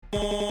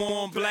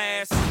On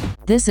blast.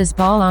 This is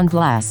Ball on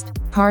Blast,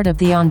 part of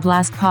the On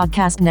Blast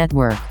Podcast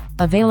Network.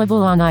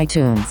 Available on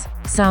iTunes,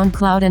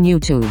 SoundCloud, and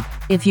YouTube.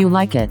 If you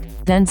like it,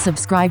 then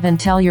subscribe and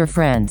tell your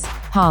friends.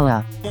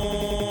 Holla.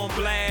 On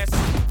blast.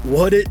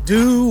 What it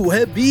do,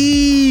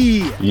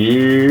 Webby? Yeah.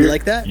 You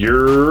like that?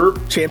 You're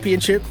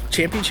Championship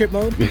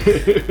mode?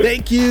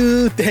 Thank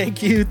you.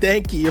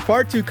 You're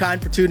far too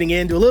kind for tuning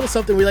in to a little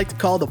something we like to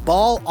call the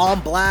Ball on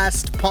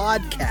Blast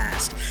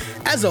podcast.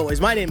 As always,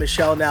 my name is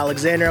Sheldon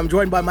Alexander. I'm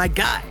joined by my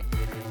guy,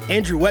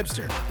 Andrew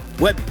Webster.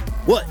 Webby,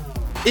 what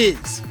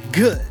is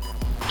good?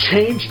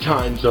 change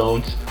time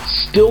zones.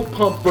 Still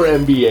pumped for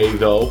NBA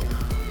though.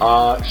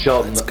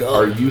 Sheldon,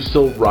 are you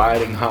still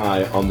riding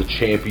high on the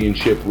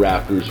championship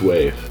Raptors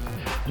wave?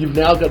 You've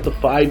now got the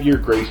 5-year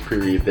grace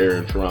period there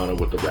in Toronto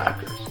with the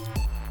Raptors.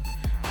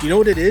 You know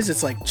what it is?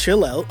 It's like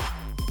chill out,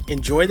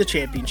 enjoy the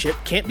championship,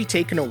 can't be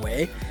taken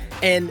away.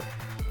 And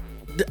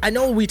I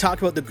know we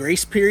talked about the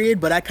grace period,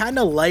 but I kind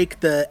of like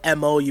the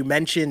MO you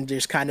mentioned,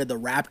 just kind of the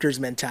Raptors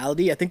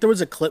mentality. I think there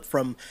was a clip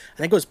from, I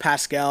think it was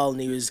Pascal,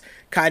 and he was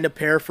kind of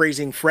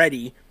paraphrasing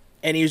Freddie,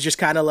 and he was just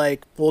kind of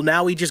like, well,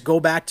 now we just go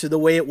back to the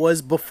way it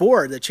was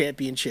before the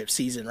championship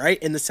season, right?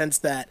 In the sense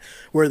that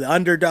we're the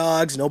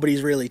underdogs,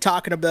 nobody's really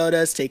talking about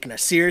us, taking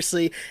us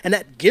seriously, and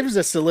that gives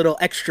us a little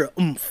extra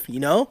oomph, you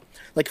know?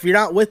 Like, if you're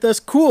not with us,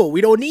 cool,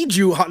 we don't need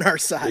you on our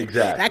side.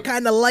 Exactly. I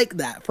kind of like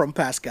that from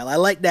Pascal. I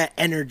like that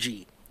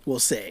energy, we'll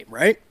say,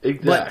 right?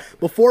 Exactly. But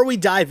before we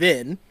dive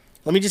in,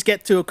 let me just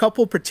get to a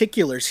couple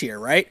particulars here,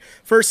 right?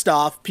 First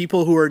off,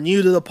 people who are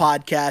new to the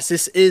podcast,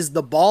 this is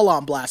the Ball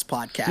on Blast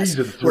podcast.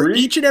 Season 3? Where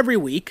each and every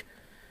week,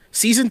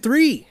 Season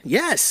 3,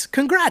 yes.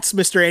 Congrats,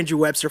 Mr. Andrew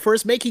Webster, for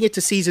us making it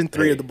to Season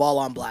 3 of the Ball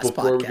on Blast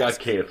before podcast. We got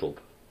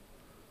canceled.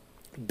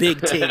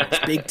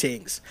 Big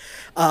tings.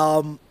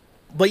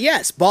 But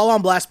yes, Ball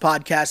on Blast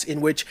podcast,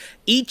 in which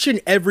each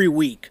and every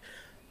week,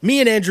 me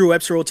and Andrew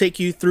Webster will take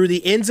you through the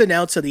ins and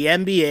outs of the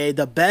NBA,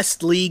 the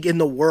best league in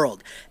the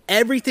world.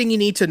 Everything you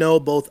need to know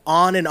both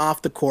on and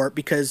off the court,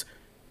 because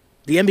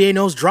the NBA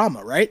knows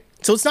drama, right?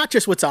 So it's not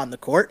just what's on the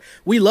court.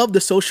 We love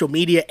the social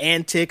media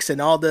antics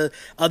and all the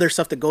other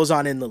stuff that goes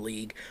on in the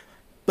league.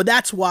 But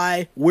that's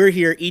why we're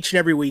here each and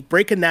every week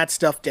breaking that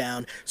stuff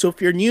down. So if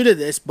you're new to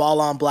this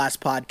Ball on Blast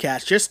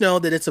podcast, just know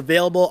that it's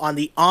available on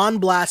the On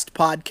Blast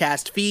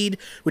podcast feed,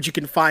 which you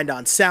can find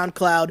on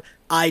SoundCloud,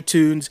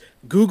 iTunes,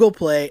 Google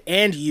Play,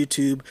 and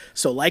YouTube.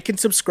 So like and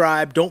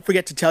subscribe. Don't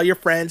forget to tell your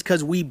friends,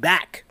 because we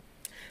back.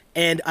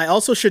 And I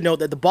also should note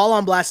that the Ball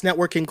on Blast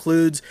network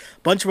includes a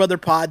bunch of other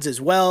pods as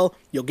well.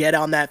 You'll get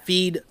on that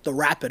feed the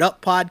Wrap It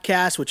Up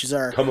podcast, which is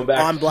our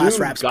On Blast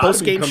Raps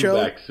post-game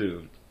show. Back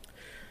soon.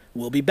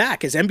 We'll be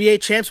back as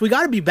NBA champs. We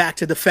got to be back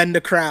to defend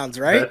the crowns,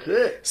 right? That's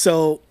it.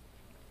 So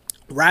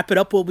Wrap It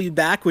Up will be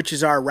back, which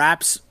is our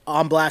Raps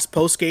on Blast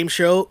post-game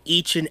show.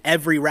 Each and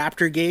every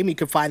Raptor game. You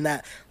can find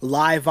that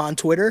live on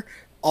Twitter.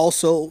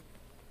 Also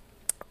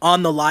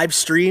on the live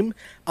stream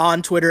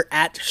on Twitter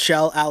at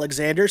Shell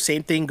Alexander.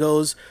 Same thing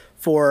goes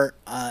for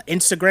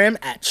Instagram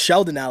at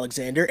Sheldon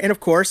Alexander. And of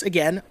course,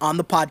 again, on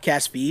the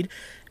podcast feed.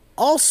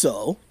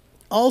 Also,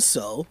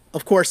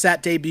 of course,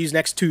 that debuts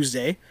next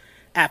Tuesday.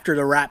 After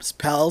the Raps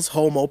Pels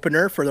home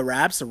opener for the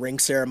Raps, the ring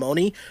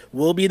ceremony.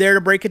 We'll be there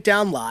to break it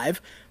down live.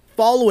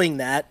 Following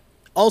that,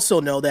 also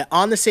know that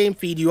on the same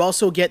feed, you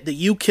also get the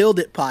You Killed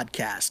It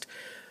podcast,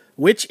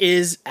 which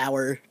is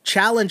our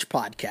challenge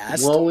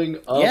podcast. Blowing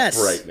up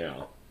right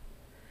now.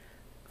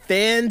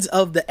 Fans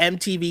of the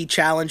MTV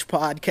Challenge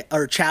podcast,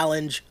 or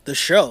Challenge the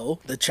show,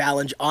 the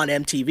Challenge on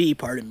MTV,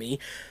 pardon me.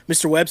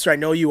 Mr. Webster, I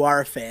know you are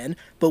a fan,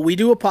 but we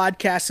do a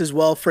podcast as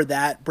well for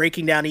that,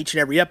 breaking down each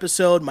and every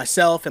episode,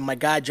 myself and my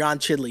guy, John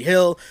Chidley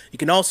Hill. You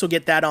can also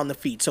get that on the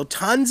feed. So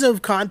tons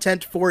of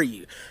content for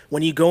you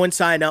when you go and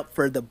sign up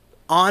for the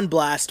On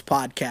Blast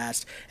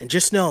podcast. And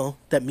just know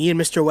that me and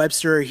Mr.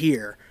 Webster are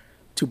here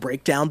to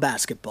break down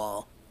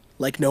basketball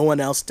like no one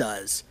else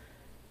does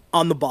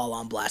on the Ball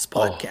on Blast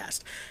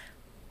podcast.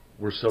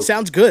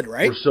 Sounds good,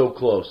 right? We're so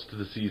close to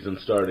the season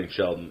starting,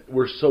 Sheldon.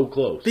 We're so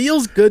close.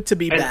 Feels good to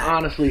be back. And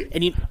honestly,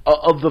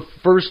 of the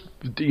first,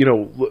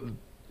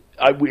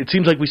 it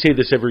seems like we say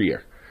this every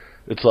year.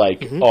 It's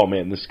like, oh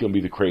man, this is going to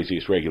be the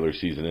craziest regular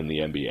season in the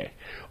NBA.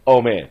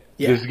 Oh man,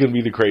 this is going to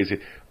be the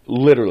craziest.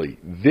 Literally,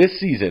 this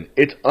season,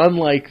 it's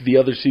unlike the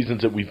other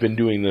seasons that we've been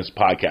doing this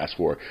podcast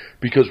for.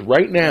 Because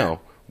right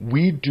now,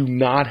 we do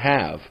not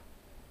have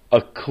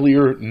a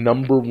clear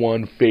number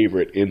one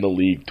favorite in the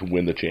league to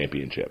win the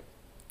championship.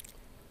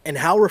 And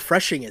how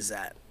refreshing is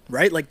that,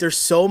 right? Like, there's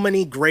so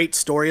many great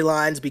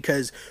storylines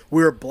because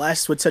we were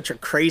blessed with such a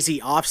crazy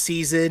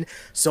offseason,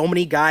 so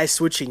many guys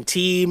switching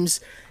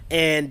teams,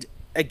 and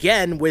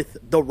again, with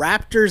the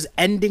Raptors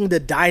ending the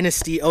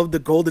dynasty of the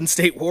Golden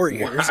State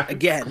Warriors,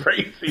 again.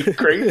 Crazy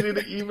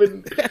to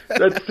even,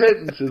 that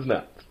sentence is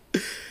nuts.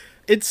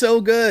 It's so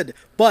good.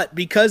 But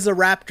because the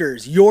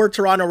Raptors, your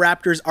Toronto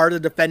Raptors, are the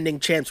defending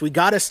champs, we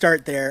got to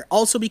start there.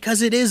 Also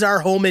because it is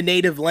our home and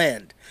native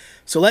land.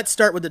 So let's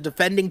start with the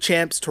defending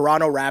champs,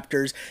 Toronto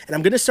Raptors. And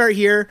I'm going to start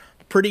here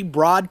pretty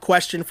broad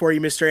question for you,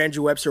 Mr.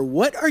 Andrew Webster.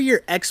 What are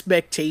your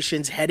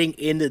expectations heading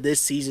into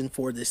this season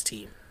for this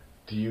team?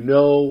 Do you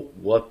know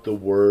what the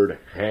word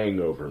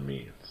hangover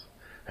means?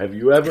 Have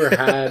you ever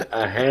had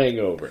a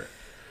hangover?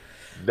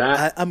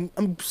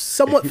 I'm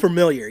somewhat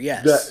familiar,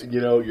 yes. That,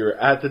 you're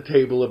at the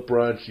table at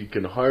brunch, you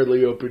can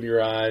hardly open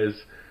your eyes.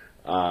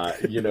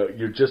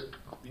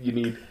 You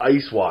need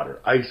ice water.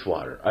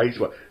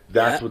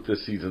 That's what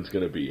this season's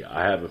going to be.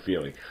 I have a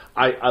feeling.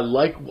 I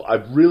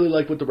really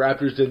like what the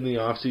Raptors did in the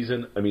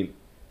offseason. I mean,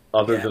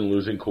 other than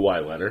losing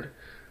Kawhi Leonard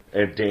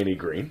and Danny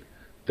Green,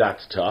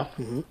 that's tough.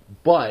 Mm-hmm.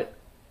 But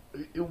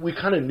we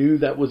kind of knew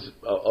that was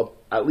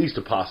at least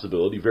a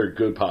possibility, very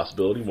good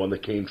possibility, one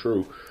that came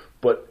true.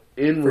 But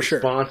in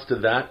response to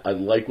that, I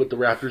like what the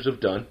Raptors have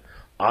done.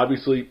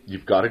 Obviously,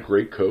 you've got a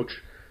great coach.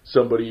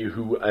 Somebody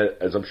who,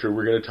 as I'm sure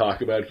we're going to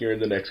talk about here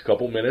in the next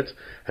couple minutes,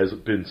 has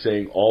been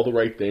saying all the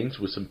right things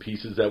with some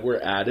pieces that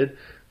were added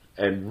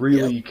and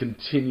really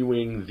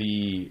continuing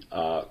the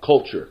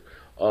culture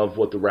of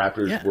what the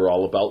Raptors were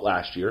all about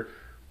last year.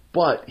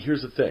 But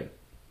here's the thing.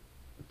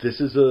 This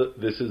is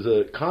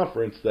a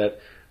conference that,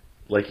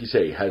 like you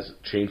say, has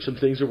changed some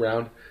things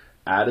around,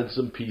 added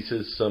some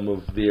pieces. Some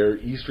of their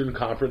Eastern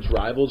Conference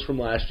rivals from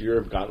last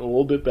year have gotten a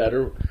little bit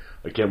better.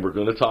 Again, we're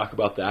going to talk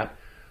about that.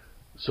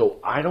 So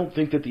I don't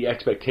think that the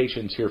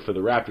expectations here for the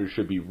Raptors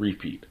should be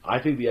repeat. I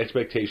think the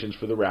expectations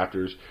for the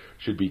Raptors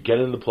should be get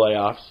in the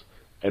playoffs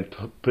and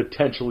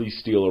potentially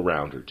steal a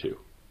round or two.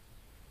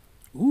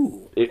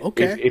 Ooh,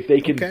 okay. If they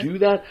can do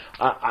that,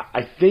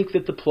 I think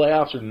that the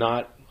playoffs are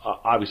not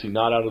obviously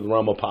not out of the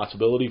realm of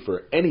possibility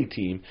for any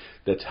team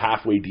that's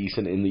halfway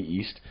decent in the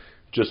East,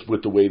 just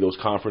with the way those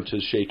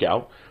conferences shake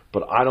out.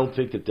 But I don't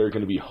think that they're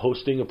going to be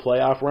hosting a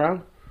playoff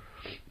round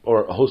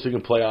or hosting a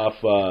playoff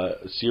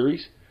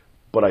series.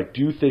 But I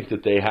do think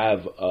that they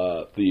have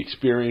the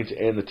experience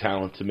and the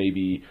talent to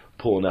maybe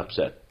pull an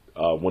upset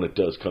when it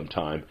does come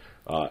time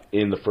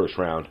in the first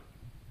round,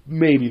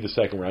 maybe the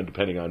second round,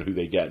 depending on who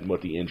they get and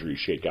what the injuries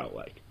shake out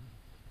like.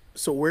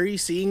 So where are you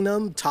seeing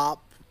them?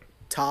 Top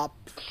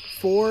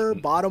four,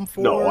 bottom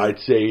four? No, I'd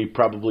say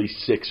probably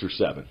 6 or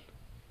 7.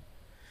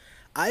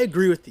 I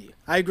agree with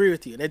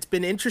you. And it's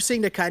been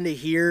interesting to kind of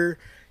hear,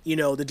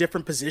 the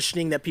different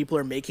positioning that people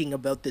are making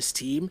about this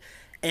team.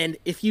 And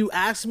if you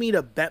ask me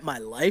to bet my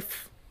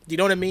life, do you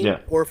know what I mean? Yeah.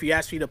 Or if you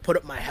ask me to put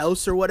up my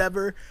house or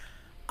whatever,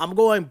 I'm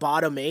going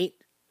bottom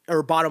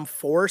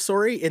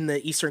 4, in the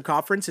Eastern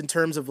Conference in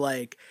terms of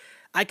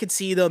I could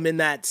see them in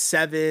that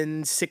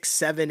 7, 6,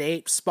 7,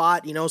 8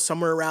 spot,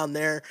 somewhere around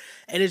there.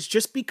 And it's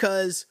just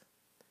because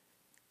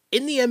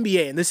in the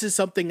NBA, and this is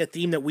a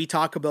theme that we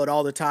talk about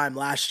all the time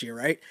last year,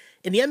 right?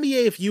 In the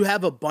NBA, if you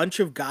have a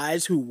bunch of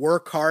guys who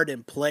work hard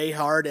and play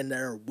hard and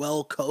they're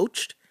well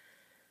coached,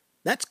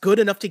 that's good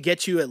enough to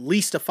get you at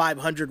least a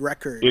 500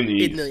 record in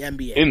the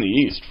NBA. In the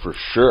East, for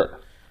sure.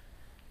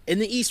 In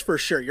the East, for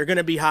sure. You're going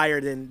to be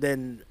higher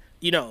than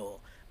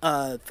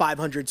a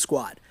 500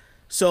 squad.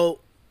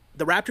 So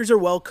the Raptors are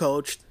well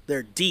coached.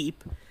 They're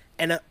deep.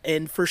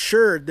 And for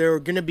sure, they're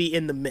going to be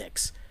in the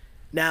mix.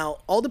 Now,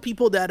 all the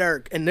people that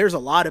are, and there's a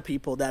lot of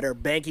people that are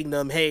banking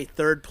them, hey,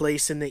 third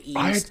place in the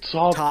East,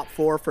 top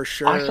 4 for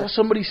sure. I saw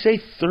somebody say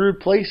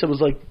third place. I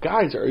was like,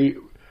 guys, are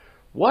you,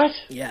 what?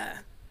 Yeah.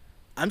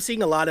 I'm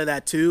seeing a lot of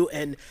that too,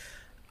 and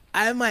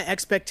I have my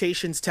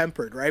expectations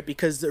tempered, right?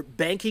 Because they're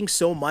banking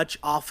so much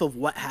off of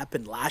what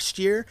happened last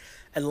year,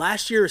 and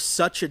last year is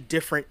such a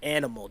different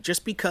animal.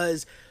 Just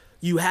because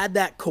you had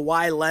that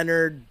Kawhi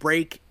Leonard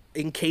break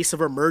in case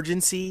of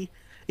emergency,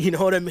 you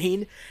know what I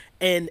mean?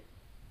 And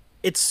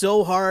it's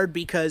so hard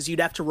because you'd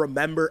have to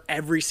remember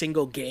every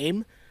single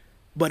game.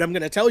 But I'm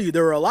going to tell you,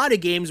 there were a lot of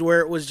games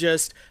where it was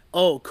just,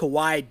 oh,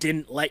 Kawhi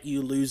didn't let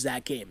you lose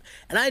that game.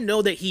 And I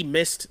know that he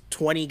missed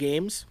 20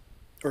 games.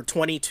 Or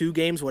 22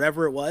 games,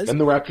 whatever it was. And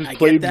the Raptors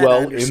played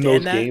well in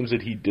those games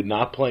that he did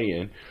not play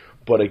in.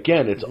 But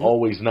again, it's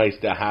always nice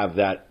to have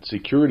that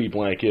security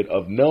blanket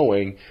of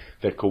knowing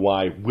that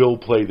Kawhi will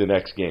play the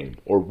next game,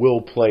 or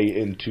will play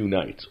in 2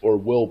 nights, or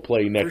will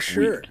play next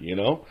week.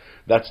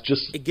 That's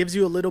just it gives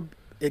you a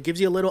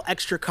little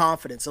extra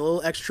confidence, a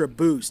little extra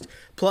boost.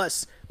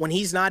 Plus, when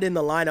he's not in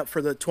the lineup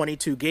for the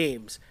 22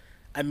 games,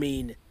 I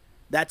mean,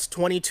 that's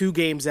 22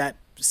 games that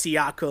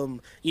Siakam,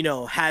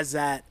 has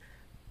that.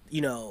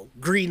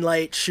 Green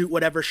light, shoot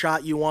whatever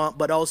shot you want,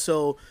 but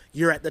also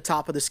you're at the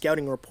top of the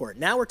scouting report.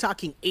 Now we're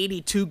talking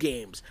 82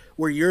 games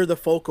where you're the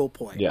focal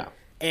point. Yeah.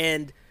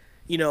 And,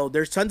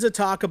 there's tons of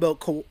talk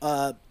about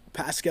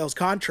Pascal's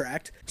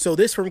contract. So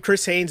this from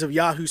Chris Haynes of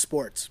Yahoo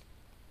Sports.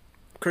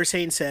 Chris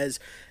Haynes says,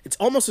 it's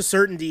almost a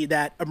certainty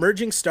that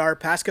emerging star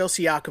Pascal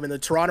Siakam and the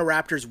Toronto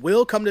Raptors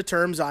will come to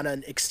terms on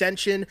an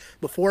extension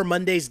before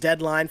Monday's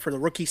deadline for the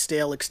rookie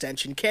scale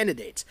extension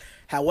candidates.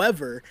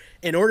 However,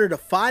 in order to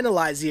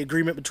finalize the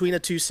agreement between the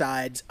two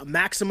sides, a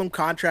maximum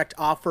contract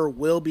offer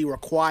will be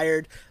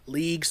required,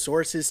 league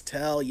sources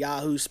tell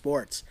Yahoo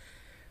Sports.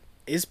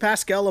 Is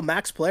Pascal a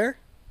max player?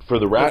 For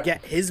the Raptors,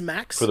 get his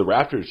max? For the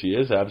Raptors, he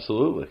is,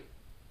 absolutely.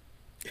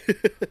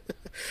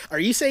 Are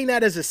you saying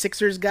that as a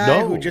Sixers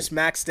guy who just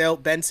maxed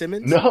out Ben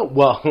Simmons? No,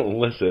 well,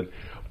 listen,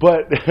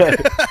 But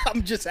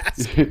I'm just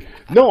asking.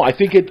 no, I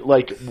think it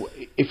like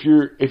if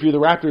you're the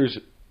Raptors,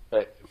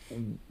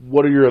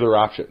 what are your other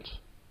options?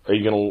 Are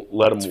you going to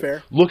let them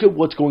fair. Look at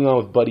what's going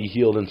on with Buddy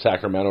Hield in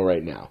Sacramento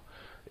right now,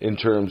 in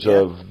terms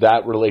of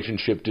that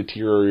relationship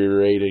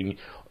deteriorating?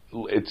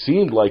 It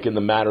seemed like in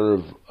the matter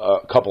of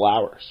a couple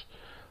hours.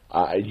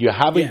 You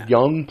have a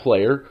young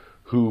player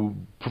who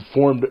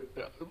performed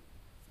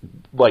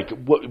like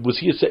what was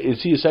he?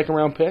 Is he a second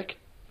round pick?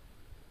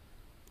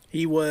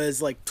 He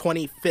was like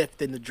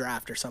 25th in the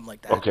draft or something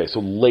like that. Okay,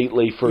 so late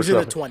first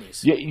round. He's in the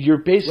 20s. Yeah, you're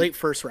basically late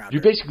first round.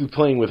 You're basically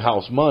playing with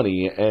house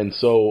money, and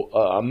so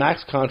a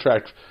max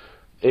contract.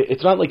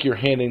 It's not like you're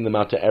handing them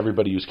out to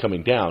everybody who's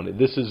coming down.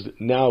 This is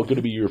now going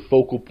to be your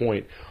focal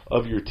point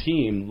of your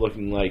team,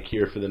 looking like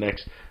here for the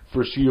next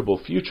foreseeable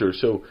future.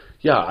 So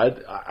yeah,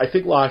 I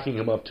think locking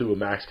him up to a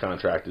max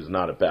contract is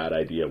not a bad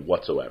idea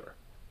whatsoever.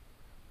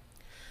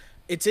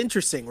 It's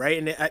interesting, right?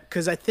 And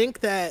because I think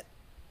that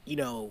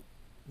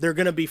they're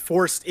going to be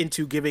forced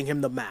into giving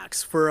him the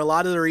max for a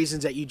lot of the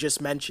reasons that you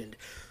just mentioned.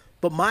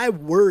 But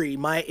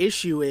my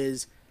issue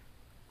is,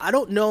 I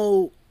don't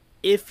know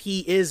if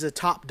he is a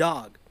top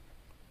dog.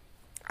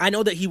 I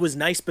know that he was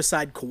nice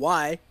beside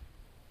Kawhi.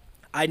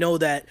 I know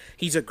that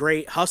he's a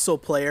great hustle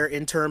player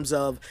in terms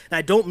of, and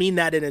I don't mean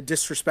that in a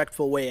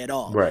disrespectful way at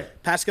all. Right.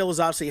 Pascal is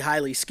obviously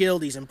highly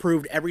skilled. He's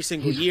improved every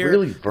single year. He's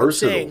really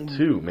versatile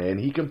too, man.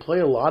 He can play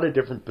a lot of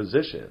different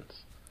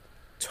positions.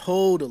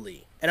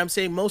 Totally. And I'm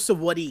saying most of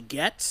what he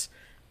gets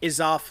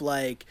is off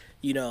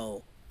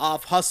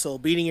off hustle,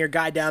 beating your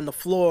guy down the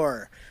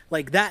floor,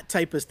 like that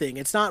type of thing.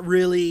 It's not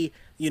really,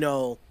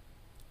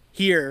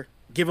 here,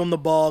 give him the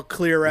ball,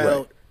 clear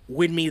out,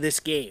 win me this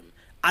game.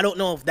 I don't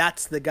know if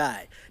that's the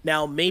guy.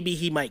 Now, maybe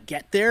he might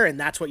get there, and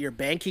that's what you're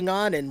banking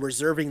on and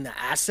reserving the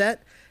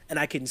asset, and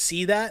I can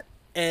see that.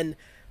 And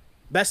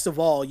best of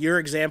all, your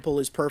example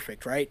is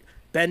perfect, right?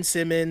 Ben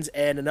Simmons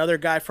and another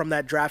guy from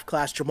that draft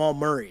class, Jamal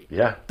Murray.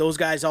 Yeah. Those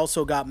guys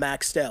also got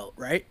maxed out,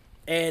 right?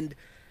 And,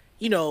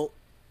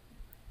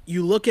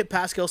 you look at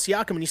Pascal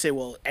Siakam and you say,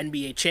 well,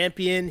 NBA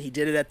champion, he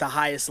did it at the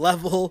highest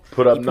level.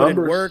 Put up he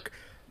numbers. In work.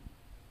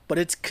 But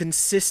it's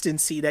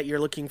consistency that you're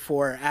looking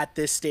for at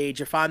this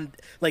stage. If I'm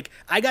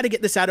I got to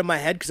get this out of my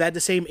head because I had the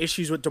same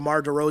issues with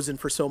DeMar DeRozan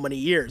for so many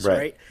years,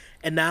 right?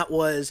 And that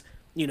was,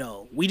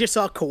 we just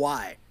saw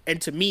Kawhi. And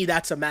to me,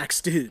 that's a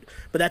max dude.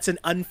 But that's an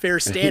unfair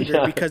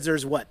standard because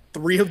there's,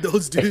 3 of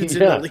those dudes in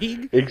the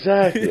league?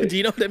 Exactly. Do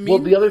you know what I mean?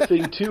 Well, the other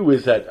thing, too,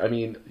 is that,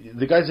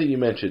 the guys that you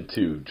mentioned,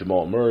 too,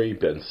 Jamal Murray,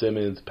 Ben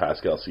Simmons,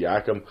 Pascal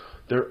Siakam,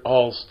 they're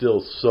all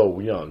still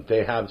so young.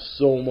 They have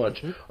so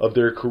much of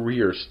their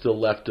career still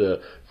left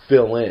to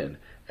fill in.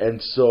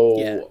 And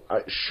so,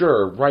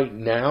 sure, right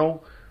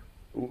now,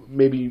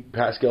 maybe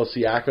Pascal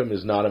Siakam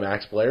is not a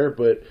max player,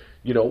 but,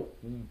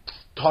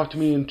 talk to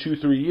me in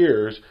 2-3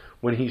 years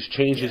when he's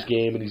changed his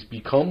game and he's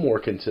become more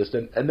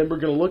consistent, and then we're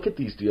going to look at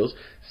these deals.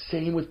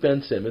 Same with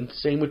Ben Simmons,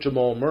 same with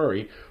Jamal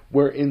Murray,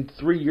 where in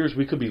 3 years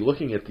we could be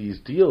looking at these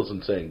deals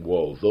and saying,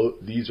 whoa,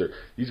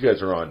 these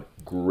guys are on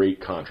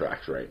great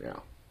contracts right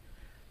now.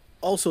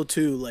 Also,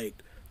 too,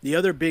 the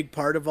other big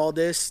part of all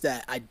this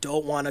that I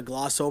don't want to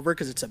gloss over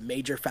because it's a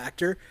major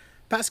factor,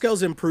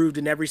 Pascal's improved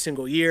in every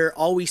single year.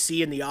 All we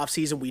see in the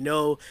offseason, we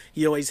know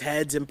he always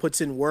heads and puts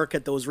in work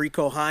at those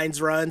Rico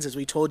Hines runs. As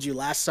we told you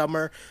last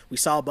summer, we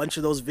saw a bunch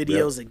of those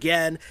videos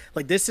again.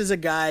 This is a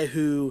guy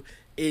who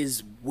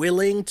is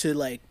willing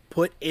to,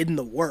 put in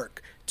the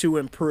work to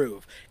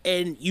improve.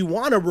 And you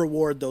want to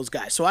reward those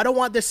guys. So I don't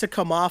want this to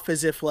come off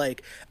as if,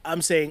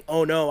 I'm saying,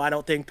 oh, no, I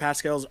don't think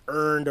Pascal's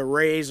earned a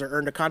raise or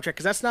earned a contract,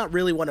 because that's not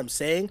really what I'm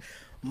saying.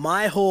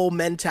 My whole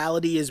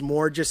mentality is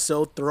more just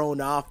so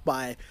thrown off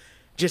by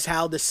just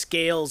how the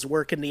scales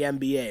work in the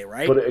NBA,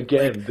 right? But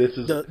again, this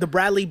is the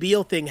Bradley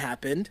Beal thing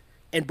happened,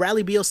 and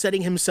Bradley Beal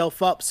setting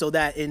himself up so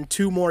that in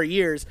 2 more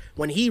years,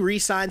 when he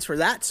re-signs for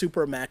that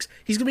Supermax,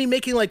 he's gonna be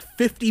making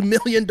 $50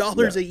 million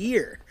a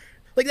year.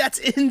 That's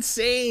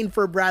insane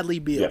for Bradley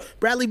Beal. Yeah.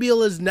 Bradley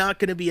Beal is not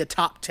gonna be a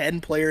top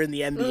 10 player in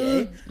the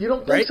NBA. You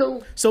don't think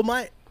so?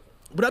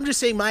 But I'm just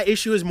saying my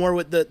issue is more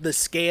with the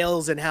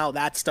scales and how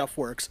that stuff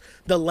works.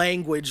 The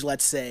language,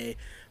 let's say,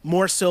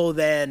 more so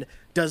than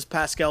does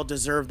Pascal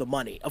deserve the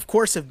money. Of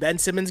course, if Ben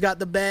Simmons got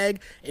the bag,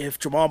 if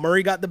Jamal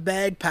Murray got the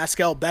bag,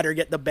 Pascal better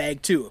get the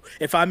bag too.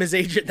 If I'm his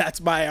agent,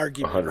 that's my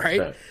argument, 100%.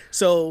 right?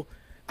 So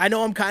I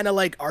know I'm kind of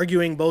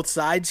arguing both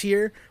sides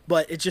here,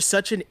 but it's just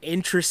such an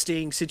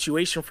interesting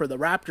situation for the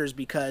Raptors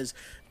because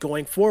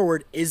going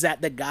forward, is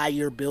that the guy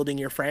you're building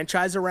your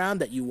franchise around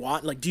that you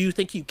want? Do you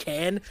think you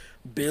can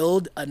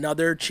build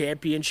another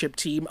championship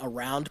team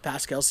around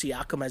Pascal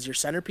Siakam as your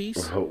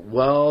centerpiece?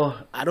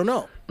 Well, I don't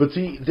know. But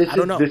see, this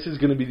is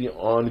going to be the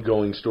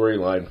ongoing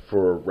storyline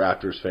for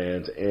Raptors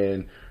fans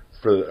and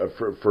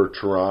for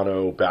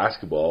Toronto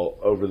basketball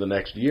over the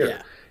next year.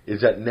 Yeah.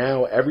 Is that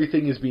now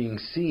everything is being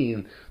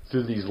seen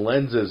through these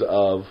lenses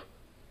of,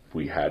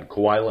 we had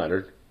Kawhi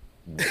Leonard,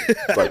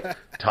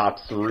 top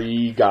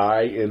 3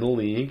 guy in the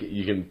league.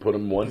 You can put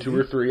him 1, 2,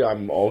 or 3.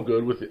 I'm all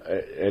good with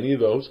any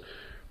of those.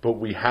 But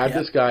we had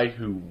this guy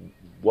who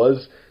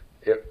was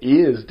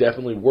is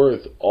definitely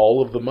worth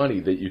all of the money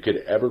that you could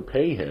ever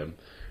pay him.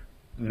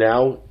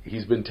 Now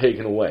he's been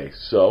taken away.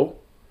 So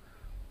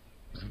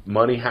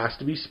money has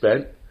to be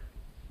spent.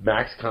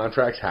 Max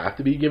contracts have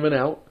to be given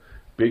out.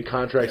 Big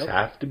contracts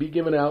have to be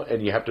given out,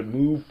 and you have to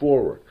move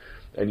forward.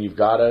 And you've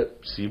got to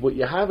see what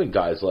you have in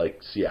guys like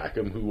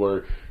Siakam, who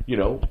are,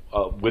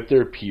 with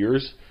their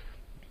peers,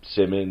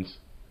 Simmons,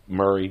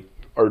 Murray,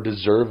 are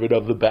deserved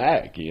of the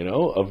bag,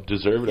 of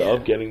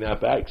getting that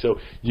bag. So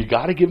you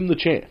got to give them the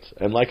chance.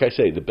 And like I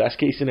say, the best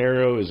case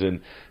scenario is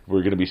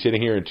we're going to be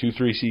sitting here in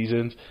 2-3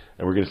 seasons,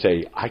 and we're going to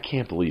say, I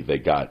can't believe they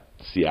got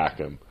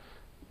Siakam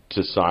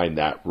to sign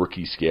that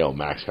rookie scale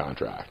max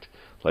contract.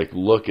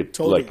 Look at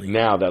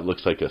now that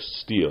looks like a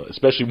steal,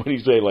 especially when you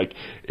say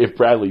if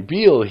Bradley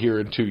Beal here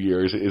in 2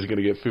 years is going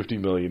to get $50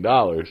 million.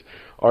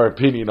 Our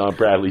opinion on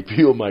Bradley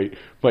Beal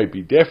might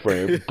be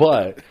different,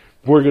 but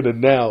we're going to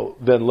now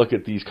then look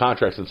at these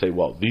contracts and say,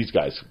 well, these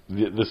guys,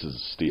 this is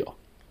a steal.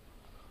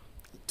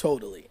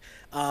 Totally.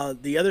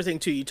 The other thing,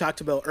 too, you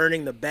talked about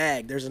earning the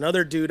bag. There's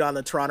another dude on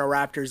the Toronto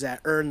Raptors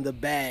that earned the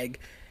bag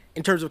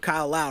in terms of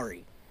Kyle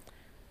Lowry.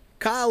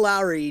 Kyle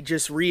Lowry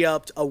just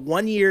re-upped a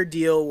 1-year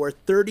deal worth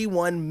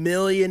 $31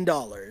 million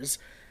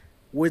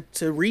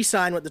to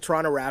re-sign with the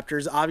Toronto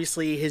Raptors.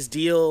 Obviously, his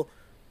deal,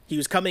 he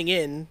was coming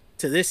in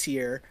to this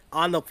year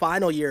on the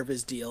final year of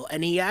his deal,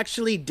 and he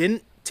actually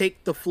didn't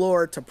take the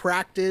floor to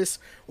practice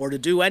or to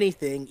do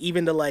anything,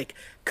 even to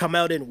come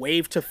out and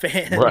wave to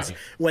fans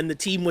when the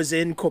team was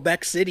in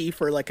Quebec City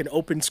for an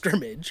open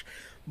scrimmage.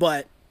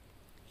 But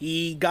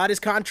he got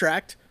his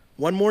contract,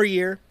 1 more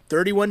year,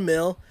 $31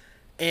 million.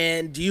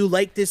 And do you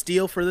like this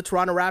deal for the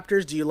Toronto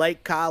Raptors? Do you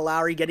like Kyle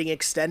Lowry getting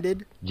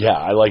extended? Yeah,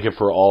 I like it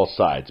for all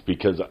sides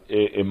because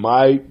in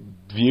my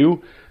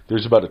view,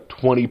 there's about a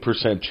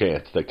 20%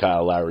 chance that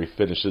Kyle Lowry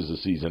finishes the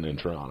season in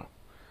Toronto.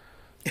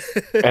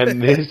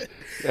 and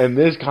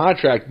this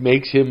contract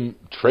makes him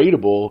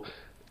tradable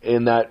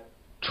in that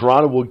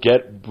Toronto will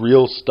get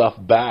real stuff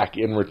back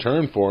in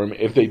return for him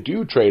if they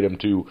do trade him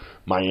to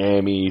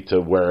Miami,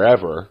 to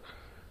wherever.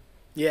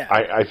 Yeah,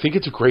 I think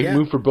it's a great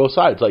move for both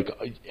sides.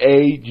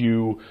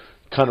 You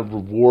kind of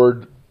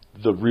reward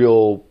the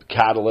real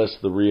catalyst,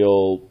 the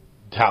real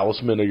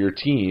talisman of your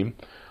team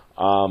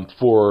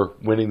for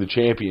winning the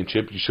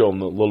championship. You show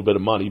them a little bit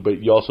of money,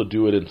 but you also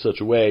do it in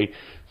such a way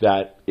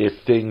that if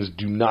things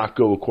do not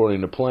go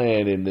according to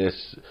plan in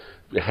this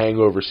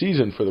hangover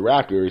season for the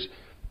Raptors,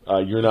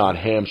 you're not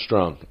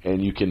hamstrung,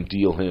 and you can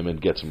deal him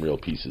and get some real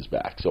pieces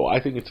back. So I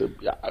think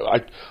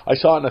I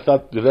saw it and I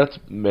thought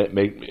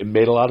it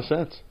made a lot of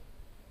sense.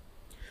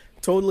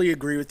 Totally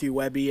agree with you,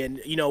 Webby.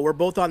 And, we're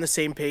both on the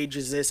same page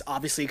as this,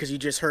 obviously, because you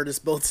just heard us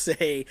both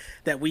say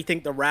that we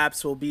think the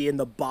Raps will be in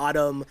the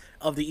bottom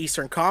of the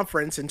Eastern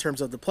Conference in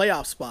terms of the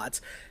playoff spots.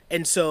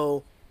 And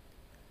so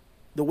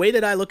the way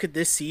that I look at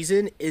this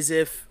season is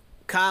if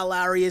Kyle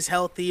Lowry is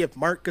healthy, if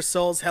Marc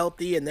Gasol's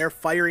healthy and they're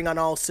firing on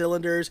all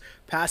cylinders,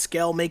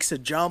 Pascal makes a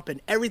jump and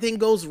everything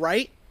goes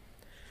right,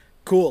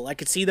 cool. I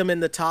could see them in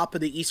the top of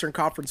the Eastern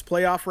Conference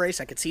playoff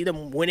race. I could see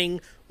them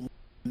winning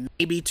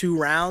maybe 2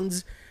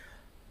 rounds.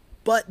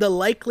 But the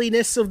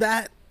likeliness of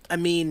that,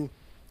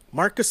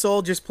 Marc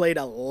Gasol just played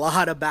a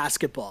lot of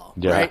basketball,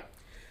 right?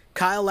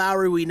 Kyle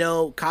Lowry, we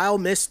know, Kyle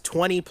missed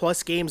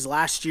 20-plus games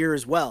last year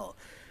as well.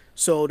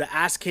 So to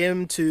ask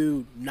him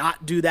to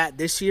not do that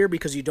this year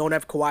because you don't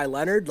have Kawhi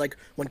Leonard,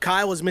 when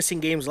Kyle was missing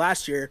games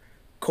last year,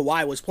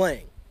 Kawhi was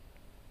playing,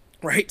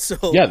 right? So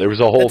there was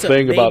a whole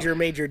thing about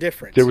major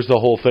difference. There was the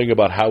whole thing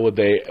about how would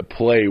they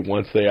play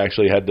once they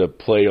actually had to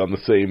play on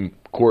the same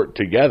court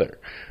together.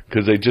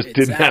 Because they just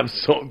didn't have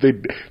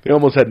they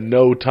almost had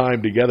no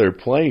time together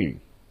playing.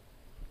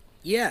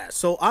 Yeah,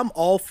 so I'm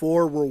all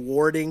for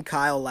rewarding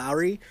Kyle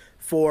Lowry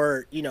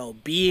for,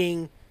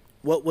 being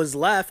what was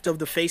left of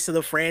the face of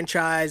the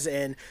franchise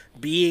and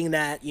being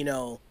that,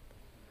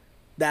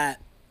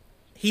 that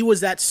he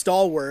was that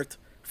stalwart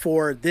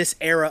for this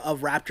era of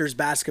Raptors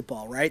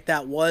basketball, right?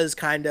 That was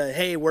kind of,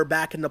 hey, we're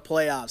back in the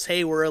playoffs.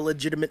 Hey, we're a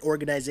legitimate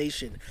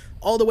organization.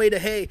 All the way to,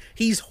 hey,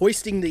 he's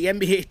hoisting the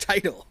NBA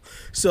title.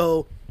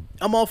 So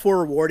I'm all for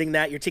rewarding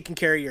that. You're taking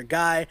care of your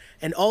guy.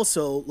 And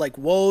also,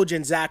 Woj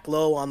and Zach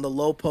Lowe on the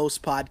Low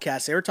Post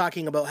podcast, they were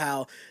talking about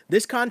how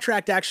this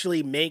contract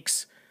actually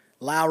makes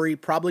Lowry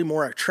probably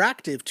more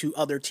attractive to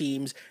other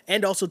teams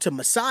and also to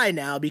Masai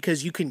now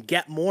because you can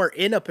get more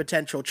in a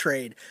potential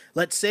trade.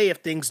 Let's say if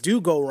things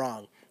do go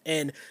wrong.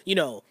 And,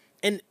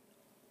 and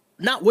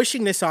not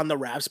wishing this on the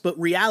Raps, but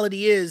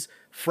reality is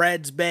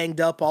Fred's banged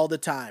up all the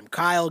time.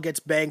 Kyle gets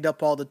banged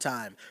up all the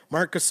time.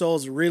 Marc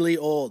Gasol's really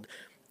old.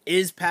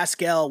 Is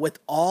Pascal, with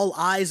all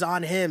eyes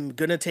on him,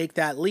 going to take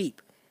that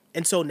leap?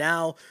 And so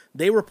now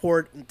they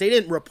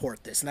didn't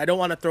report this, and I don't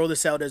want to throw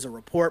this out as a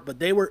report, but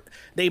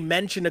they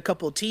mentioned a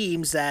couple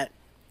teams that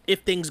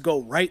if things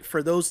go right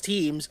for those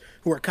teams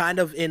who are kind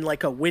of in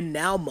a win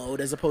now mode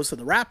as opposed to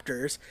the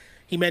Raptors,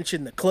 he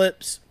mentioned the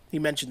Clips, he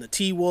mentioned the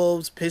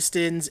T-Wolves,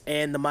 Pistons,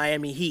 and the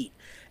Miami Heat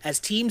as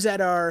teams that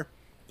are,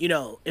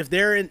 if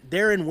they're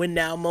in win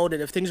now mode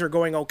and if things are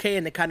going okay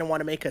and they kind of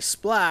want to make a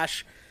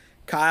splash,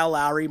 Kyle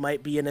Lowry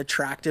might be an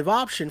attractive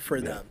option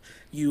for them.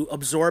 You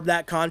absorb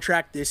that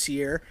contract this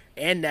year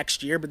and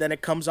next year, but then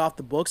it comes off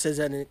the books as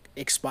an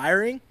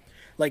expiring.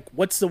 Like,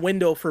 what's the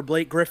window for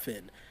Blake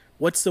Griffin?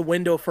 What's the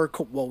window for?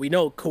 Well, we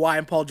know Kawhi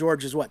and Paul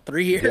George is what,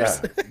 3 years?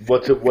 Yeah.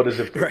 What is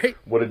it? Right?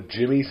 What did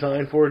Jimmy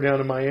sign for down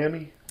in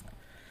Miami?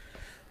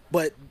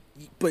 But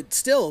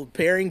still,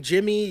 pairing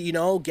Jimmy,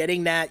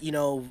 getting that,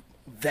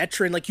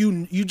 veteran, like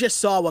you just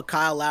saw what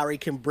Kyle Lowry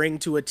can bring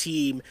to a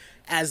team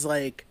as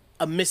like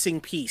a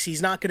missing piece.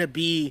 He's not going to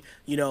be,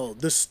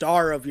 the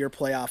star of your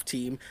playoff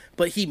team,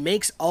 but he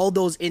makes all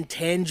those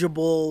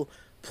intangible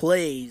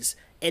plays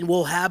and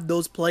will have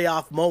those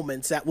playoff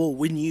moments that will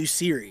win you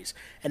series.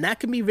 And that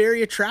can be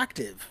very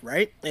attractive,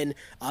 right? And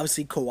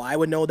obviously Kawhi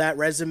would know that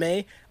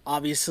resume.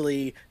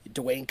 Obviously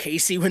Dwayne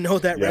Casey would know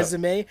that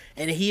resume.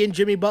 And he and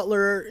Jimmy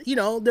Butler,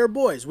 they're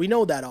boys. We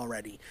know that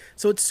already.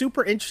 So it's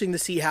super interesting to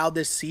see how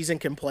this season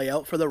can play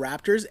out for the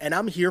Raptors, and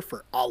I'm here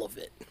for all of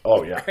it.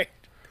 Oh, yeah. Right?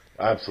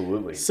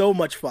 Absolutely. So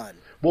much fun.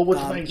 Well,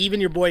 what's nice,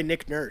 even your boy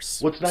Nick Nurse.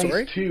 What's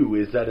nice, too,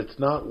 is that it's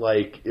not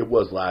like it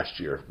was last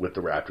year with the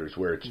Raptors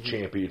where it's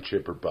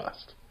championship or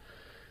bust.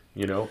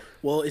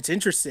 Well, it's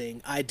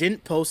interesting. I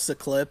didn't post the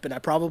clip, and I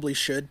probably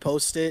should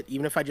post it,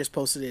 even if I just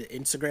posted it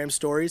in Instagram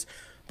stories.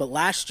 But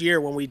last year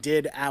when we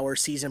did our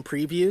season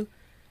preview,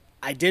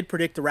 I did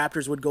predict the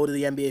Raptors would go to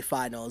the NBA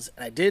Finals,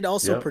 and I did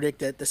also predict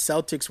that the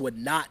Celtics would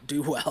not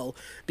do well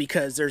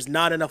because there's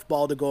not enough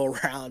ball to go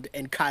around,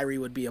 and Kyrie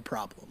would be a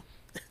problem.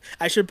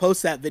 I should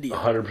post that video.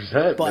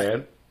 100%,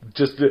 man.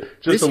 Just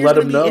to let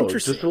them know.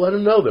 Just to let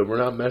them know that we're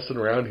not messing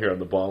around here on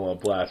the Ball on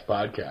Blast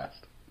podcast.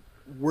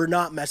 We're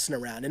not messing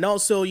around. And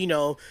also,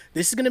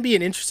 this is going to be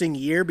an interesting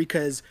year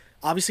because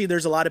obviously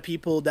there's a lot of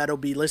people that'll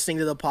be listening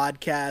to the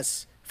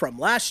podcast from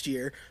last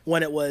year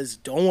when it was,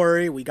 don't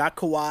worry, we got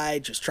Kawhi,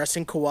 just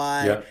trusting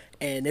Kawhi,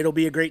 and it'll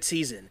be a great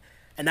season.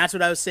 And that's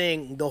what I was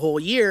saying the whole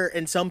year.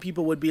 And some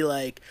people would be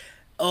like,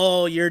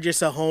 oh, you're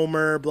just a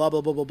homer, blah,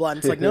 blah, blah, blah, blah. And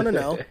it's like,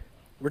 no.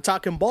 We're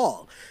talking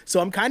ball. So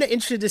I'm kind of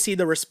interested to see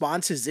the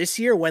responses this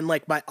year when,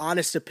 like, my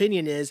honest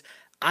opinion is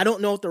I don't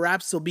know if the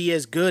Raps will be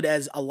as good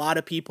as a lot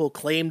of people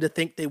claim to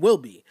think they will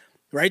be,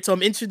 right? So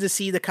I'm interested to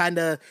see the kind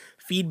of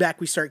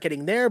feedback we start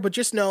getting there, but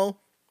just know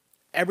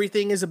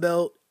everything is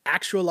about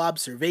actual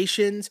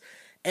observations.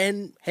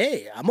 And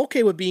hey, I'm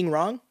okay with being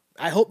wrong.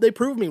 I hope they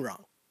prove me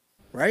wrong,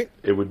 right?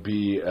 It would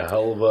be a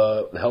hell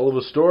of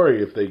a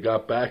story if they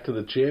got back to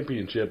the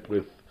championship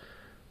with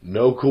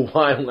no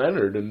Kawhi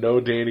Leonard and no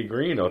Danny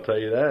Green, I'll tell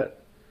you that.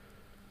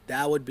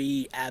 That would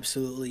be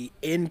absolutely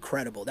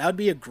incredible. That would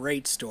be a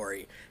great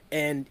story.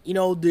 And,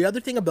 the other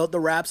thing about the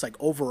Raps, like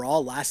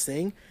overall, last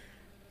thing,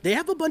 they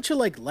have a bunch of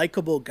like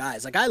likable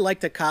guys. Like I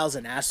like that Kyle's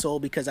an asshole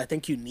because I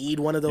think you need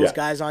one of those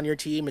guys on your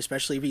team,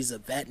 especially if he's a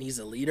vet and he's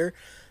a leader.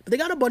 But they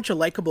got a bunch of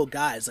likable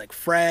guys like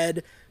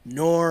Fred,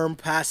 Norm,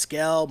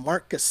 Pascal,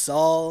 Marc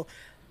Gasol,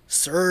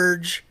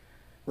 Serge,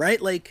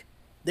 right? Like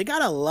they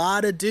got a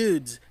lot of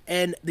dudes.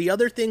 And the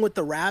other thing with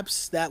the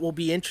Raps that will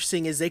be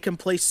interesting is they can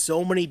play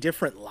so many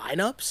different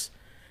lineups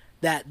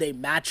that they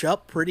match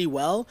up pretty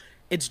well.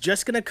 It's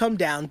just going to come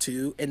down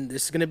to, and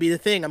this is going to be the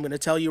thing I'm going to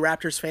tell you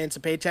Raptors fans to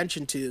pay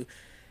attention to,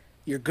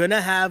 you're going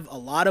to have a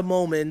lot of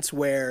moments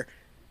where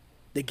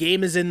the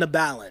game is in the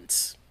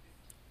balance.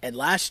 And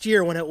last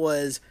year when it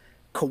was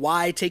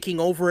Kawhi taking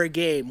over a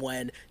game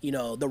when,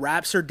 the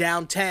Raps are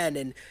down 10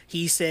 and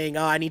he's saying,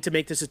 I need to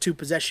make this a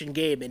 2-possession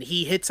game. And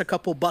he hits a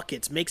couple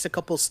buckets, makes a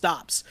couple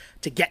stops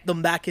to get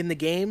them back in the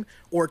game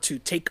or to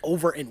take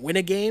over and win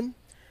a game.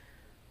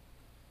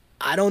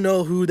 I don't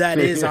know who that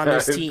is on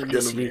this team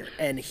this year.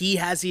 And he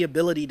has the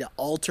ability to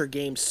alter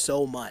games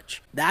so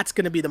much. That's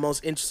going to be the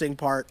most interesting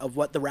part of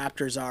what the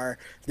Raptors are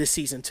this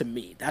season to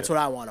me. That's what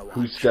I want to watch.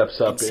 Who steps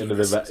up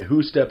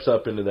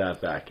into that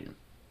vacuum?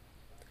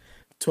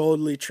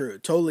 Totally true.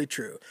 Totally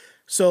true.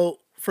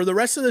 So for the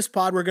rest of this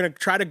pod, we're going to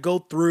try to go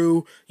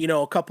through,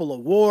 a couple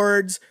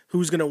awards,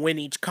 who's going to win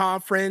each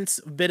conference,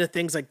 a bit of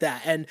things like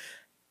that. And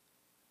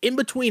in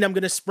between, I'm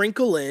going to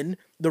sprinkle in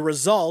the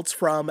results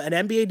from an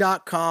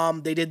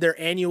NBA.com. They did their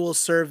annual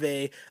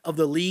survey of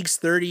the league's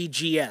 30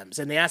 GMs,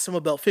 and they asked them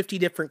about 50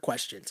 different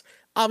questions.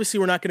 Obviously,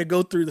 we're not going to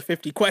go through the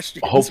 50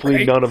 questions. Hopefully,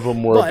 right? None of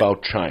them were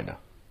about China.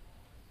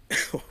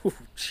 Oh,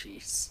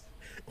 jeez.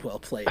 Well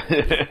played.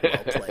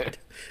 Well played.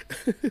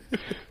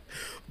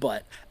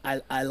 But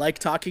I like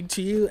talking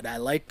to you, and I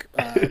like,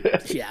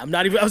 I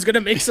was going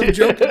to make some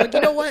joke. I'm like,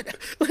 you know what?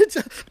 I'm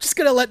just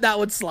going to let that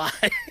one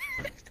slide.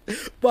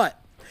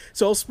 But,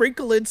 so I'll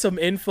sprinkle in some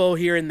info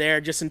here and there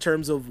just in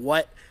terms of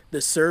what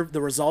the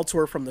results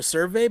were from the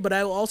survey, but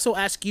I will also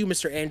ask you,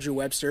 Mr. Andrew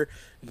Webster,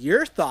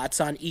 your thoughts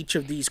on each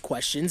of these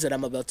questions that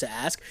I'm about to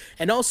ask,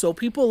 and also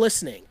people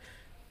listening.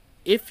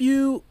 If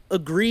you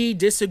agree,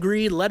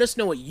 disagree, let us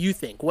know what you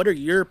think. What are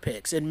your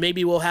picks? And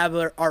maybe we'll have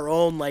our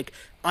own like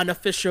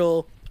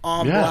unofficial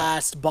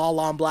blast, ball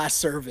on blast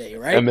survey,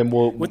 right? And then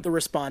with the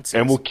responses.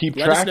 And we'll keep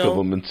track of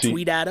them and see.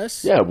 Tweet at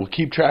us. Yeah, we'll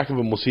keep track of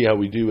them. We'll see how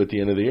we do at the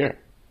end of the year.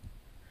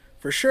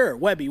 For sure.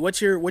 Webby, what's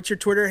your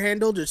Twitter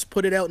handle? Just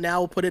put it out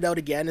now. We'll put it out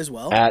again as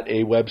well. At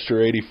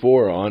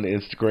AWebster84 on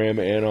Instagram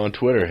and on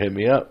Twitter. Hit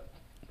me up.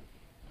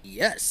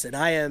 Yes, and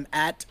I am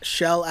at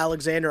Shell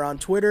Alexander on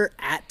Twitter,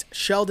 at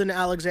Sheldon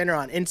Alexander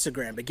on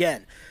Instagram.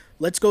 Again,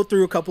 let's go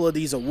through a couple of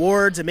these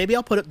awards, and maybe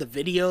I'll put up the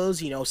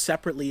videos,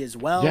 separately as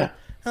well. Yeah.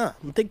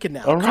 I'm thinking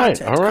now. All right.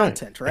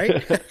 Content,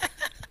 right?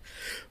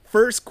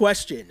 First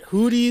question,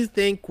 who do you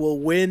think will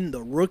win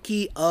the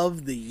Rookie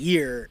of the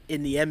Year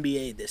in the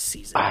NBA this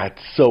season?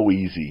 It's so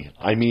easy.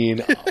 I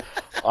mean,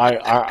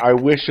 I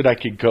wish that I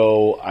could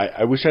go.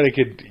 I wish that I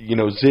could,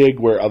 zig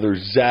where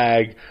others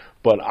zag,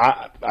 but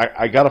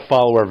I got to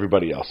follow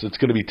everybody else. It's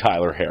going to be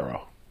Tyler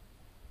Herro.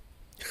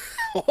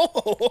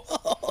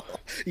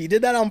 You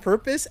did that on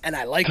purpose, and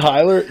I like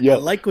Tyler. it. Yeah, I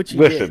like what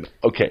you did.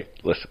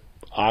 Listen.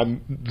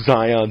 I'm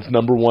Zion's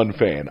number one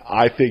fan.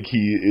 I think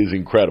he is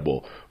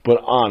incredible.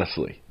 But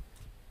honestly,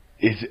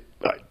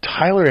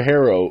 Tyler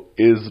Herro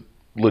is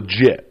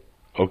legit,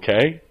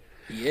 okay?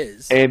 He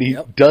is. And he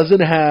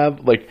doesn't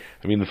have,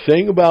 the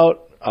thing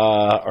about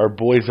our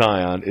boy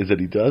Zion is that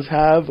he does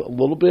have a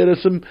little bit of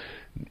some,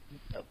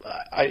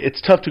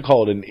 it's tough to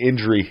call it an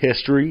injury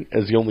history,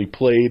 as he only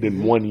played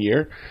in 1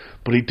 year,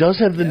 but he does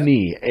have the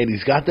knee, and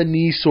he's got the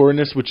knee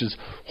soreness, which is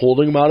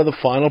holding him out of the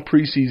final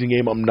preseason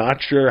game. I'm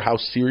not sure how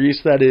serious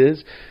that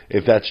is,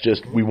 if that's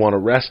just we want to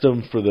rest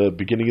him for the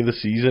beginning of the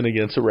season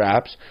against the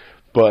Raps,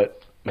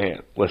 but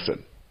man,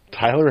 listen,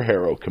 Tyler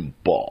Herro can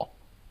ball.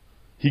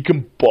 He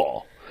can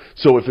ball.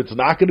 So if it's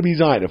not going to be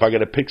Zion, if I got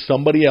to pick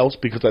somebody else,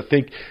 because I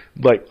think,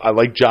 I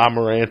like Ja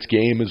Morant's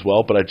game as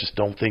well, but I just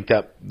don't think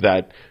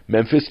that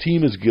Memphis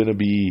team is going to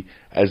be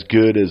as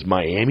good as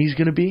Miami's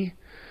going to be.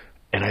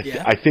 And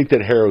I think that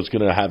Herro's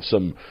going to have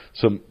some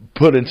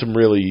put in some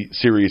really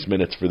serious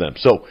minutes for them.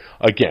 So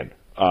again,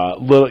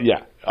 I'm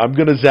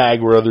going to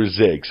zag where others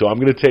zig. So I'm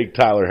going to take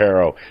Tyler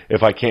Herro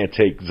if I can't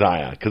take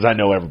Zion, because I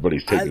know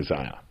everybody's taking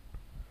Zion.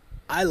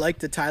 I like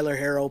the Tyler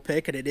Herro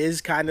pick, and it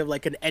is kind of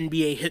like an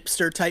NBA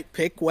hipster type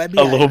pick, Webby.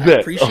 A little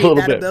bit.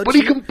 But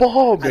he can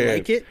ball, man. I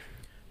like it.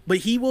 But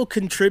he will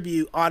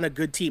contribute on a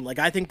good team.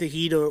 I think the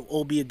Heat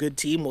will be a good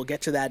team. We'll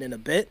get to that in a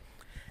bit.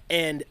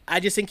 And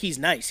I just think he's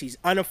nice. He's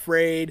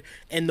unafraid.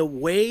 And the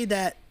way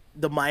that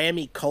the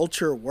Miami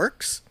culture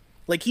works,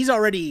 he's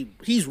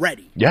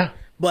ready. Yeah.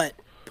 But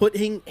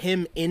putting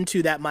him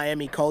into that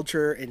Miami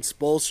culture and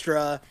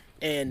Spoelstra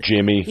and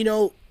Jimmy,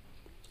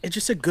 it's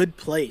just a good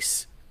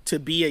place to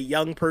be a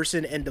young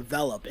person and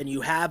develop, and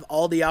you have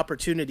all the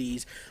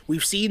opportunities.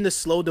 We've seen the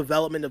slow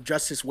development of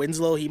Justice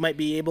Winslow. He might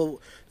be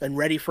able and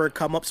ready for a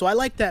come up, so I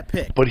like that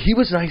pick. But he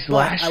was nice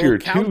last year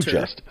too,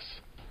 Justice.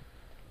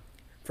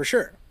 For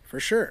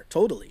sure,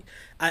 totally.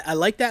 I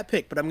like that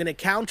pick, but I'm going to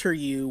counter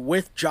you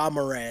with Ja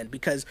Morant,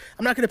 because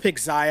I'm not going to pick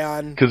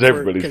Zion. Because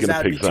everybody's going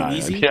to pick Zion.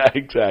 Easy. Yeah,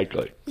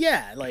 exactly.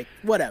 Yeah,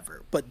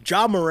 whatever. But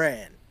Ja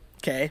Morant,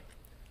 okay,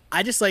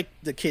 I just like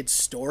the kid's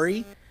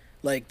story.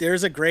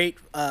 There's a great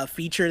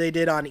feature they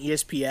did on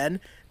ESPN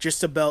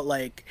just about,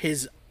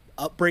 his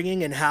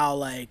upbringing and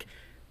how,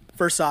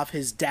 first off,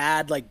 his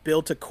dad,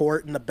 built a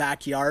court in the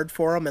backyard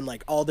for him,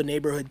 and, all the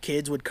neighborhood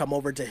kids would come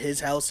over to his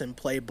house and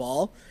play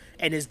ball,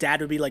 and his dad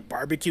would be,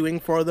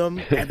 barbecuing for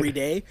them every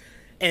day,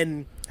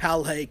 and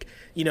how,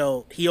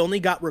 he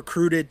only got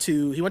recruited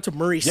he went to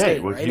Murray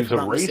State, right? He was a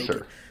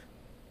racer.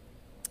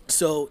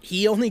 So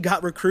he only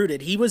got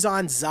recruited. He was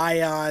on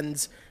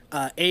Zion's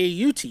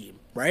AAU team,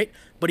 right?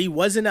 But he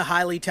wasn't a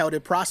highly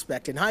touted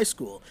prospect in high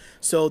school.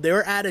 So they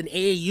were at an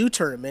AAU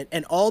tournament,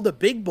 and all the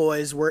big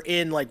boys were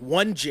in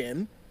one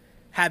gym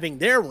having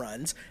their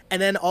runs,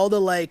 and then all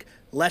the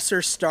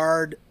lesser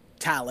starred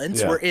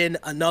talents were in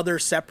another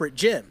separate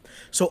gym.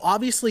 So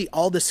obviously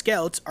all the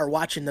scouts are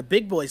watching the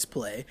big boys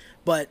play,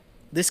 but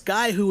this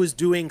guy who was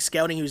doing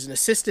scouting, he was an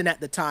assistant at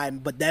the time,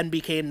 but then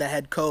became the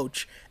head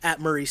coach at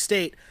Murray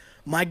State.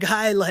 My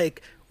guy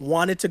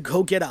wanted to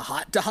go get a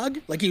hot dog.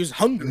 He was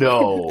hungry.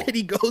 No. And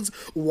he goes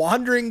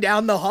wandering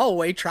down the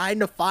hallway trying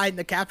to find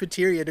the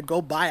cafeteria to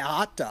go buy a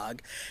hot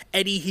dog.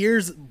 And he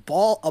hears a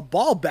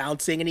ball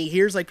bouncing, and he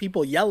hears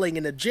people yelling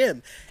in the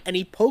gym. And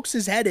he pokes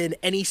his head in,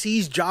 and he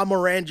sees Ja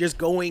Morant just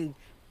going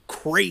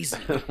crazy.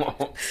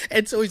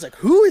 And so he's like,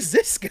 who is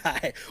this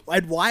guy?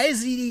 And why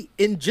is he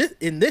in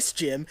this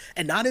gym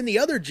and not in the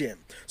other gym?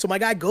 So my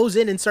guy goes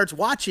in and starts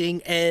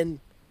watching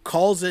and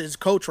calls his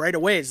coach right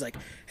away. He's like,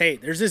 hey,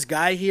 there's this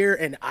guy here,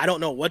 and I don't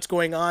know what's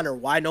going on or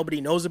why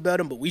nobody knows about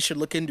him, but we should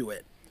look into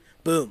it.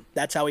 Boom.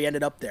 That's how he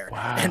ended up there.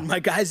 Wow. And my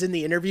guy's in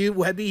the interview,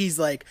 Webby, he's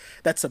like,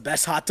 that's the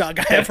best hot dog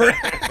I ever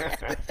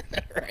had.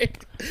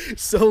 Right?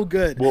 So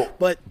good. Well,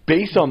 but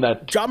based on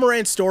that, Ja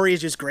Morant's story is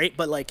just great,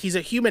 but he's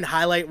a human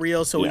highlight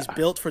reel, so he's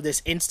built for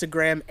this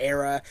Instagram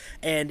era,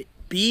 and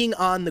being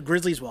on the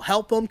Grizzlies will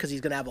help him because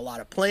he's going to have a lot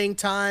of playing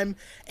time,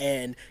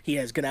 and he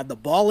is going to have the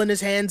ball in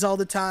his hands all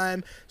the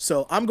time.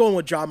 So I'm going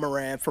with Ja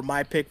Morant for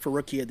my pick for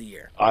Rookie of the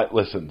Year.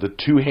 Listen, the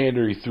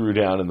two-hander he threw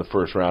down in the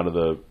first round of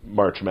the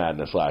March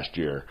Madness last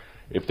year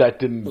if that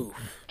didn't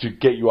to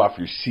get you off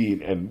your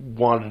seat and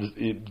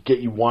get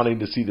you wanting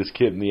to see this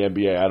kid in the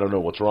NBA, I don't know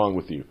what's wrong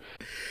with you.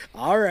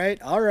 All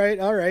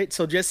right.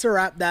 So just to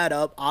wrap that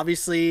up,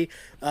 obviously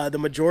the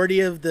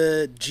majority of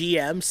the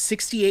GMs,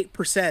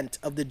 68%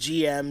 of the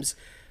GMs,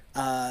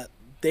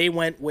 they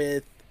went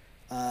with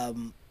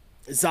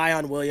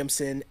Zion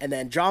Williamson, and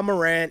then John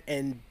Morant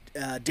and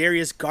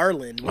Darius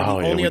Garland were the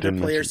only other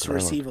players to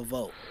receive a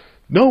vote.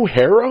 No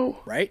Harrow?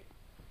 Right?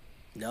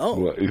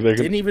 No,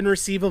 didn't even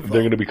receive a vote.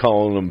 They're going to be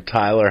calling him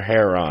Tyler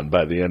Herron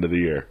by the end of the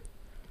year.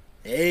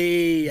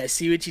 Hey, I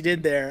see what you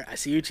did there.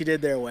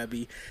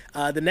 Webby.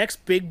 The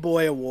next big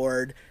boy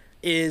award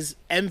is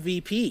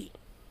MVP.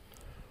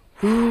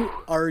 Who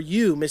are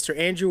you, Mr.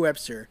 Andrew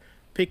Webster,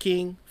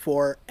 picking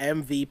for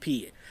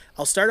MVP?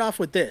 I'll start off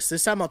with this.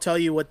 This time I'll tell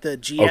you what the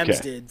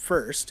GMs did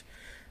first.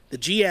 The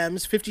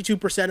GMs,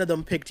 52% of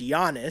them picked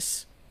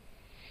Giannis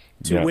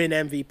to win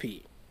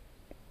MVP.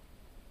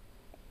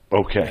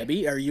 Okay.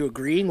 Webby, are you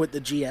agreeing with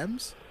the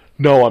GMs?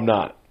 No, I'm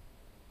not.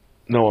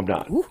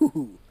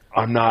 Ooh.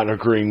 I'm not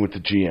agreeing with the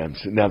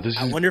GMs. Now,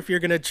 I wonder if you're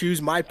going to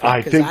choose my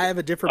pick, because I have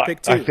a different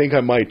pick too. I think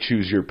I might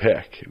choose your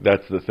pick.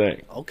 That's the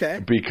thing.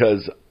 Okay.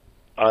 Because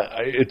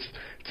it's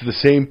the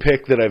same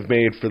pick that I've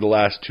made for the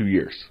last 2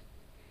 years,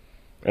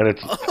 and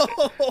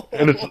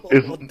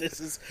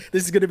this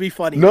is going to be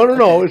funny.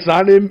 No, it's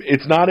not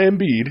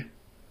Embiid.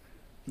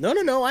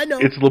 No, I know.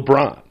 It's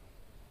LeBron.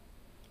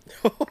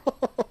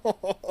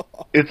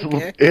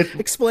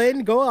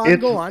 Explain. Go on.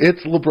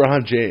 It's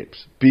LeBron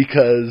James,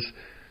 because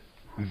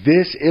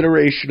this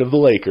iteration of the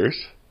Lakers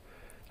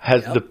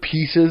has the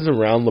pieces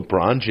around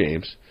LeBron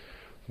James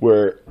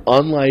where,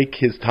 unlike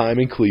his time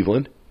in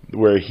Cleveland,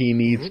 where he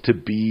needs to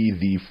be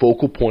the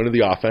focal point of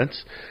the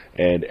offense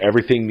and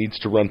everything needs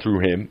to run through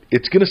him,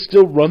 it's going to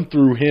still run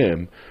through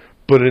him,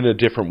 but in a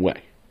different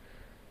way.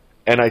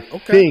 And I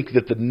think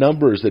that the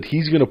numbers that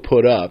he's going to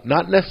put up,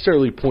 not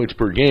necessarily points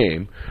per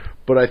game,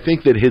 but I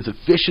think that his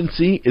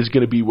efficiency is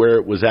going to be where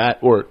it was at,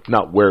 or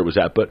not where it was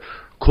at, but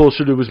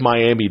closer to his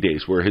Miami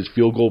days, where his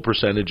field goal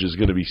percentage is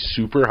going to be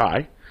super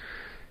high.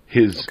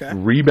 His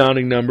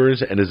rebounding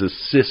numbers and his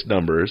assist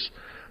numbers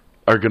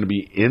are going to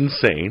be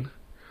insane.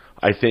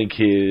 I think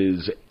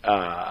his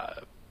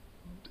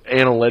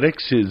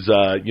analytics, his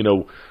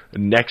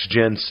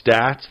next-gen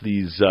stats,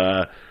 these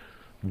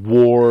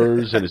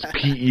WARs and his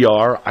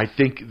PER, I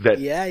think that,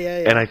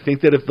 and I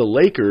think that if the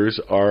Lakers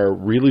are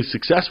really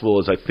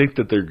successful, as I think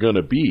that they're going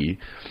to be,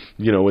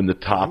 in the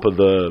top of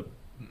the,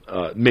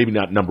 maybe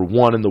not number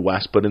one in the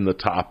West, but in the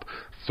top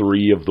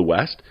 3 of the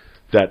West,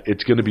 that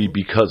it's going to be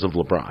because of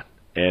LeBron.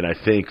 And I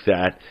think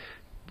that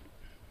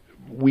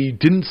we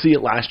didn't see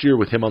it last year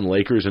with him on the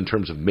Lakers in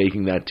terms of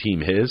making that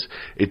team his.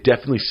 It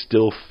definitely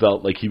still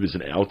felt like he was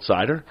an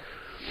outsider.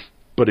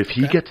 But if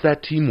he gets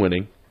that team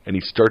winning, and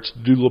he starts to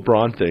do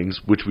LeBron things,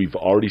 which we've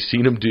already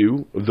seen him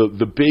do,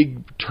 the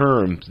big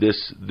term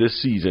this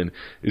season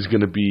is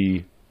going to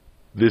be,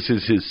 this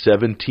is his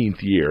 17th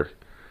year.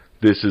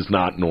 This is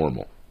not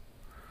normal.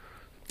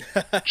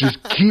 Just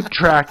keep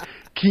track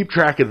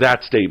of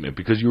that statement,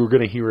 because you were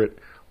going to hear it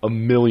a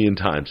million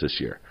times this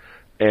year.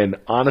 And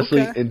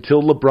honestly,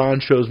 until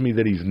LeBron shows me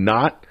that he's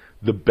not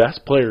the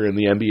best player in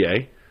the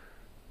NBA,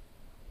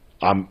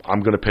 I'm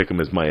going to pick him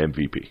as my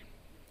MVP.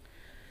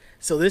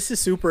 So this is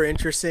super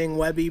interesting,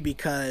 Webby,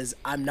 because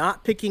I'm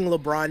not picking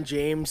LeBron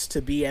James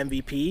to be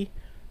MVP,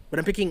 but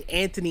I'm picking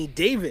Anthony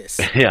Davis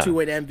to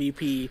win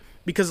MVP,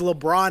 because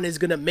LeBron is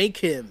going to make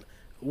him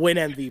win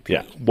MVP.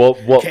 Yeah. Well,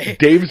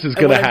 Davis is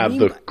going to have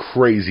the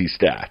crazy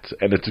stats,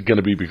 and it's going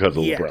to be because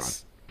of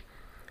LeBron.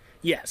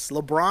 Yes,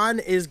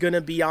 LeBron is going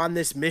to be on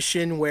this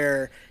mission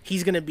where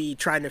he's going to be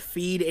trying to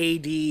feed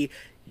AD,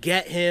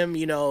 get him,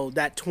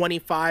 that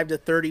 25 to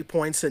 30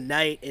 points a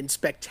night in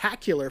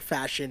spectacular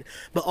fashion.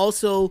 But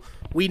also,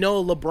 we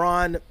know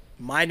LeBron,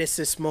 minus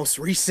this most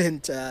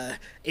recent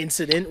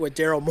incident with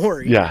Daryl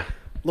Morey,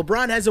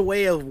 LeBron has a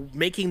way of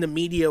making the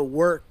media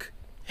work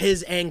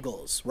his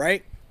angles,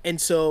 right? And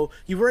so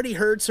you've already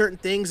heard certain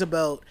things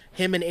about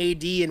him and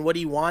AD and what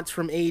he wants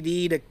from AD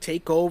to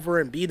take over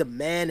and be the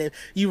man. And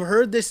you've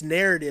heard this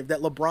narrative that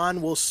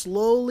LeBron will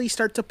slowly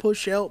start to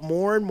push out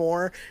more and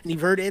more. And you've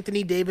heard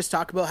Anthony Davis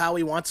talk about how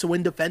he wants to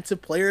win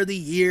Defensive Player of the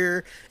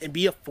Year and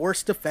be a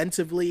force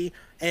defensively.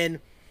 And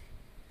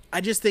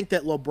I just think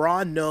that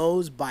LeBron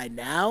knows by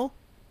now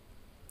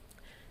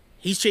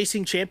he's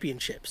chasing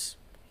championships.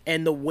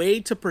 And the way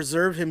to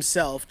preserve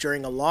himself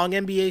during a long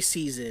NBA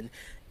season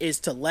is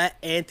to let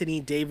Anthony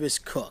Davis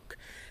cook.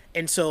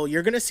 And so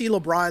you're going to see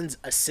LeBron's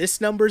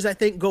assist numbers, I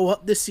think, go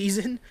up this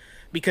season,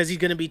 because he's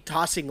going to be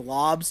tossing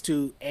lobs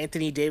to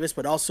Anthony Davis,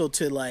 but also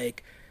to,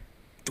 like,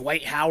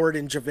 Dwight Howard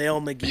and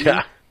JaVale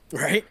McGee,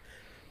 right?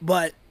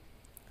 But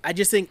I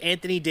just think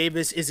Anthony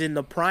Davis is in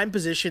the prime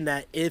position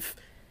that if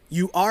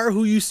you are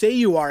who you say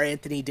you are,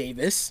 Anthony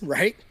Davis,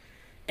 right,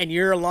 and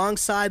you're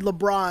alongside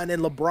LeBron,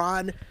 and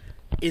LeBron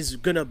is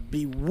going to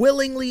be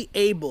willingly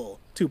able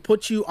to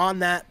put you on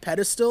that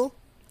pedestal,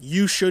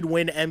 you should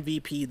win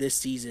MVP this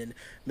season,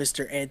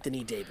 Mr.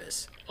 Anthony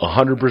Davis.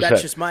 100%.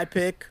 That's just my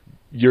pick.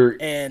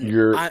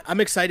 I'm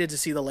excited to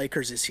see the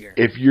Lakers this year.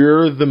 If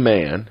you're the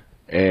man,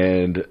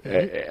 and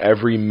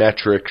every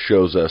metric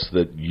shows us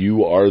that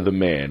you are the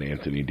man,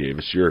 Anthony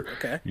Davis.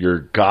 You're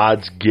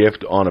God's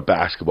gift on a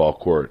basketball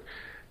court.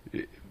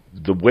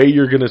 The way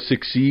you're going to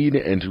succeed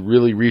and to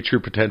really reach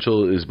your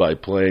potential is by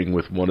playing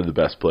with one of the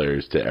best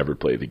players to ever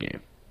play the game.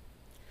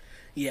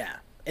 Yeah.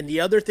 And the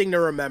other thing to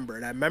remember,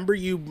 and I remember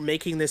you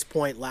making this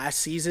point last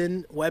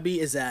season, Webby,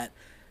 is that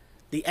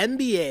the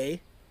NBA,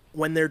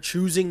 when they're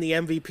choosing the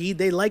MVP,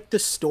 they like the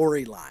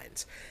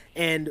storylines.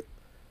 And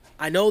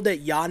I know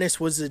that Giannis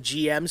was the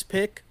GM's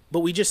pick, but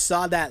we just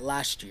saw that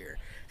last year.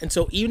 And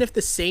so even if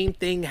the same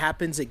thing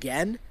happens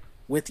again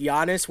with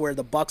Giannis, where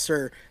the Bucks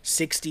are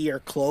 60 or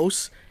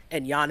close,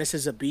 and Giannis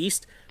is a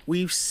beast,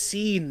 we've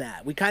seen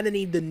that. We kind of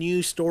need the new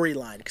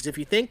storyline. Because if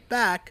you think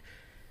back,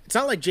 it's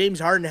not like James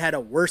Harden had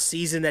a worse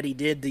season that he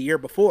did the year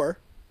before,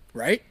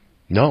 right?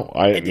 No.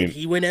 Did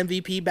he win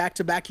MVP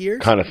back-to-back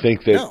years? I kind of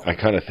think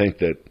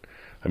that,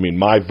 I mean,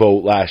 my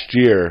vote last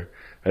year,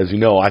 as you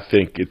know, I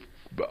think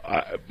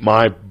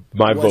my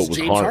vote was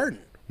Harden.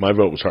 My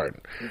vote was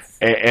Harden.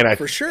 And I,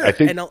 for sure. I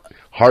think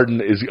Harden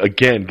is,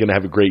 again, going to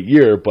have a great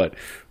year, but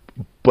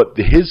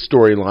his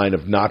storyline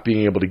of not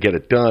being able to get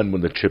it done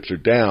when the chips are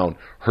down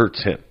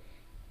hurts him.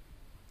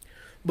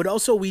 But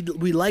also we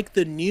like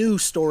the new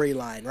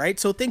storyline, right?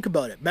 So think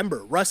about it.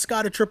 Remember, Russ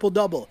got a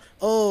triple-double.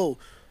 Oh,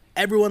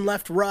 everyone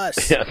left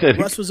Russ. Yeah,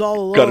 Russ was all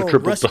alone.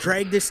 Russ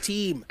dragged his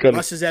team.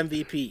 Russ is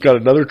MVP. Got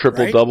another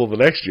triple-double the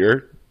next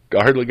year.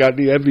 Hardly got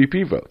any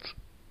MVP votes.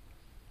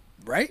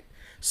 Right?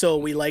 So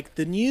we like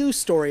the new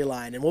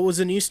storyline. And what was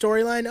the new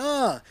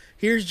storyline?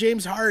 Here's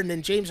James Harden,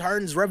 and James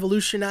Harden's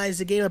revolutionized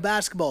the game of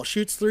basketball.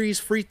 Shoots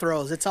threes, free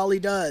throws. That's all he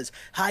does.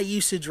 High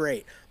usage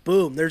rate.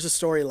 Boom, there's a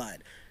storyline.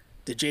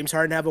 Did James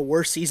Harden have a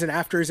worse season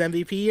after his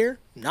MVP year?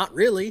 Not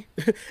really.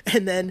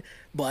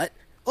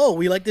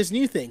 We like this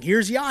new thing.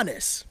 Here's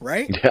Giannis,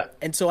 right? Yeah.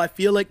 And so I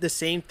feel like the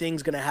same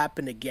thing's going to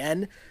happen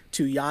again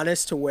to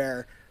Giannis, to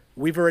where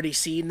we've already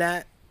seen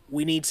that.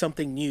 We need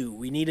something new.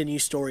 We need a new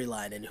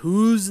storyline. And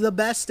who's the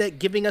best at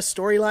giving us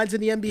storylines in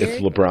the NBA?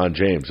 It's LeBron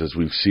James, as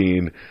we've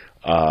seen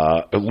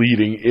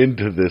leading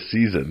into this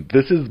season.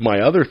 This is my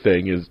other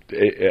thing is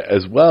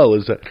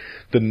that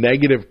the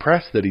negative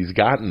press that he's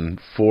gotten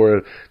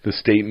for the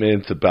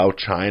statements about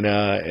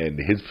China and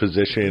his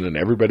position and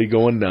everybody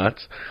going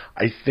nuts,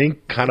 I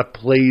think kind of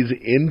plays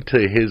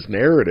into his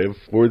narrative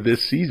for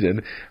this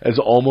season as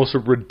almost a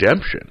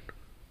redemption.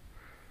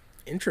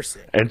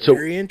 Interesting. And so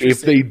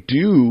if they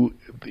do,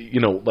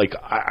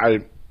 I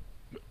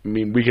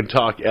mean, we can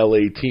talk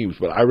LA teams,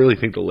 but I really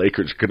think the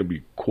Lakers are going to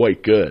be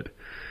quite good.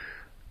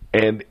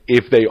 And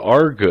if they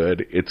are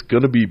good, it's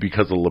going to be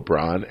because of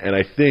LeBron. And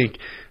I think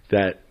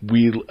that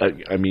we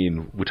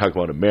talk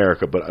about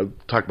America, but I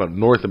talk about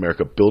North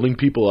America, building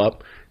people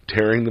up,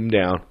 tearing them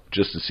down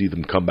just to see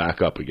them come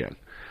back up again.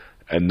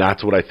 And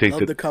that's what I think.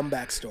 Love the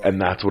comeback story. And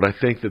that's what I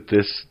think that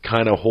this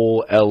kind of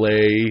whole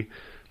LA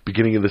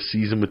beginning of the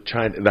season with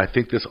China, and I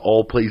think this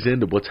all plays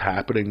into what's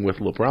happening with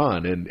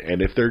LeBron.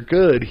 And if they're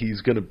good, he's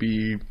going to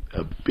be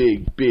a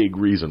big, big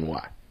reason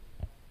why.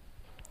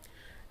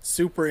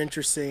 Super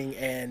interesting,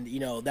 and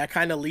that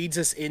kind of leads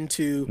us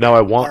into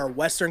our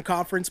Western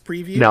Conference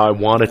preview. Now I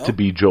want it to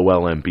be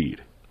Joel Embiid.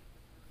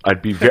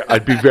 I'd be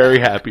very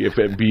happy if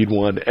Embiid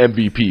won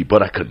MVP,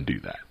 but I couldn't do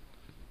that.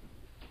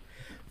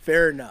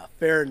 Fair enough.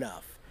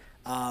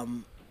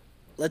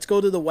 Let's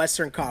go to the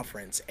Western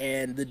Conference,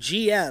 and the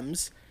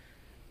GMs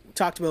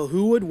talked about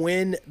who would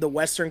win the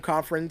Western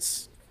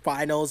Conference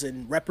Finals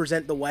and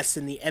represent the West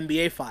in the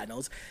NBA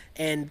Finals,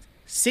 and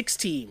 6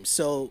 teams.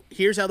 So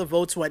here's how the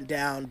votes went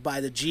down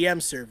by the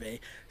GM survey.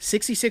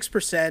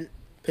 66%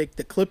 picked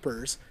the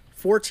Clippers,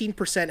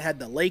 14% had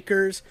the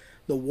Lakers,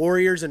 the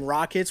Warriors and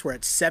Rockets were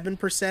at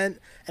 7%,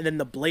 and then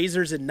the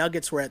Blazers and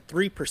Nuggets were at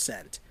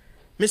 3%.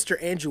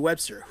 Mr. Andrew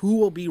Webster, who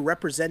will be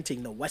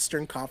representing the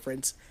Western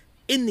Conference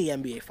in the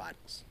NBA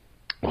Finals?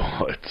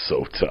 Oh, it's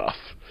so tough.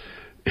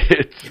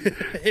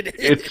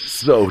 It's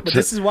so tough. But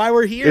this is why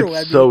we're here, Webby.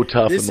 It's so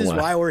tough. This is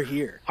why we're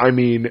here. I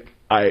mean,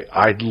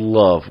 I'd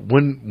love,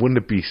 wouldn't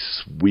it be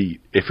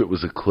sweet if it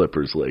was a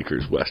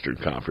Clippers-Lakers Western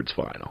Conference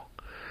Final?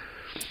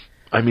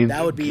 I mean,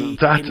 that would be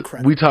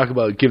incredible. We talk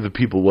about give the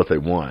people what they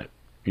want,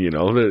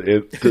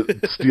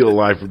 to steal a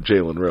line from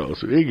Jalen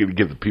Rose. We're going to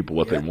give the people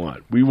what they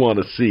want. We want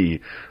to see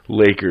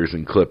Lakers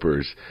and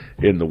Clippers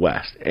in the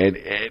West. And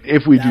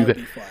if we do that,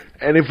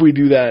 if we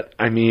do that,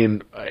 I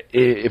mean,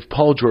 if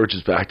Paul George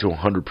is back to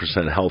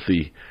 100%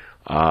 healthy,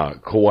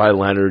 Kawhi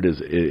Leonard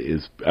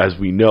is, as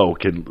we know,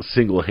 can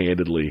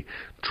single-handedly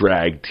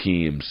drag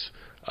teams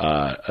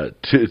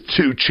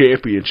to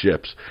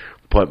championships.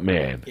 But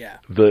man,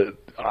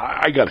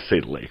 I got to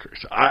say the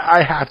Lakers.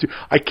 I have to.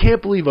 I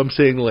can't believe I'm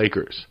saying the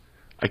Lakers.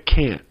 I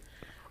can't.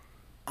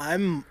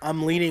 I'm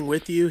leaning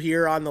with you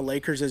here on the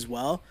Lakers as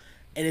well,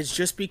 and it's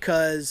just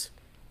because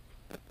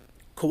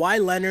Kawhi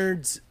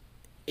Leonard's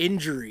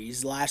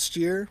injuries last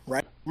year,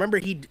 right? Remember,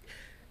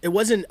 it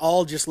wasn't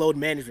all just load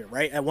management,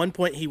 right? At one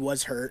point he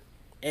was hurt,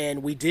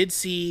 and we did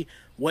see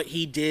what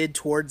he did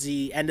towards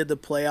the end of the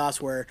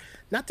playoffs, where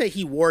not that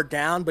he wore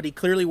down, but he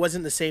clearly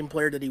wasn't the same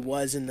player that he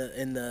was in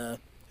the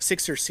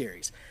Sixers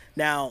series.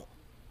 Now,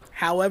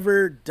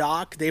 however,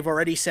 Doc, they've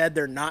already said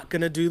they're not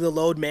going to do the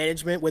load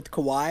management with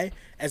Kawhi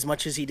as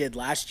much as he did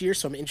last year,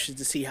 so I'm interested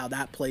to see how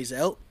that plays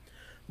out.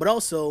 But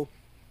also,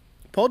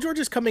 Paul George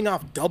is coming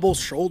off double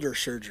shoulder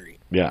surgery.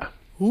 Yeah.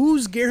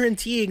 Who's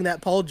guaranteeing that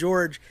Paul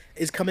George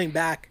is coming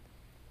back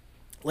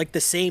like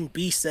the same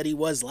beast that he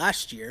was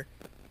last year?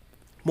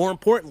 More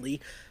importantly,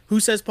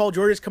 who says Paul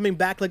George is coming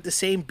back like the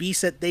same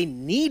beast that they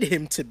need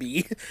him to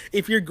be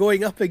if you're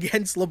going up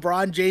against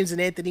LeBron James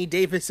and Anthony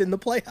Davis in the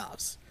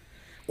playoffs?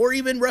 Or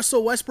even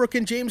Russell Westbrook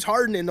and James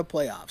Harden in the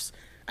playoffs.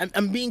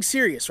 I'm being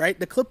serious, right?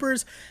 The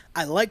Clippers,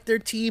 I like their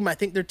team. I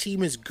think their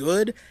team is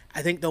good.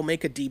 I think they'll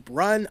make a deep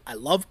run. I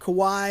love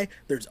Kawhi.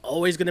 There's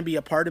always going to be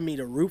a part of me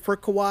to root for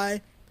Kawhi.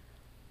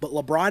 But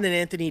LeBron and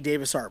Anthony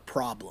Davis are a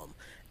problem.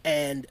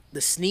 And the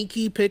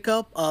sneaky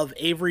pickup of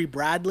Avery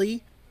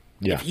Bradley,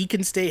 if he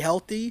can stay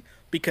healthy,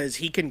 because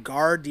he can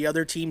guard the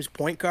other team's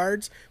point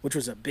guards, which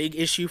was a big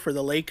issue for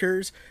the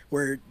Lakers,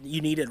 where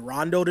you needed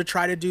Rondo to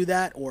try to do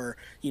that, or,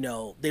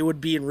 they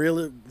would be in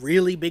really,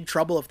 really big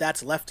trouble if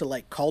that's left to,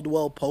 like,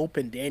 Caldwell Pope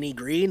and Danny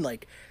Green.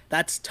 Like,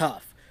 that's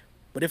tough.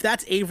 But if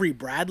that's Avery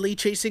Bradley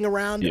chasing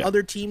around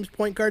other teams'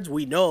 point guards,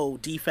 we know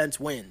defense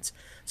wins.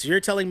 So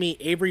you're telling me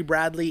Avery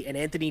Bradley and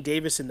Anthony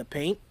Davis in the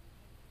paint?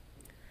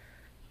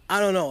 I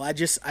don't know. I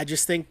just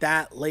think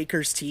that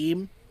Lakers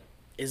team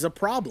is a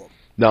problem.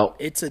 No,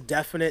 it's a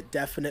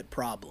definite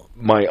problem.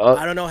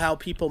 I don't know how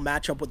people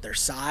match up with their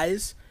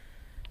size,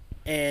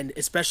 and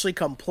especially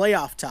come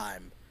playoff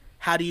time,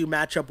 how do you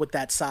match up with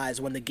that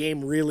size when the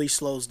game really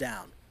slows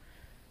down?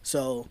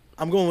 So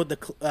I'm going with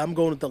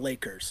the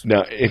Lakers.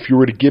 Now, if you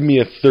were to give me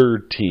a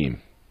third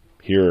team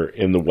here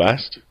in the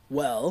West,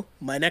 well,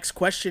 my next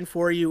question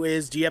for you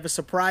is: do you have a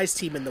surprise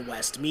team in the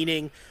West?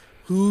 Meaning,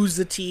 who's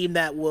the team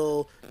that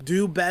will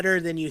do better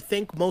than you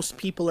think most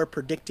people are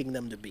predicting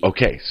them to be?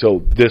 Okay,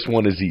 so this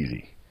one is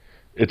easy.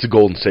 It's the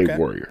Golden State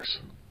Warriors.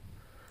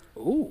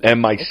 Ooh,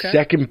 and my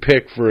second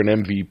pick for an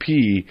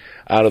MVP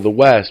out of the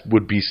West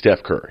would be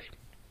Steph Curry.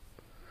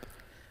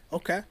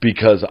 Okay.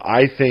 Because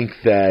I think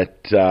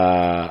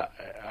that,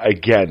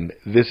 again,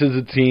 this is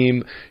a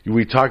team,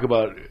 you talked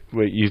about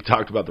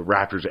the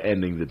Raptors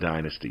ending the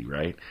dynasty,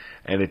 right?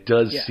 And it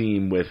does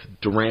seem with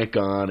Durant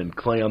gone and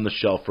Clay on the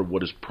shelf for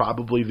what is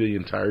probably the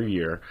entire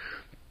year,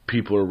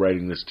 people are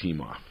writing this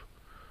team off.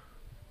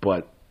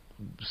 But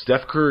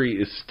Steph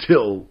Curry is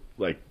still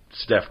like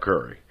Steph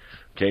Curry.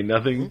 Okay,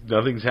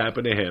 nothing's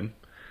happened to him.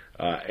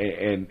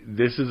 And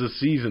this is a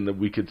season that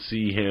we could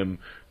see him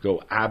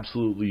go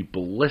absolutely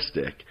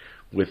ballistic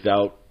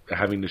without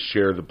having to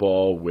share the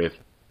ball with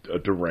a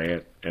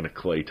Durant and a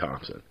Klay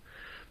Thompson.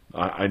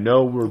 I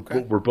know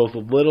we're both a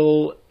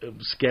little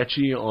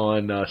sketchy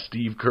on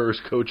Steve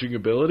Kerr's coaching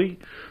ability,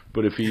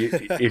 but if he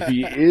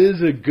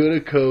is as good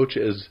a coach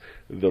as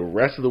the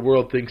rest of the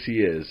world thinks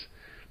he is,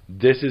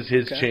 this is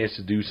his chance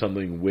to do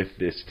something with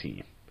this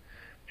team.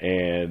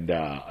 And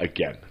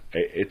again,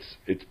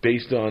 it's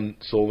based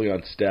solely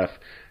on Steph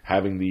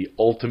having the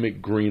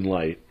ultimate green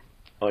light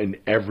in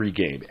every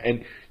game.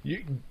 And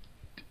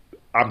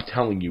I'm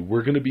telling you,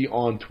 we're going to be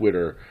on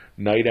Twitter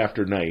night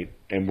after night,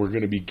 and we're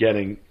going to be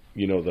getting,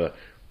 the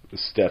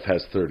Steph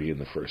has 30 in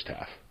the first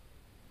half.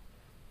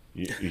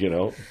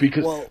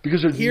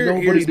 Because there's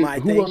nobody.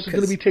 Who else is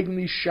going to be taking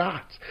these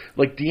shots?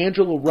 Like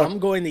D'Angelo Russell. I'm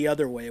going the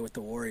other way with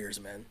the Warriors,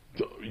 man.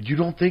 You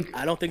don't think?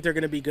 I don't think they're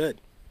going to be good.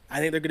 I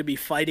think they're going to be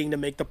fighting to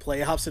make the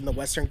playoffs in the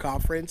Western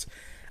Conference.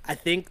 I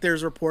think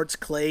there's reports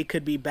Klay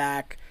could be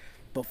back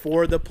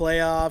before the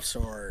playoffs,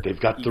 or they've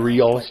got 3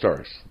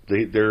 All-Stars.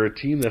 They're a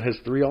team that has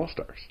 3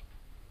 All-Stars.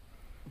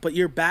 But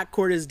your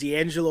backcourt is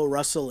D'Angelo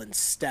Russell and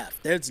Steph.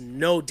 There's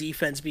no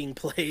defense being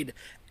played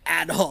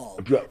at all,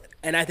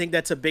 and I think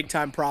that's a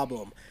big-time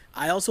problem.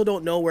 I also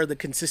don't know where the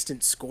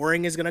consistent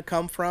scoring is going to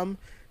come from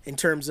in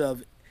terms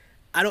of,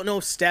 I don't know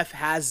if Steph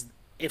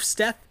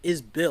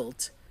is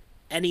built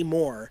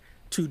anymore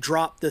to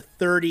drop the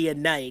 30 a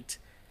night,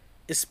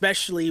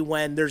 especially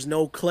when there's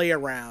no Klay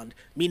around,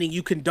 meaning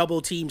you can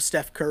double team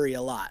Steph Curry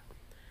a lot.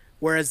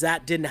 Whereas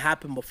that didn't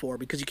happen before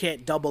because you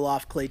can't double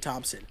off Klay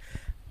Thompson.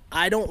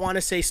 I don't want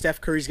to say Steph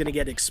Curry's going to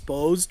get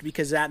exposed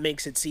because that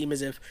makes it seem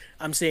as if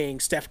I'm saying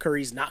Steph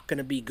Curry's not going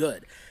to be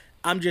good.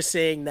 I'm just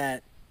saying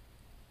that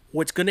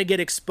what's going to get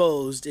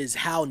exposed is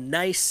how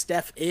nice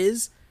Steph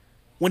is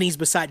when he's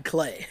beside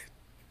Klay.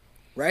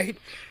 Right?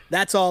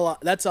 That's all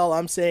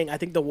I'm saying. I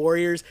think the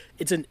Warriors,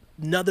 it's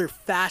another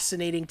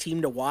fascinating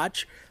team to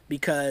watch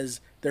because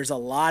there's a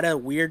lot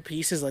of weird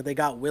pieces. Like they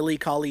got Willie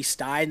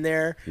Cauley-Stein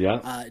there.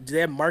 Yeah. Do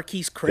they have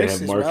Marquise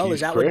Chris as well?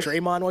 Is that what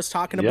Draymond was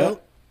talking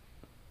about?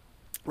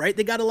 Right?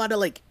 They got a lot of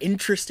like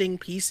interesting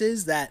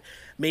pieces that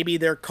maybe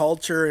their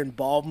culture and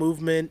ball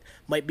movement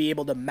might be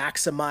able to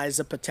maximize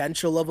the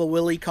potential of a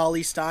Willie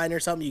Cauley-Stein or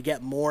something. You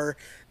get more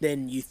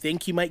than you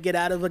think you might get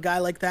out of a guy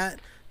like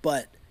that.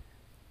 But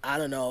I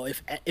don't know.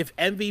 If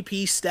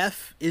MVP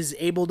Steph is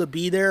able to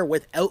be there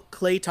without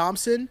Klay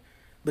Thompson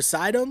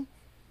beside him,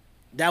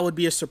 That would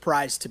be a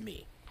surprise to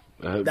me.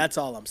 That's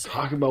all I'm saying.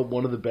 Talking about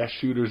one of the best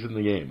shooters in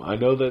the game. I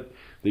know that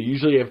they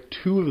usually have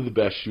two of the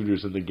best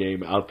shooters in the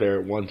game out there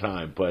at one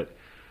time, but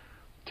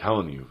I'm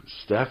telling you,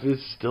 Steph is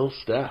still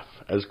Steph.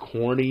 As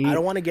corny, I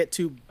don't want to get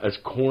too as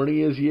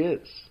corny as he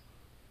is.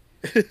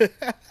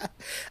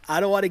 I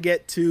don't want to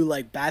get too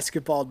like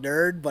basketball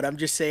nerd, but I'm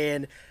just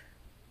saying.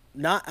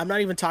 I'm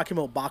not even talking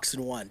about box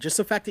and one. Just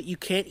the fact that you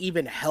can't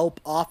even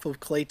help off of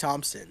Klay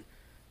Thompson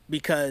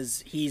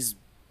because he's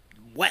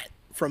wet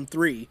from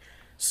three.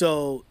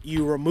 So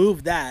you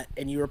remove that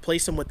and you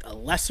replace him with a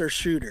lesser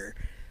shooter.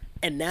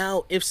 And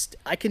now if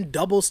I can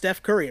double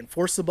Steph Curry and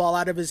force the ball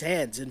out of his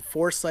hands and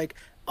force like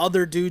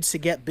other dudes to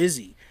get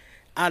busy.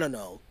 I don't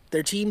know.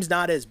 Their team's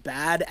not as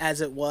bad as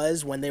it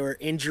was when they were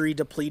injury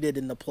depleted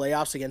in the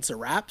playoffs against the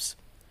Raps.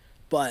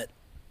 But,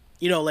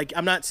 like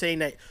I'm not saying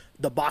that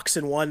the box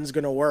and one's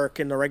going to work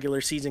in the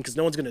regular season because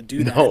no one's going to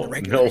do that in the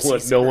regular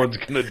season. No one's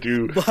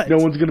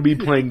going to be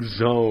playing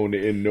zone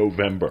in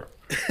November.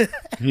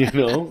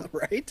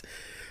 Right?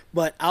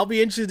 But I'll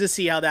be interested to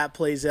see how that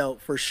plays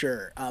out for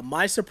sure.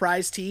 My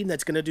surprise team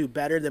that's going to do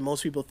better than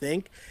most people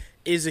think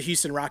is the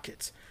Houston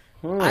Rockets.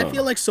 I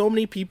feel like so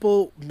many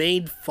people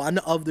made fun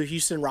of the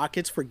Houston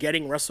Rockets for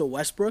getting Russell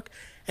Westbrook,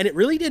 and it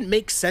really didn't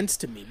make sense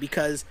to me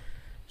because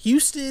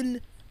Houston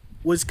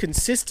was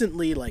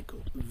consistently like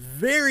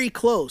very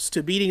close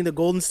to beating the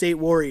Golden State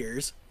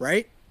Warriors,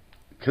 right?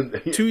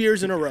 2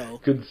 years in a row.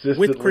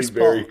 Consistently with Chris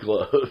very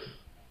Paul. Close.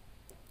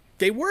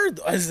 They were.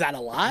 Is that a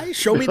lie?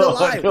 Show me the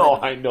lie. No,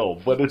 I know,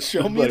 but it's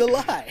show me the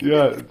lie.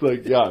 Yeah, it's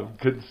like I'm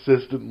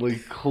consistently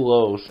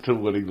close to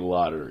winning the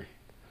lottery.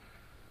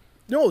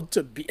 No,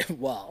 to be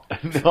well.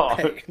 No,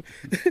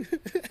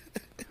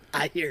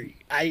 I hear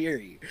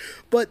you.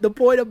 But the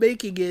point I'm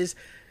making is,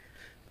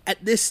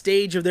 at this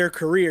stage of their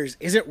careers,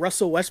 isn't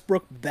Russell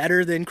Westbrook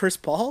better than Chris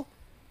Paul?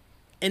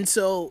 And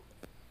so,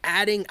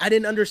 I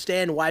didn't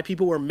understand why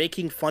people were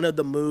making fun of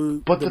the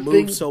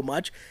move so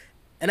much.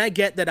 And I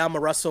get that I'm a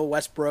Russell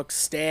Westbrook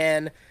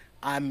stan.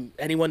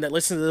 Anyone that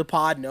listens to the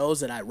pod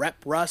knows that I rep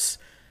Russ.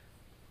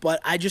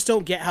 But I just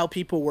don't get how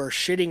people were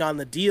shitting on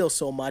the deal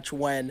so much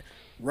when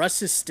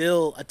Russ is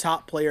still a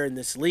top player in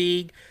this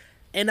league.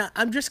 And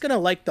I'm just going to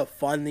like the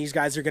fun these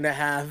guys are going to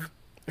have,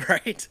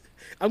 right?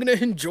 I'm going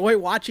to enjoy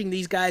watching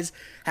these guys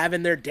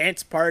having their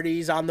dance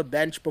parties on the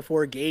bench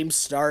before games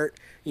start.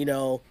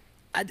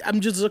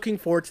 I'm just looking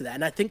forward to that.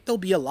 And I think they'll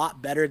be a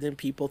lot better than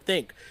people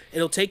think.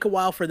 It'll take a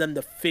while for them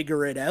to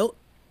figure it out.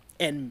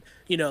 And,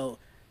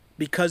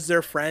 because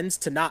they're friends,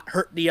 to not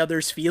hurt the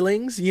other's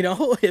feelings,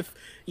 if,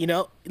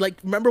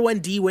 remember when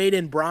D Wade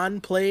and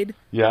Bron played?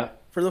 Yeah.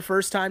 For the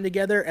first time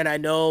together? And I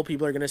know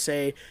people are going to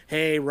say,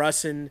 hey,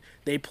 Russ and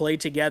they played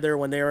together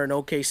when they were in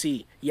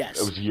OKC. Yes.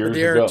 It was years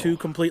they're ago. Two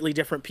completely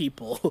different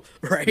people,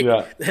 right?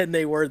 Yeah. Than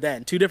they were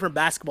then. Two different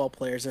basketball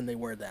players than they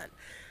were then.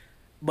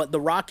 But the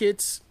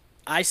Rockets,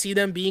 I see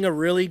them being a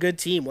really good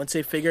team once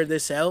they figure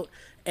this out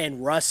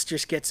and Russ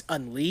just gets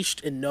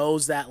unleashed and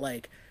knows that,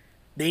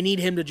 they need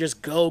him to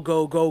just go.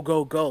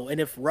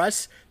 And if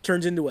Russ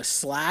turns into a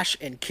slash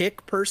and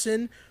kick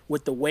person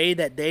with the way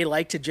that they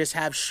like to just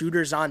have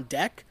shooters on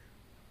deck,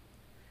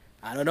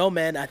 I don't know,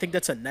 man. I think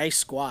that's a nice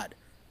squad.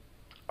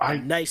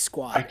 Nice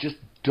squad. I just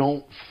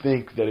don't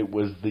think that it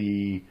was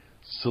the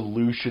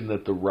solution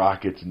that the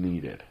Rockets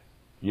needed.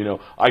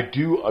 I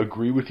do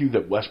agree with you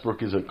that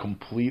Westbrook is a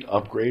complete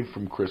upgrade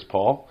from Chris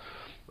Paul.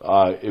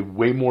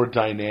 Way more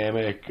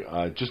dynamic,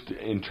 just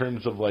in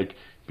terms of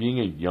being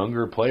a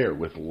younger player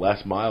with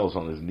less miles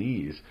on his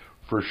knees,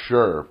 for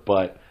sure.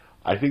 But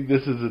I think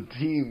this is a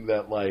team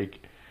that,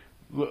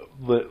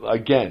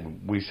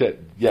 again, we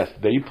said, yes,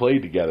 they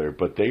played together,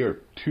 but they are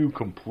two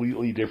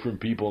completely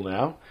different people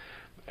now.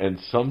 And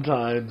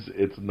sometimes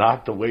it's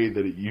not the way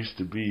that it used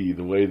to be,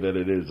 the way that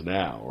it is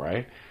now,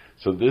 right?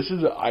 So this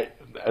is,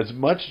 as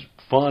much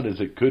fun as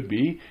it could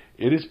be,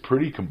 it is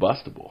pretty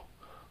combustible.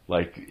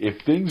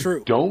 If things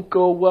don't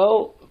go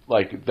well,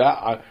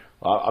 that,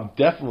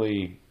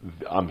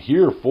 I'm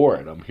here for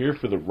it. I'm here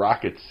for the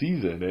Rockets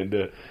season and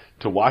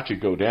to watch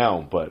it go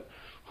down. But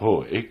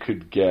it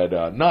could get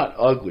not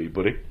ugly,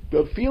 but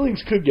the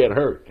feelings could get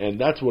hurt, and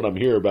that's what I'm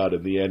here about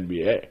in the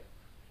NBA.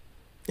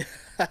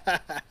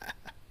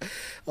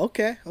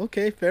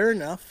 Okay, fair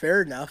enough.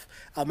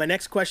 My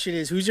next question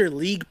is, who's your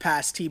league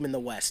pass team in the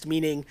West?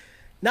 Meaning,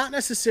 not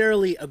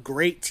necessarily a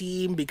great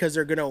team because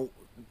they're gonna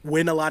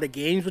win a lot of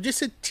games, but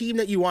just a team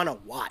that you want to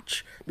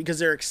watch because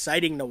they're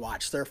exciting to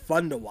watch. They're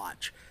fun to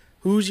watch.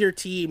 Who's your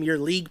team, your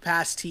league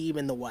pass team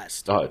in the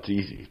West? Oh, it's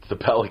easy. It's the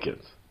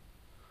Pelicans.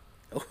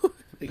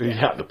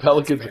 Yeah, the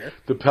Pelicans.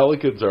 The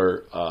Pelicans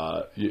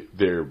are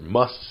they're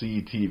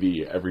must-see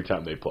TV every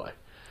time they play.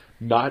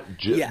 Not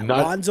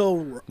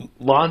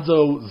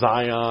Lonzo,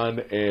 Zion,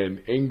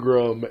 and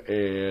Ingram,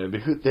 and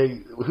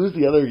who's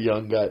the other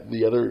young guy,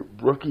 the other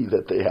rookie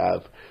that they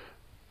have?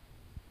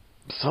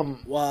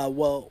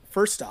 Well,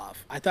 first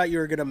off, I thought you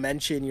were going to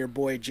mention your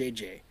boy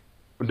JJ.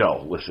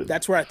 No, listen.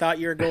 That's where I thought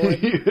you were going.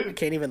 I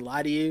can't even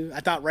lie to you. I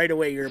thought right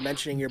away you were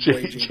mentioning your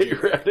boy JJ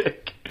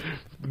Redick.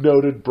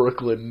 noted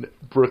Brooklyn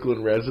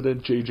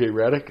resident JJ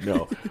Redick.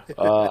 No,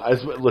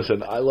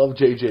 listen, I love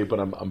JJ, but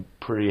I'm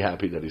pretty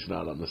happy that he's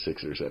not on the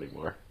Sixers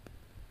anymore.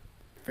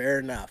 Fair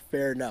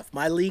enough.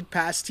 My league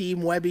pass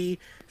team, Webby,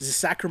 is the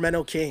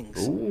Sacramento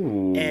Kings.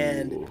 Ooh.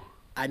 And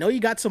I know you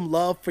got some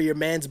love for your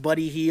man's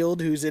Buddy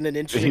Hield, who's in an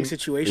interesting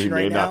situation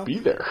right now. He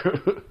may not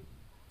be there.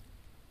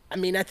 I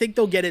mean, I think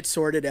they'll get it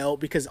sorted out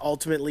because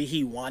ultimately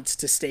he wants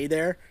to stay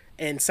there.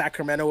 And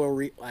Sacramento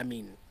will,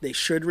 they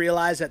should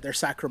realize that they're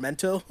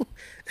Sacramento.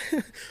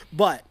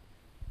 But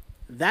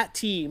that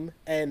team,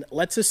 and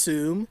let's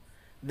assume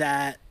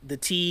that the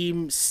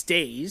team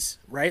stays,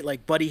 right?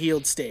 Like Buddy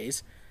Hield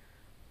stays.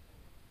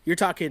 You're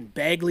talking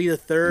Bagley the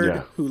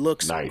third, who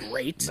looks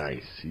great.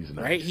 Nice. He's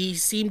nice. Right? He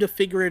seemed to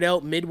figure it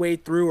out midway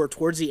through or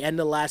towards the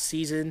end of last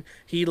season.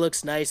 He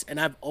looks nice. And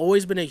I've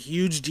always been a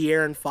huge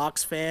De'Aaron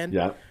Fox fan.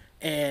 Yeah.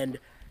 And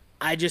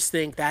I just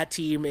think that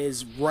team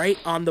is right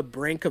on the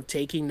brink of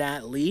taking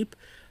that leap.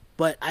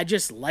 But I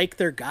just like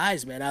their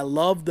guys, man.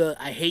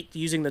 I hate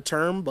using the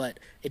term, but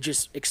it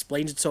just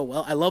explains it so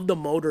well. I love the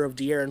motor of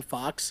De'Aaron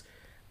Fox.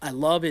 I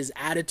love his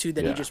attitude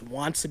that he just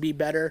wants to be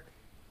better,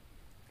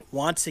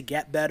 wants to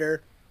get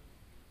better.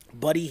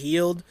 Buddy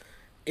Hield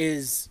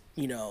is,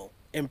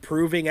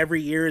 improving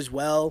every year as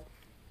well.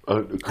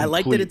 I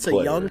like that it's a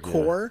young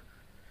core.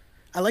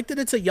 I like that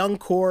it's a young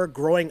core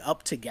growing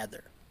up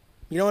together.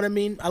 You know what I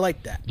mean? I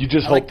like that. You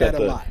just hope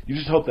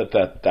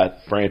that that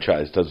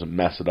franchise doesn't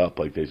mess it up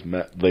like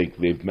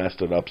they've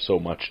messed it up so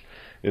much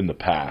in the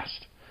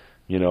past.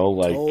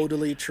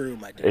 Totally true,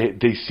 my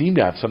dude. They seem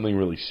to have something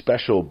really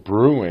special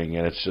brewing,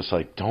 and it's just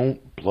like,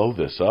 don't blow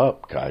this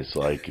up, guys.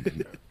 Like,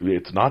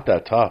 it's not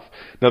that tough.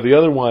 Now, the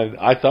other one,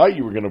 I thought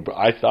you were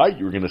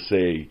gonna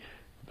say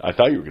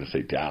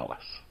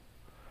Dallas.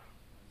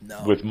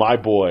 No, with my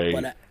boy,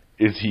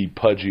 is he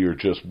pudgy or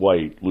just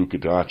white? Luka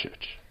Doncic.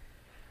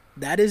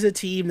 That is a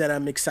team that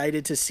I'm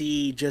excited to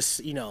see. Just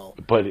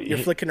but you're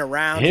flicking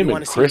around. You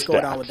want to see what's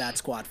going on with that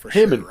squad for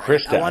sure. Him and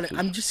Kristaps.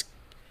 I'm just.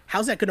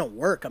 How's that going to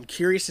work? I'm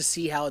curious to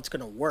see how it's going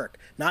to work.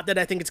 Not that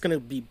I think it's going to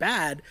be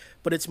bad,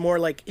 but it's more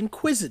like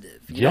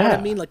inquisitive. You know what I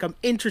mean? Like I'm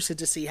interested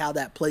to see how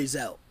that plays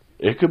out.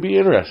 It could be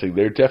interesting.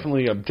 I'm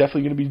definitely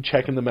going to be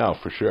checking them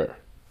out for sure.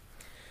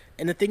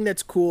 And the thing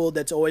that's cool,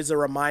 that's always a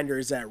reminder,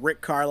 is that Rick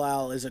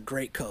Carlisle is a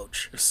great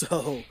coach.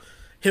 So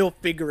he'll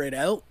figure it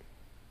out.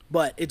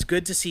 But it's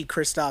good to see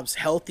Kristaps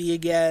healthy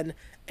again.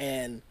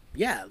 And,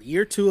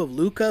 year 2 of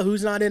Luka,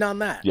 who's not in on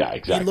that? Yeah,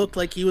 exactly. He looked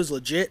like he was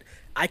legit.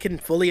 I can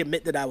fully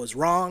admit that I was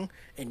wrong,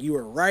 and you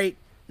were right.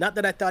 Not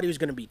that I thought he was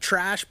going to be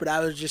trash, but I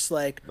was just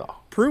like,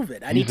 prove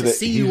it. I need to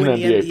see you in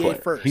the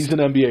NBA first. He's an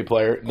NBA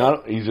player.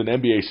 He's an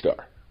NBA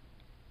star.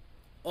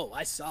 Oh,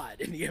 I saw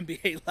it in the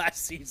NBA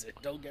last season.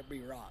 Don't get me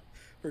wrong.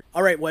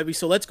 All right, Webby,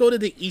 so let's go to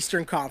the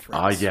Eastern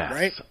Conference.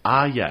 Right?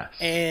 Yes.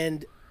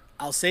 And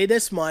I'll say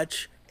this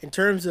much. In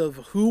terms of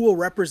who will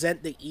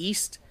represent the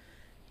East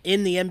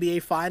in the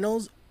NBA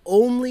Finals,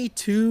 only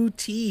 2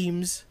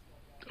 teams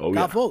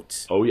got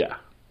votes. Oh, yeah.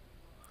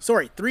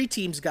 Sorry, 2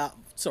 teams got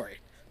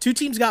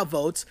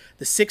votes,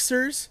 the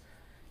Sixers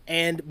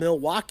and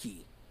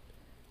Milwaukee.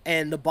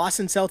 And the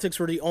Boston Celtics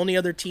were the only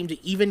other team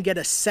to even get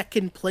a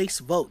second-place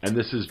vote. And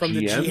this is from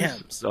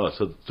GMs? The GMs.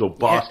 Oh, so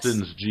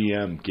Boston's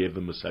GM gave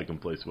them a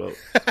second-place vote.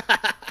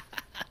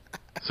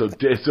 So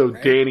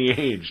Danny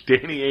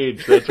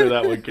Ainge, that's where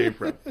that one came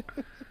from.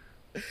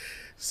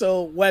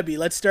 So, Webby,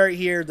 let's start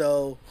here,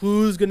 though.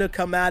 Who's going to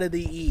come out of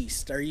the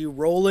East? Are you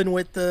rolling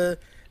with the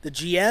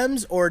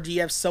GMs, or do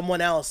you have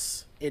someone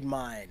else in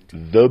mind?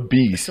 The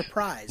beast. A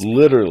surprise.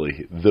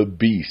 Literally, the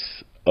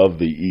beast of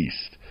the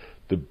East.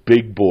 The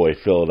big boy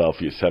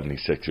Philadelphia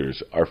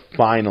 76ers are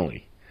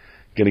finally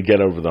going to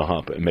get over the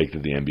hump and make it to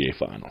the NBA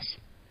Finals.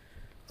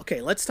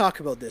 Okay, let's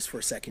talk about this for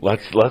a second.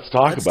 Let's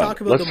talk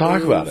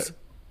about it.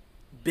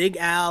 Big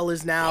Al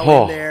is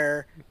now in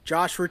there.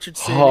 Josh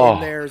Richardson in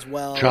there as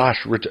well.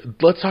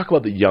 Let's talk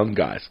about the young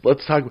guys. What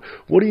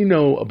do you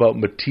know about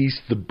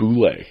Matisse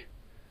Thybulle?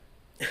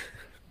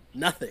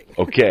 Nothing.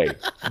 Okay,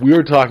 we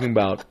were talking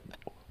about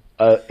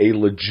a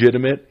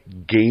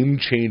legitimate,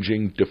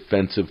 game-changing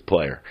defensive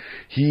player.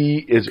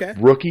 He is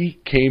rookie,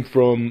 came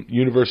from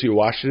University of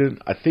Washington.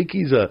 I think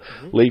he's a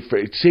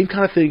same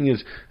kind of thing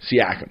as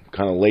Siakam,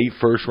 kind of late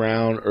first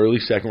round, early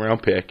second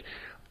round pick.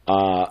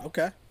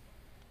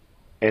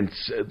 And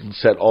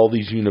set all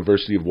these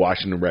University of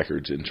Washington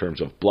records in terms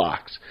of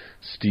blocks,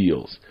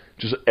 steals,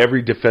 just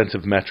every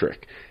defensive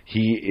metric.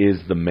 He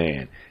is the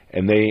man.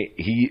 And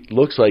he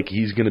looks like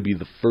he's going to be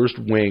the first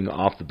wing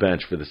off the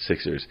bench for the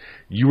Sixers.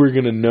 You are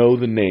going to know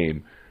the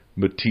name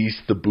Matisse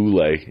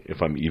Thybulle,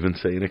 if I'm even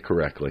saying it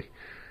correctly,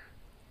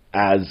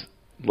 as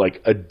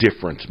like a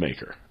difference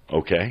maker,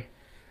 okay?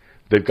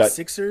 They've got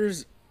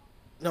Sixers.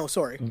 No,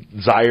 sorry.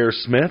 Zaire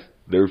Smith,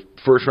 their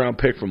first-round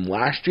pick from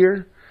last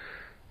year.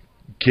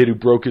 Kid who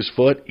broke his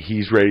foot,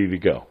 he's ready to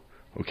go.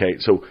 Okay,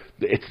 so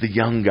it's the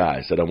young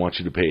guys that I want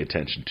you to pay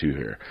attention to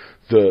here.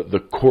 The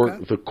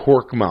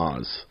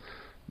Korkmaz,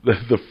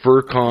 the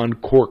Furkan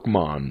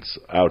Korkmans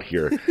out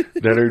here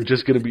that are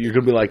just going to be, you're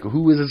going to be like,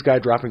 who is this guy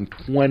dropping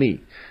 20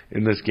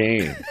 in this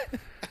game?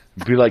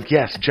 Be like,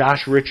 yes,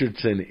 Josh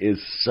Richardson is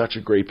such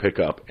a great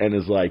pickup and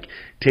is like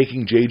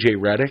taking J.J.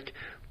 Redick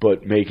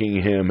but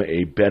making him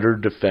a better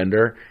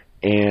defender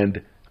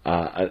and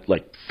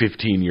like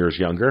 15 years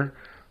younger.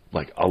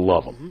 Like, I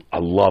love him. Mm-hmm. I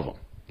love him.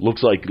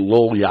 Looks like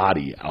Lil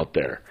Yachty out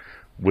there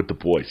with the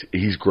boys.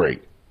 He's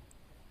great.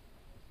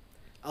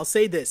 I'll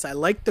say this. I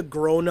like the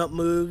grown-up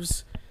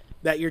moves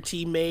that your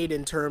team made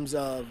in terms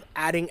of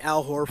adding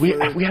Al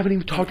Horford. We haven't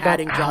even talked about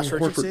Al Horford.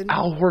 Richardson.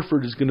 Al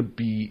Horford is going to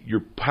be your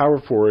power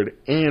forward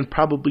and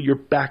probably your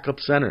backup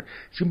center.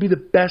 He's going to be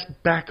the best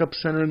backup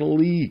center in the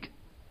league.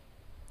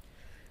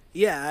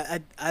 Yeah,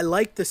 I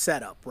like the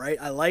setup, right?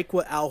 I like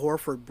what Al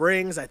Horford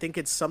brings. I think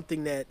it's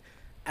something that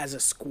as a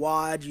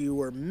squad you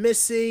were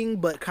missing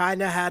but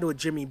kind of had with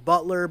Jimmy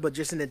Butler, but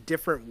just in a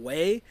different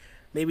way.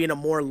 Maybe in a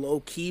more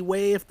low-key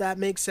way, if that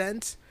makes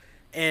sense.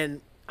 And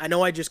I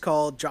know I just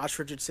called Josh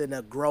Richardson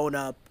a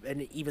grown-up,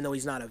 and even though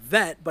he's not a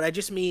vet, but I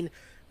just mean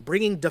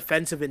bringing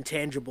defensive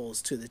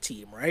intangibles to the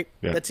team, right?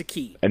 Yeah. That's a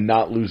key. And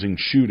not losing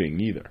shooting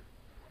either.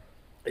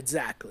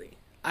 Exactly.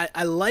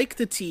 I like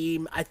the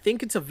team. I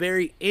think it's a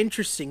very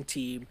interesting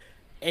team.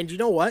 And you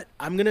know what?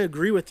 I'm going to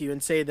agree with you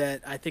and say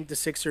that I think the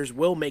Sixers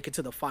will make it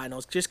to the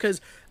finals just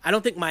because I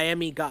don't think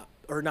Milwaukee,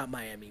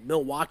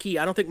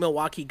 I don't think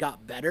Milwaukee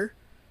got better.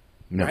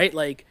 No. Right?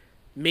 Like,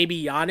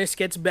 maybe Giannis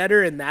gets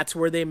better, and that's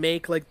where they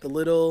make, like, the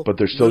little... But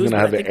they're still going to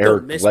have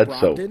Eric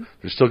Bledsoe. They're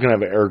still going to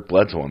have Eric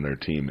Bledsoe on their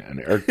team, and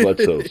Eric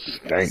Bledsoe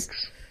stinks.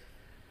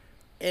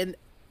 And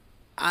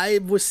I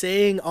was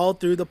saying all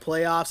through the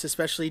playoffs,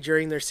 especially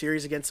during their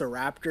series against the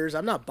Raptors,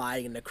 I'm not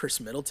buying into Chris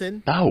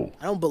Middleton. No.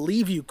 I don't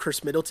believe you,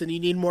 Chris Middleton.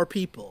 You need more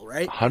people,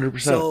 right?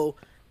 100%. So,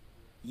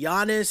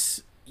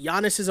 Giannis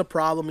is a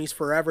problem. He's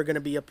forever going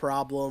to be a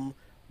problem,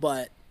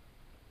 but...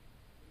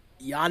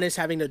 Giannis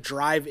having to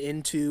drive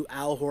into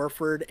Al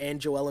Horford and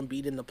Joel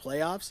Embiid in the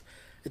playoffs,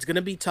 it's going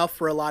to be tough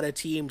for a lot of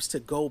teams to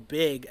go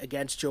big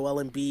against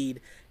Joel Embiid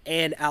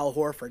and Al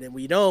Horford. And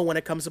we know when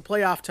it comes to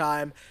playoff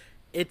time,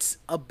 it's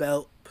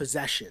about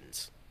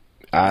possessions.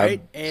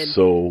 Right?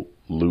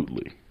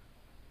 Absolutely.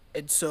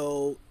 And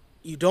so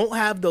you don't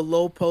have the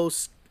low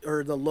post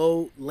or the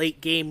low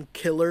late game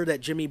killer that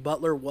Jimmy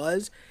Butler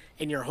was,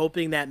 and you're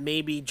hoping that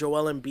maybe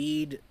Joel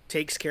Embiid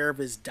takes care of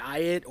his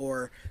diet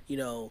or, you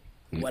know,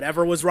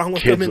 whatever was wrong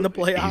with him in the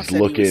playoffs,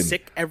 and he was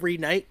sick every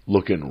night.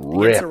 Looking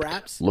ripped.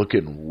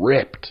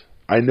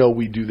 I know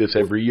we do this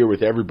every year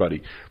with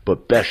everybody,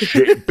 but best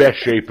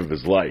shape of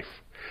his life.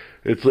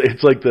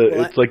 It's like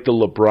the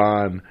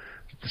LeBron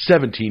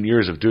 17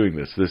 years of doing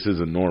this. This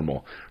isn't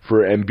normal. For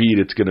Embiid,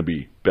 it's going to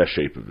be best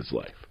shape of his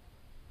life.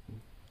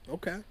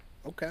 Okay.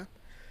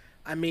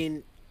 I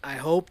mean, I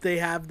hope they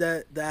have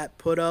that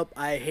put up.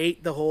 I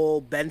hate the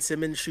whole Ben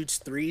Simmons shoots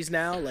threes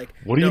now. Like,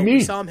 what do you mean?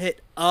 We saw him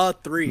hit a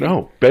three.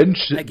 No, Ben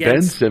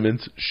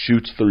Simmons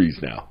shoots threes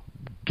now.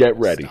 Get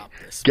ready.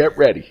 Get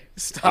ready.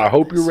 I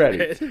hope you're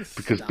ready.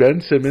 Because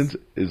Ben Simmons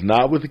is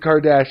not with the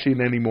Kardashian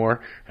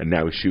anymore, and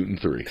now he's shooting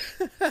threes.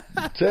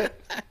 That's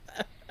it.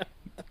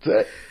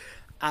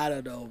 I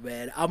don't know,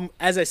 man.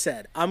 As I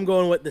said, I'm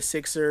going with the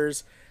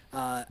Sixers.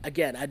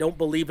 Again, I don't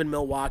believe in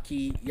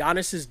Milwaukee.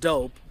 Giannis is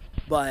dope.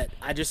 But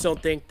I just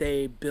don't think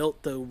they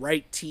built the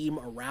right team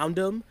around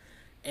him.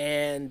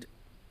 And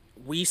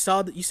you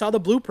saw the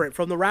blueprint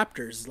from the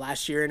Raptors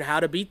last year and how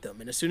to beat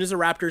them. And as soon as the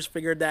Raptors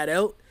figured that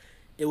out,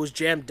 it was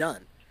jam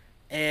done.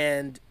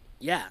 And,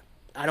 yeah,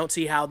 I don't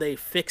see how they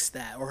fixed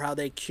that or how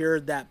they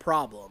cured that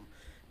problem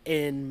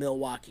in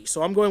Milwaukee.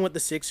 So I'm going with the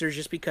Sixers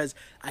just because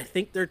I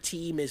think their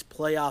team is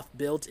playoff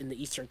built in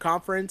the Eastern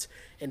Conference.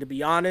 And to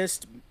be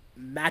honest,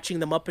 matching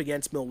them up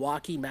against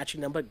Milwaukee,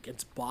 matching them up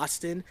against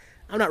Boston,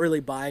 I'm not really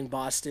buying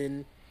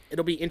Boston.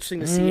 It'll be interesting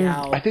to see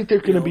how. I think they're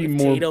going to be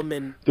more.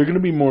 They're going to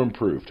be more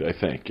improved. I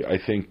think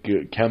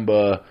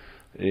Kemba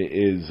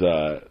is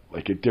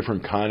like a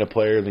different kind of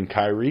player than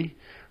Kyrie.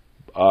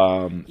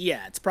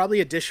 Yeah, it's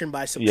probably addition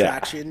by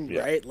subtraction,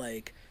 right?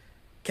 Like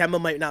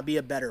Kemba might not be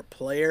a better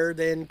player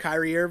than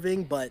Kyrie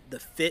Irving, but the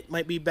fit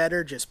might be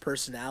better, just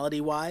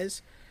personality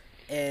wise.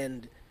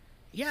 And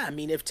yeah, I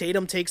mean, if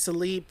Tatum takes a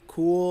leap,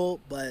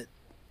 cool. But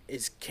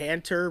is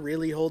Cantor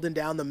really holding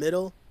down the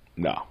middle?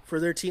 No. For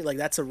their team, like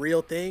that's a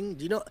real thing.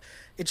 Do you know?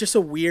 It's just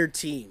a weird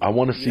team. I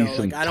want to see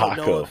some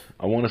Taco.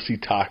 I want to see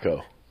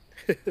Taco.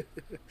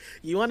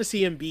 You want to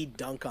see Embiid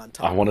dunk on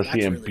Taco. I want to see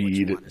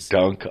Embiid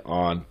dunk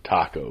on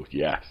Taco.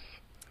 Yes.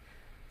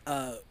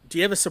 Do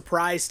you have a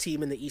surprise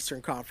team in the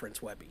Eastern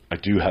Conference, Webby? I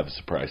do have a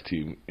surprise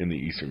team in the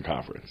Eastern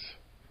Conference.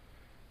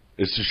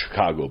 It's the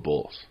Chicago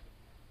Bulls.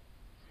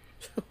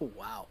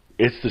 Wow.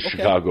 It's the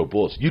Chicago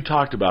Bulls. You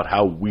talked about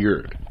how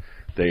weird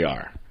they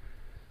are.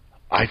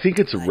 I think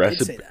it's a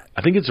recipe.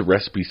 I think it's a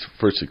recipe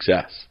for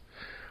success.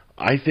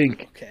 I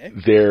think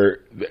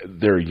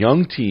they're a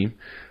young team,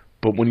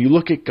 but when you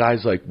look at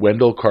guys like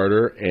Wendell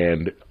Carter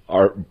and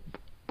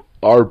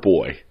our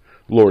boy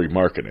Lauri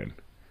Markkanen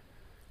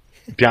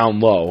down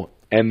low,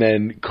 and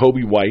then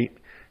Kobe White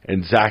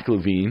and Zach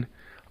LaVine,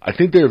 I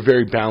think they're a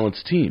very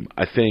balanced team.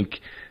 I think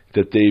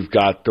that they've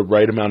got the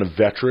right amount of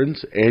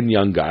veterans and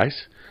young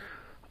guys,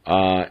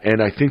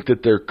 and I think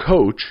that their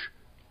coach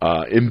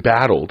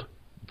embattled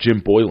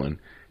Jim Boylan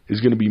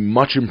is going to be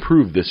much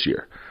improved this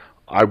year.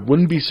 I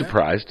wouldn't be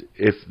surprised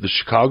if the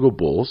Chicago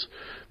Bulls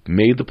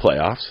made the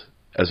playoffs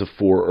as a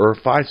 4 or a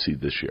 5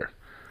 seed this year.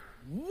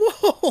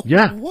 Whoa!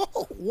 Yeah.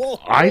 Whoa!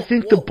 I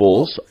think the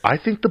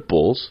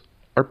Bulls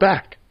are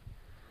back.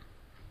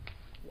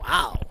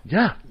 Wow.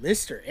 Yeah.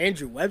 Mr.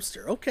 Andrew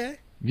Webster. Okay.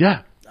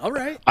 Yeah. All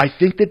right. I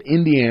think that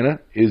Indiana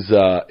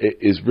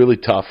is really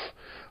tough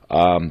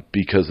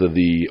because of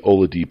the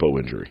Oladipo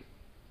injury.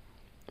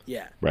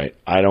 Yeah. Right.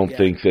 I don't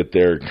think that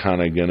they're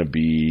kind of going to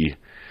be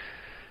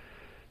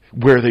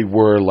where they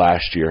were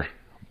last year,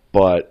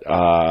 but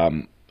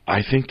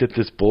I think that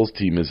this Bulls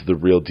team is the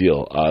real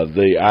deal.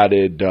 They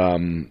added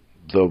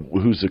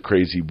who's the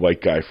crazy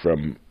white guy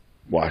from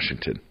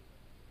Washington,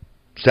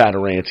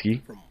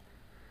 Satoransky,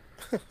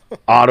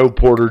 Otto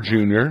Porter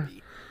Jr.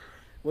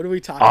 What are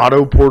we talking Otto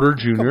about? Porter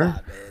Jr. Come on,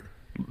 man.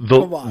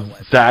 Come on,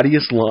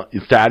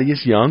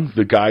 Thaddeus Young,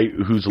 the guy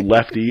who's a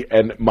lefty,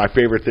 and my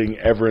favorite thing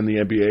ever in the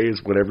NBA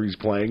is whenever he's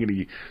playing and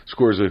he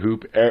scores a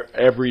hoop,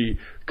 every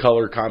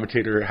color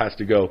commentator has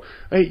to go,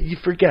 "Hey, you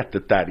forget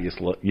that Thaddeus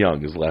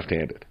Young is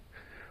left-handed."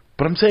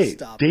 But I'm saying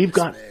they've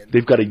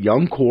got a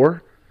young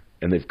core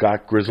and they've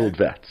got grizzled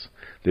vets.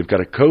 They've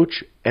got a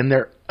coach, and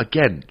they're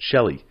again,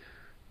 Shelley,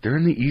 they're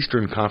in the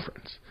Eastern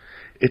Conference.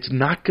 It's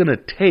not going to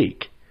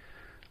take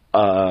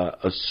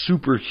a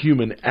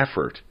superhuman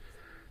effort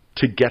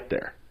to get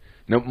there.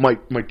 Now, my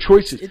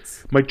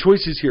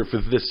choices here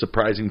for this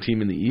surprising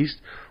team in the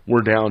East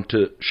were down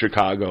to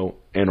Chicago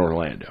and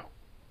Orlando.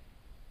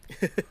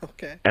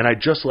 Okay. And I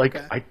just like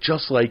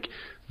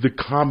the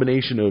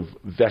combination of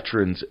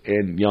veterans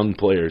and young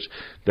players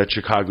that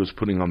Chicago's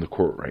putting on the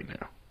court right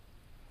now.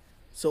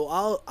 So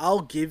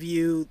I'll give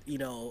you,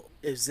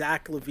 if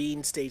Zach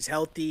LaVine stays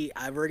healthy,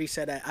 I've already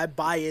said I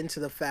buy into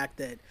the fact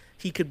that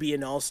he could be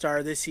an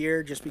all-star this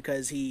year just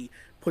because he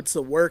puts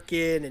the work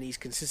in and he's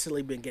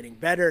consistently been getting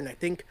better. And I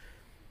think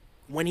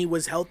when he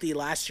was healthy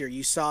last year,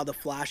 you saw the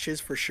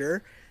flashes for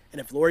sure. And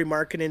if Lauri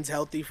Markkanen's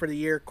healthy for the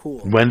year,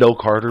 cool. Wendell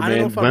Carter,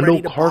 man.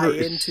 Wendell Carter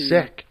is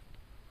sick.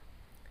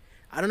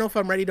 I don't know if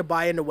I'm ready to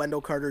buy into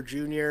Wendell Carter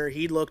Jr.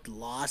 He looked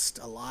lost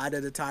a lot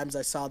of the times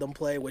I saw them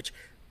play, which,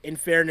 in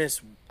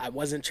fairness, I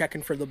wasn't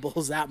checking for the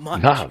Bulls that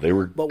much. Nah, they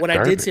were But when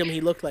garbage. I did see him, he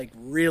looked like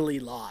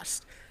really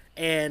lost.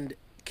 And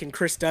can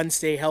Chris Dunn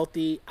stay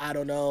healthy? I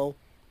don't know.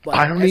 But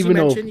I don't as even you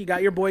know. mentioned, you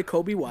got your boy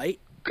Kobe White,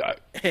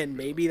 God. and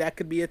maybe that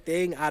could be a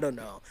thing. I don't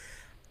know.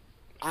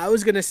 I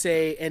was going to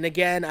say, and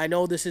again, I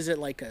know this isn't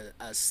like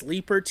a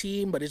sleeper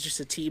team, but it's just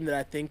a team that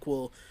I think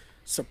will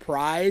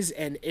surprise.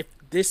 And if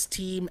this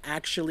team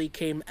actually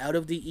came out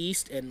of the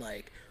East and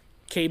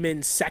came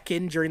in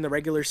second during the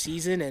regular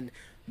season and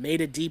made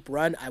a deep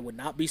run, I would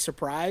not be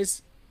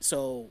surprised.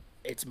 So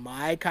it's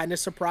my kind of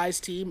surprise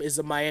team is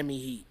the Miami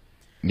Heat.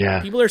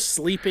 Yeah. People are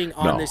sleeping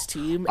on this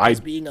team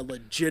as being a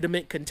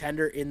legitimate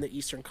contender in the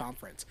Eastern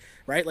Conference,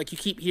 right? Like you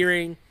keep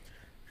hearing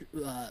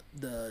the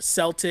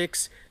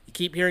Celtics, you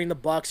keep hearing the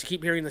Bucks, you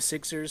keep hearing the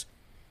Sixers.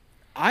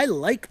 I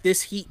like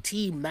this Heat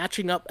team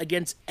matching up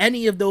against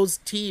any of those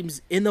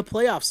teams in the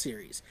playoff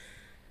series.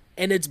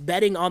 And it's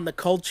betting on the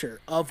culture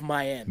of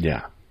Miami.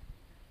 Yeah.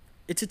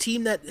 It's a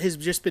team that has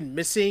just been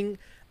missing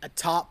a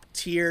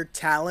top-tier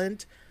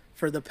talent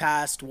for the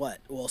past,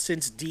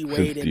 since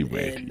D-Wade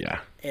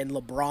and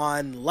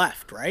LeBron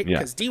left, right? Yeah.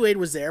 Because D-Wade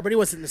was there, but he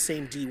wasn't the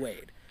same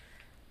D-Wade.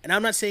 And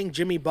I'm not saying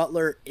Jimmy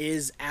Butler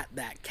is at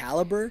that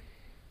caliber,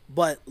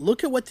 but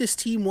look at what this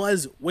team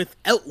was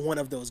without one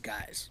of those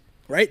guys,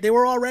 right? They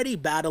were already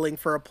battling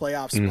for a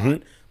playoff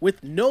spot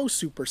with no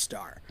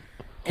superstar.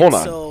 Hold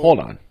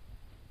on.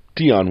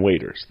 Dion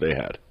Waiters, they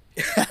had.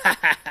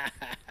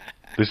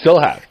 They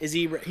still have.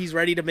 He's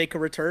ready to make a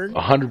return?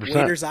 100%.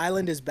 Waiters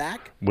Island is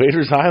back?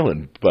 Waiters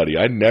Island, buddy.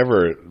 I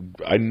never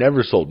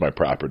sold my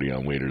property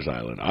on Waiters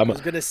Island. I was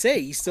going to say,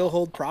 you still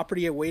hold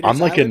property at Waiters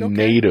Island? I'm like a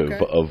native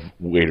of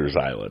Waiters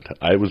Island.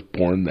 I was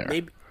born there.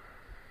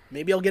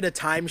 Maybe I'll get a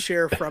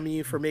timeshare from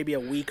you for maybe a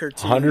week or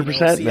two.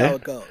 100%, see man. how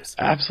it goes.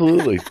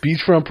 Absolutely.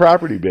 Beachfront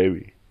property,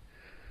 baby.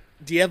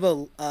 Do you have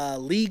a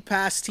league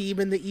pass team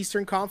in the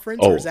Eastern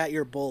Conference, or is that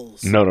your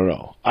Bulls?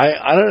 No.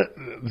 I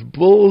don't.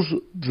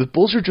 The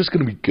Bulls are just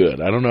going to be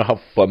good. I don't know how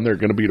fun they're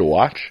going to be to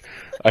watch.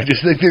 I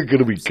just think they're going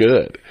to be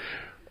good.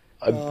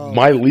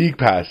 My league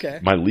pass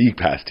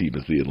team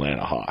is the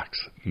Atlanta Hawks.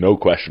 No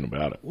question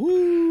about it.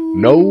 Ooh,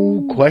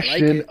 no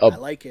question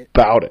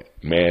about it,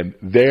 man.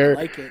 They're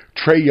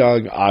Trae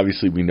Young.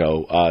 Obviously, we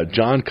know.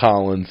 John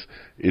Collins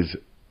is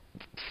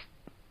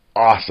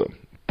awesome.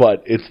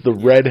 But it's the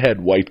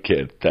redhead white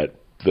kid that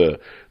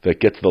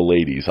gets the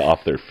ladies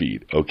off their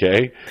feet.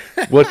 Okay,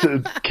 what's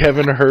it,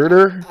 Kevin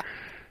Huerter?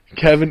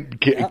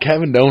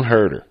 Kevin, don't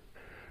hurt her.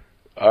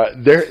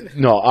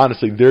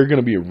 Honestly, they're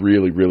going to be a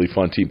really, really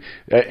fun team.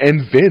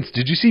 And Vince,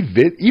 did you see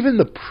Vince? Even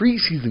the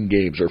preseason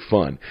games are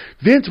fun.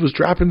 Vince was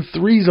dropping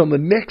threes on the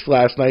Knicks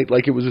last night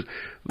like he was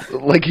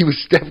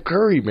Steph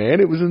Curry, man.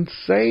 It was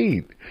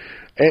insane.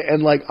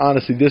 And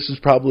honestly, this is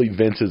probably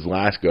Vince's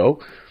last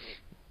go.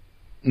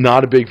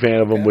 Not a big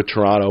fan of him with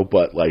Toronto,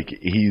 but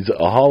he's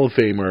a Hall of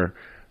Famer.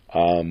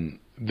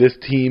 this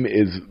team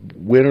is,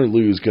 win or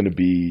lose, going to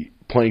be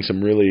playing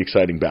some really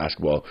exciting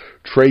basketball.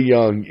 Trae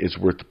Young is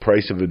worth the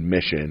price of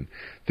admission.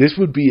 This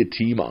would be a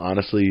team,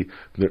 honestly,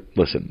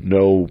 listen,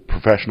 no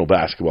professional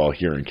basketball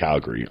here in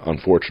Calgary,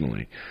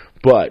 unfortunately.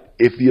 But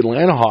if the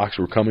Atlanta Hawks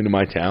were coming to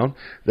my town,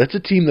 that's a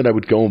team that I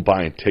would go and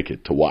buy a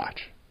ticket to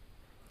watch.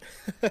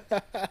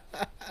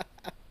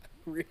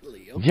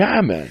 Really? Okay.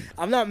 Yeah, man.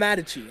 I'm not mad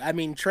at you. I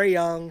mean, Trae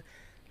Young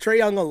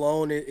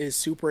alone is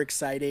super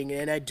exciting,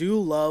 and I do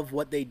love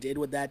what they did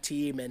with that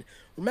team. And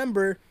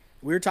remember,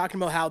 we were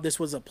talking about how this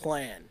was a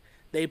plan.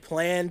 They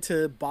planned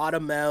to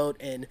bottom out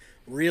and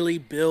really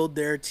build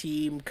their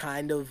team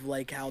kind of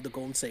like how the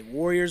Golden State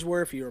Warriors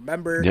were. If you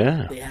remember,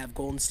 they have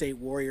Golden State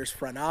Warriors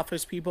front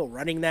office people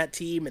running that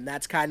team, and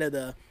that's kind of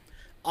the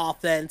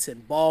offense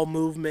and ball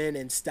movement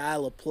and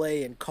style of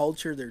play and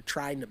culture they're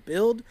trying to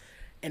build.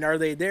 And are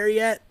they there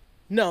yet?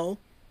 No.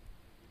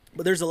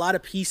 But there's a lot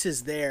of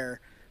pieces there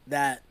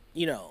that,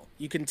 you know,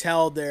 you can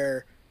tell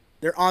they're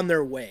on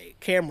their way.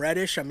 Cam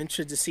Reddish, I'm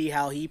interested to see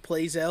how he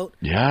plays out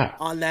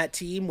on that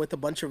team with a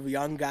bunch of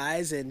young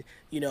guys. And,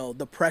 you know,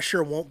 the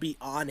pressure won't be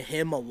on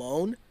him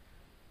alone.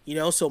 You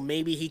know, so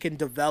maybe he can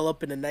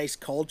develop in a nice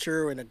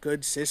culture and a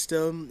good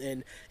system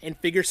and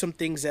figure some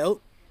things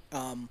out.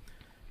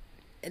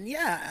 And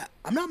yeah,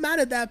 I'm not mad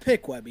at that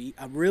pick, Webby.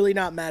 I'm really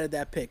not mad at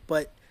that pick.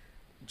 But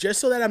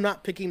just so that I'm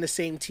not picking the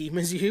same team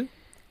as you,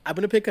 I'm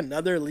going to pick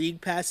another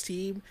League Pass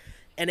team.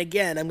 And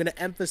again, I'm going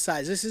to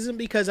emphasize, this isn't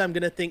because I'm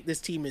going to think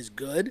this team is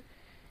good,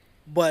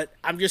 but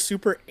I'm just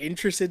super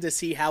interested to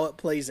see how it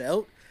plays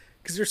out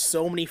because there's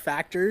so many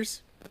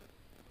factors.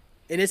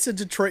 And it's the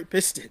Detroit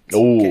Pistons.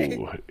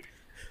 Okay?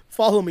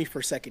 Follow me for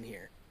a second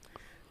here.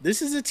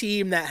 This is a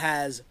team that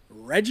has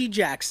Reggie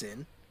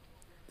Jackson.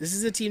 This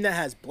is a team that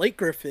has Blake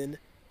Griffin,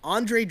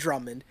 Andre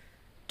Drummond.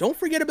 Don't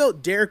forget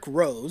about Derrick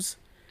Rose.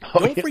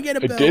 Don't forget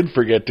about... I did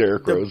forget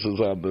Derrick Rose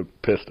is on the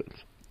Pistons.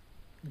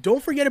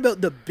 Don't forget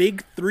about the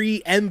big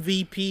three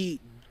MVP,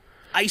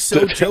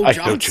 ISO Joe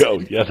Johnson. ISO Joe,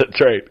 yeah, that's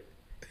right.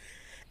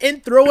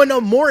 And throw in a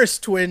Morris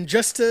twin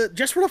just for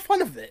the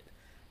fun of it,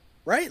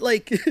 right?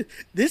 Like,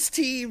 this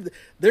team,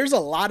 there's a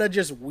lot of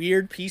just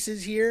weird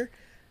pieces here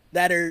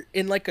that are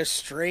in like a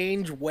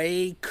strange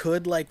way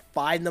could like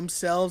find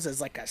themselves as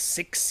like a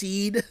 6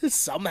 seed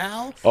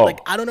somehow. Like,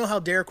 I don't know how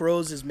Derrick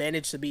Rose has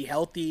managed to be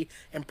healthy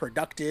and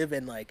productive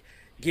and like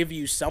give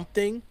you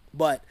something,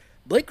 but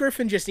Blake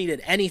Griffin just needed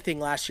anything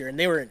last year and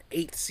they were an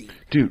 8th seed.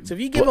 Dude, so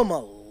if you give him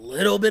a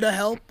little bit of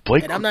help,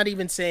 and I'm not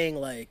even saying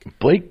like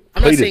I'm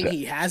not saying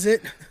he has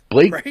it.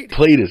 Blake right?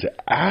 played his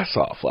ass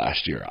off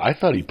last year. I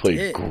thought he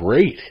played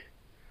great.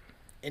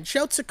 And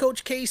shouts to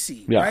Coach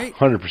Casey, yeah, right?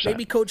 100%.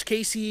 Maybe Coach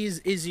Casey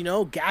is you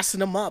know,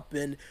 gassing him up,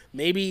 and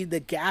maybe the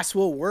gas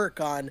will work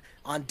on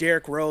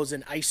Derrick Rose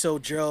and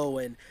ISO Joe,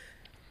 and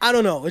I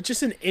don't know. It's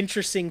just an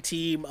interesting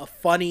team, a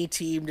funny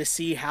team to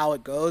see how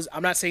it goes.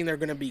 I'm not saying they're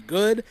going to be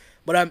good,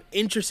 but I'm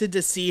interested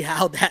to see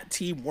how that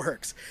team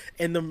works.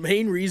 And the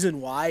main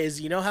reason why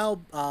is, you know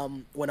how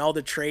when all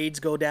the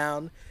trades go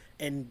down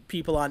and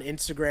people on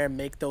Instagram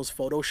make those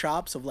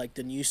photoshops of like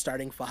the new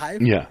starting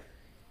 5? Yeah.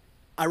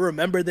 I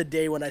remember the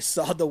day when I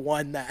saw the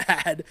one that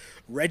had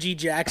Reggie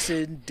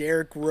Jackson,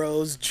 Derrick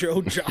Rose,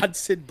 Joe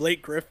Johnson,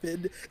 Blake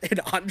Griffin, and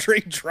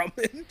Andre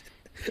Drummond.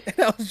 And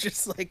I was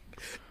just like,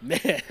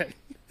 man.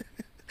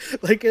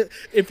 Like,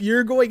 if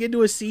you're going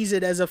into a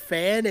season as a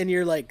fan and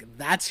you're like,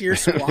 that's your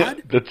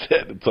squad? That's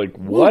it. It's like,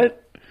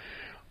 what?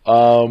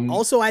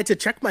 Also, I had to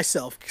check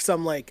myself because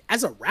I'm like,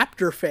 as a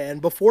Raptor fan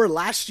before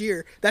last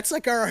year, that's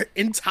like our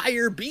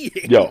entire being.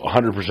 Yo,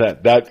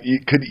 100%. That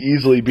could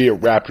easily be a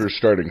Raptors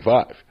starting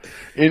 5.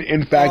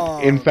 In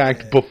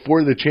fact,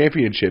 before the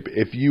championship,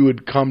 if you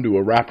had come to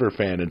a Raptor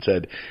fan and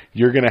said,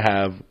 you're going to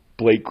have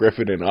Blake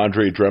Griffin and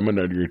Andre Drummond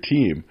on your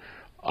team,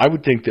 I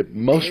would think that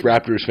most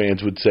Raptors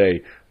fans would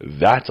say,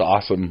 that's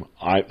awesome.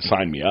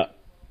 Sign me up.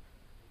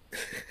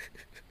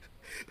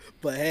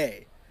 But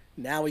hey,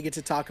 now we get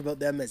to talk about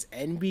them as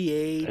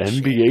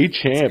NBA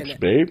champs,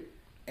 babe.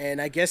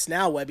 And I guess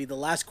now, Webby, the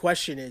last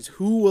question is,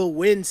 who will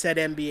win said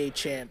NBA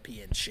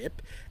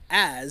championship,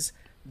 as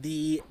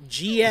the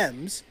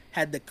GMs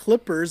had the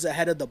Clippers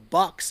ahead of the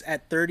Bucks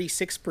at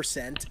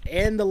 36%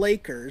 and the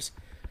Lakers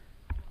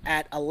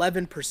at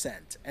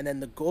 11%. And then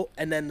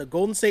the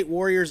Golden State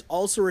Warriors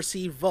also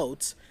received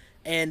votes,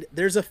 and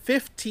there's a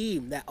 5th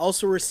team that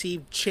also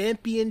received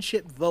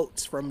championship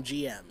votes from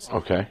GMs.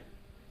 Okay.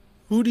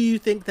 Who do you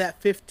think that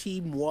 5th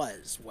team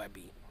was,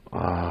 Webby?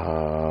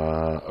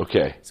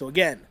 Okay. So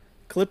again,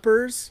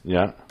 Clippers,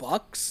 yeah,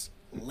 Bucks,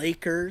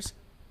 Lakers,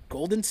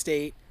 Golden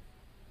State.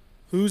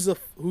 Who's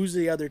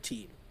the other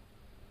team?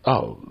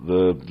 Oh,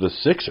 the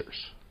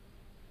Sixers.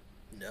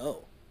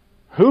 No.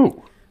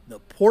 Who? The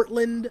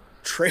Portland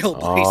Trailblazers.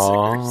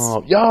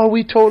 Oh, yo,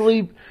 we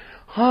totally,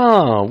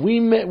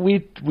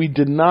 we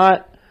did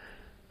not,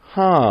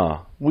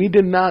 we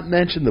did not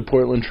mention the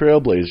Portland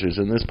Trailblazers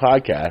in this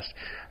podcast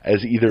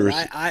as either.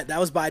 That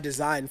was by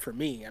design for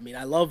me. I mean,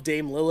 I love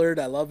Dame Lillard.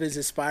 I love his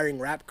aspiring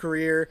rap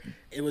career.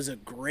 It was a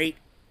great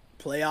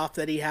playoff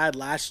that he had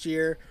last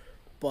year.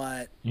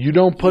 but you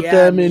don't put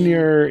them in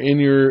your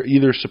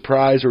either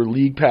surprise or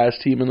league pass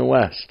team in the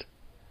West.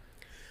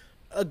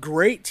 A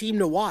great team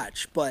to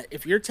watch, but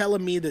if you're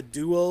telling me the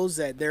duos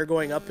that they're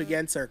going up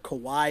against are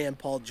Kawhi and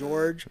Paul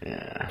George,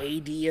 AD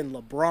and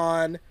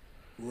LeBron,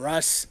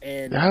 Russ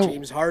and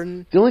James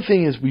Harden. The only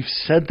thing is we've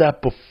said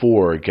that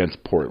before against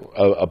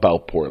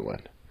about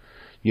Portland.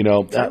 You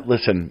know,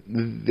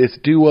 listen, this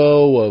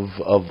duo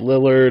of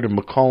Lillard and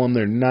McCollum,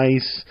 they're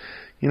nice.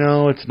 You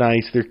know, it's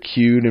nice. They're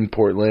cute in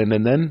Portland.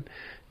 And then,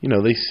 you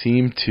know, they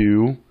seem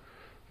to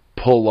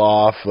pull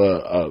off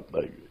a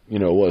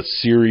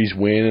series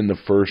win in the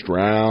first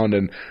round.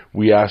 And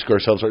we ask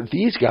ourselves, are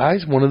these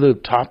guys one of the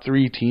top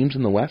 3 teams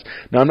in the West?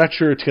 Now, I'm not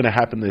sure it's going to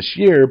happen this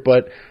year,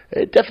 but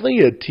definitely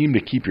a team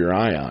to keep your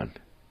eye on.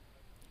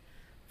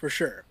 For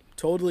sure.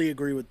 Totally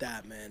agree with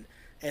that, man.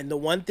 And the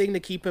one thing to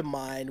keep in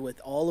mind with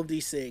all of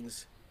these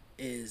things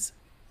is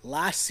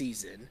last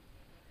season,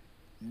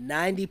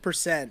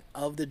 90%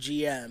 of the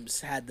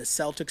GMs had the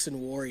Celtics and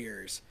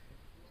Warriors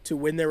to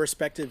win their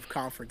respective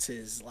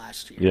conferences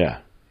last year. Yeah.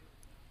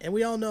 And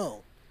we all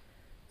know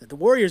that the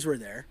Warriors were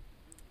there.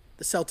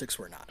 The Celtics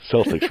were not.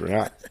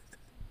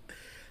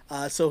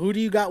 So who do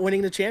you got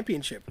winning the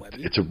championship,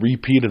 Webby? It's a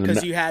repeat of the...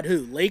 Because you had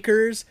who?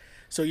 Lakers.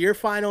 So your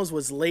finals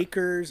was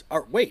Lakers.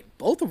 Or wait,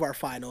 both of our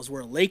finals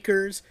were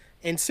Lakers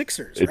and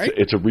Sixers, right?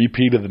 It's a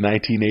repeat of the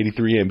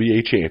 1983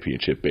 NBA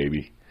championship,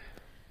 baby.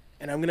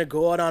 And I'm going to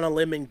go out on a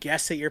limb and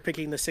guess that you're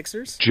picking the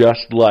Sixers?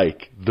 Just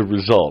like the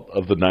result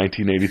of the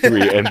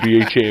 1983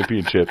 NBA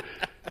championship,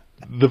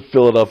 the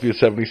Philadelphia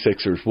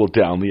 76ers will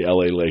down the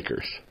LA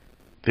Lakers.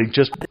 They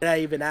just... Why did I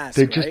even ask,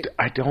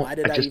 I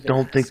just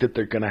don't think that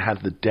they're going to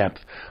have the depth.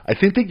 I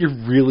think that you're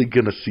really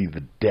going to see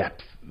the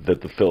depth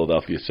that the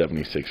Philadelphia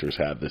 76ers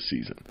have this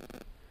season.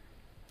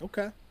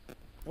 Okay.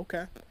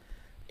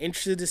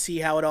 Interested to see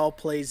how it all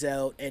plays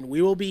out, and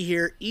we will be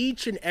here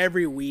each and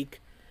every week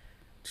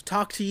to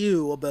talk to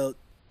you about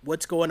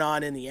what's going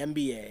on in the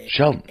NBA.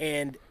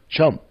 Sheldon,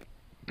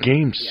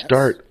 games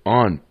start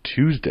on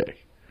Tuesday.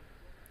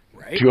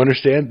 Right? Do you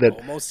understand that?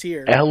 Almost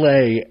here.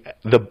 LA,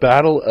 the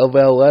Battle of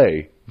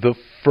LA, the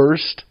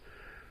first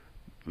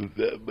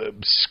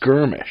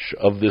skirmish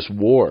of this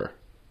war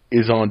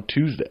is on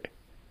Tuesday.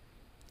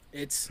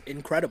 It's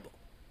incredible.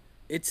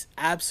 It's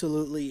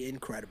absolutely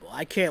incredible.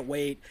 I can't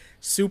wait.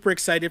 Super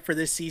excited for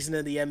this season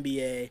of the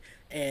NBA.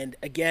 And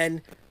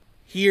again,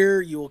 here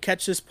you will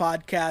catch this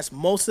podcast.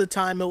 Most of the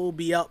time it will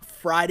be up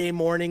Friday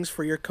mornings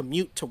for your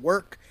commute to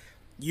work.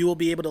 You will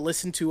be able to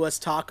listen to us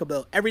talk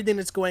about everything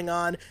that's going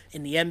on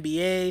in the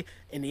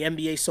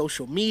NBA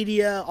social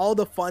media, all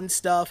the fun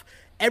stuff,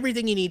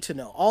 everything you need to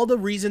know, all the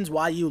reasons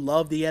why you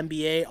love the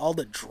NBA, all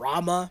the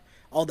drama,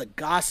 all the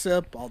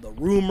gossip, all the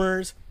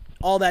rumors,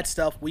 all that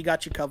stuff. We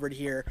got you covered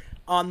here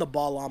on the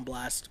Ball on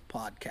Blast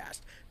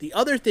podcast. The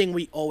other thing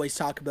we always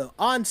talk about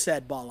on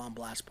said Ball on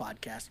Blast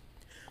podcast,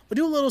 we'll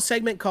do a little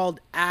segment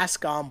called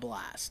Ask on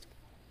Blast,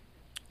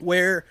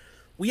 where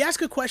we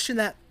ask a question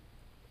that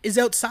is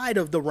outside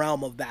of the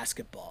realm of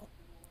basketball.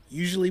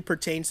 Usually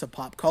pertains to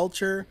pop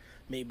culture,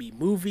 maybe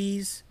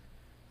movies,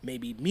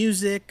 maybe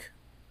music,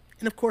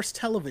 and of course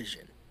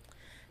television.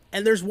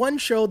 And there's one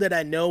show that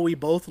I know we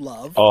both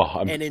love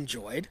and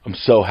enjoyed. I'm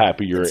so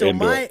happy you're into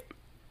it.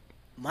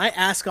 My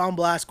Ask on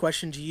Blast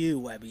question to you,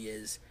 Webby,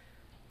 is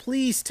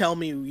please tell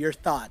me your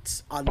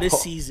thoughts on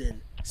this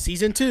season,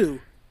 season 2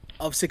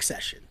 of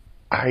Succession.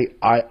 I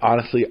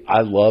honestly,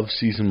 I love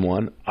season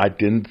 1. I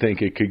didn't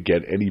think it could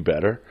get any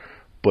better.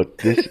 But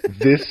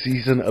this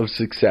season of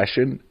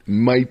Succession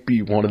might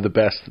be one of the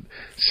best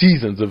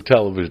seasons of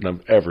television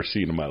I've ever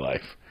seen in my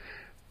life.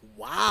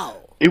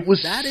 Wow.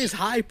 That is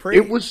high praise.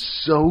 It was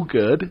so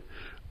good.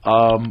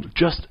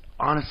 Just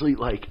honestly,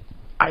 like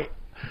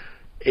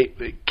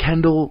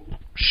Kendall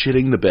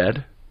shitting the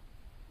bed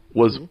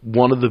was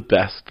one of the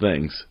best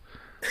things.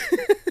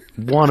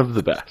 One of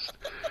the best.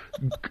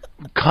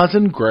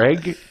 Cousin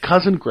Greg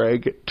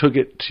took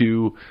it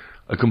to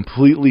a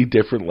completely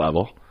different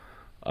level.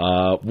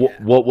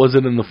 What was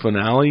it in the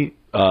finale?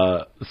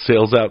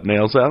 Sails out,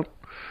 nails out.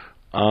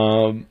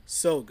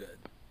 So good.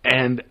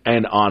 And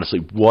honestly,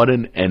 what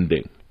an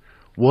ending!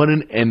 What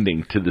an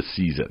ending to the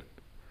season.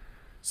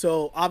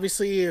 So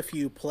obviously, if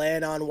you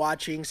plan on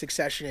watching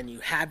Succession and you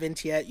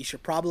haven't yet, you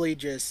should probably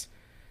just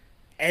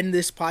end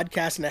this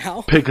podcast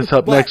now. Pick us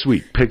up next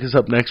week.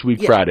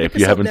 Friday if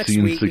you haven't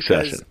seen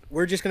Succession.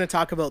 We're just going to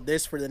talk about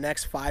this for the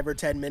next 5 or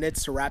 10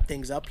 minutes to wrap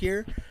things up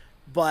here.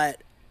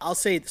 But I'll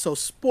say, so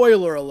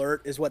spoiler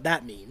alert is what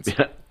that means.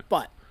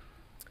 But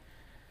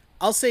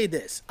I'll say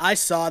this. I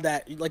saw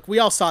that, like we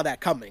all saw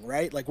that coming,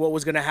 right? Like what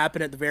was going to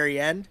happen at the very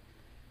end.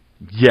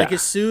 Yeah. Like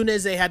as soon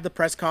as they had the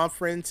press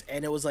conference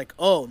and it was like,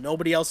 oh,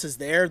 nobody else is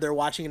there. They're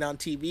watching it on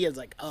TV. It's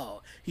like,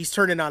 oh, he's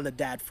turning on the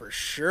dad for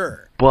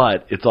sure.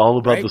 But it's all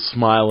about the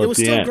smile at the end. It was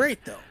still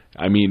great though.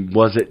 I mean,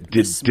 was it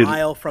the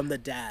smile from the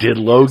dad? Did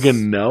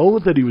Logan know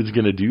that he was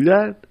going to do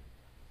that?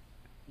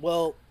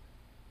 Well,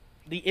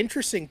 the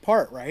interesting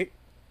part, right?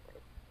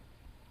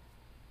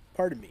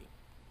 Pardon me.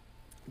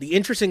 The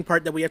interesting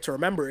part that we have to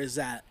remember is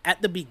that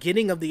at the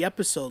beginning of the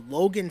episode,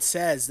 Logan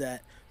says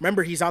that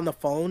remember he's on the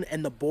phone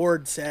and the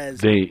board says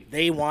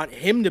they want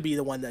him to be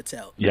the one that's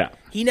out. Yeah.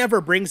 He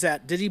never brings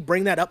that. Did he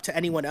bring that up to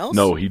anyone else?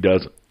 No, he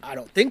doesn't. I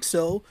don't think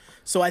so.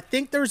 So I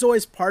think there's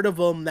always part of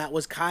him that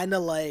was kind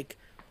of like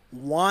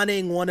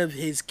wanting one of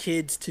his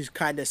kids to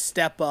kind of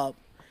step up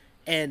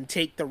and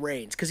take the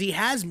reins. Because he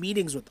has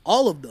meetings with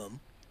all of them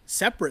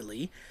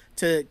separately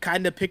to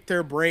kind of pick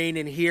their brain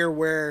and hear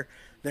where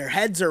their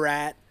heads are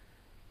at.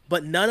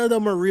 But none of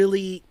them were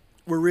really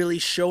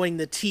showing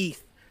the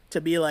teeth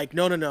to be like,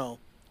 no,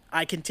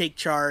 I can take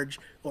charge,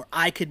 or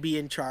I could be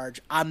in charge.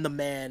 I'm the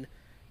man.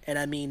 And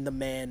I mean the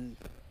man,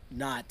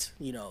 not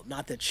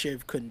that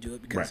Shiv couldn't do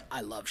it, because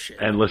I love Shiv.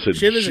 And listen,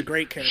 Shiv is a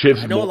great character.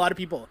 I know a lot of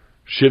people.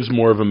 Shiv's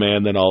more of a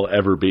man than I'll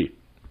ever be.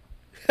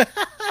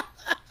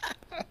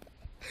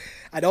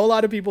 I know a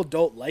lot of people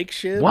don't like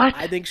Shiv. What?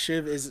 I think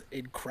Shiv is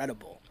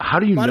incredible. How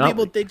do you not? A lot of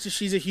people think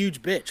she's a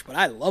huge bitch, but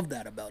I love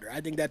that about her.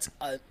 I think that's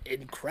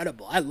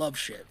incredible. I love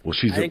Shiv. Well,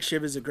 I think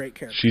Shiv is a great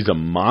character. She's a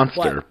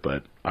monster,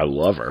 but I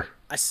love her.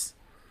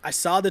 I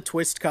saw the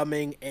twist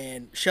coming,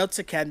 and shouts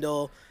to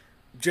Kendall,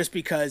 just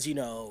because,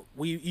 you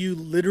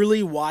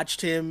literally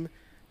watched him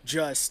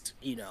just,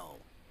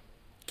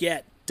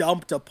 get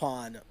dumped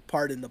upon,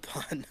 pardon the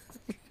pun,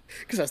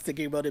 because I was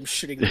thinking about him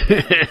shitting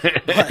the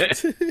bed.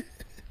 But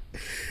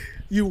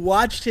you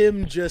watched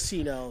him just,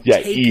 take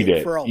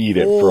it for a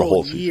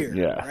whole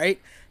year, right?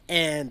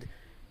 And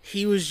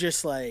he was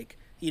just like,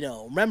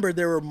 remember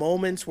there were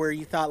moments where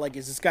you thought, like,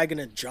 is this guy going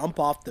to jump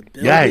off the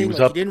building? Yeah, he was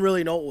he didn't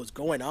really know what was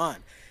going on.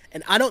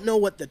 And I don't know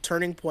what the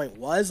turning point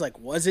was. Like,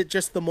 was it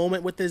just the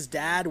moment with his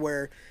dad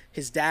where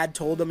his dad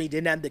told him he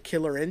didn't have the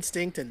killer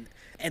instinct? And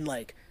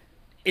like,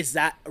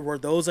 were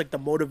those like the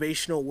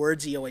motivational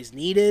words he always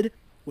needed?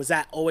 Was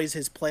that always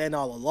his plan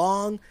all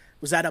along?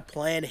 Was that a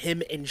plan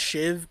him and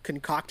Shiv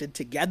concocted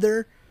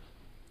together?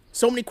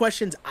 So many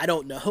questions, I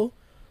don't know.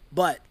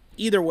 But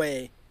either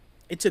way,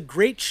 it's a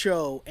great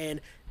show,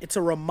 and it's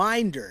a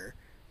reminder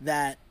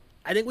that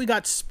I think we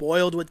got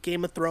spoiled with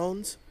Game of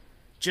Thrones,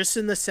 just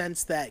in the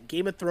sense that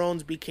Game of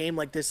Thrones became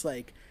like this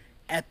like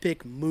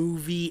epic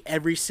movie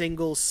every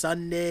single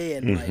Sunday,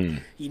 and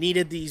like you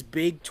needed these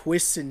big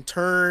twists and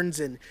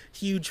turns and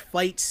huge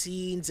fight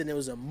scenes, and it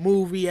was a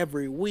movie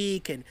every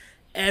week, and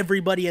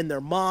everybody and their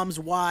moms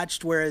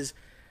watched. Whereas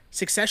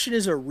Succession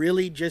is a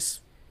really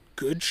just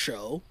good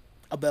show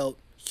about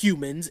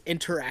humans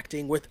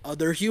interacting with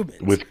other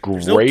humans with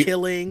There's no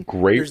killing,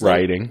 great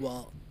writing.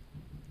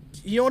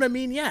 You know what I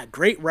mean? Yeah,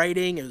 great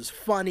writing. It was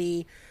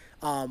funny.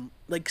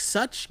 Like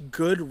such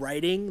good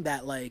writing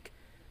that like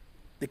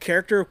the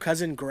character of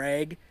Cousin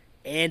Greg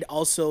and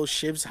also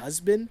Shiv's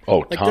husband,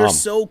 Tom. They're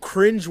so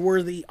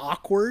cringeworthy,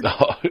 awkward.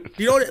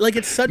 You know what? Like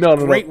it's such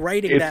great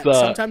writing that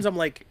sometimes I'm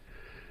like,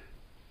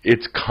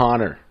 it's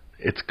Connor.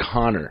 It's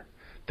Connor.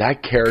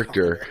 That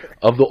character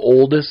of the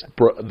oldest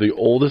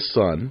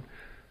son,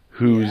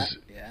 who is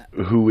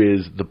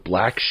the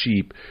black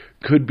sheep,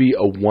 could be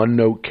a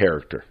one-note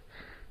character,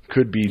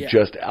 could be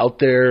just out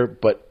there,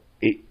 but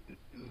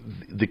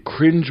the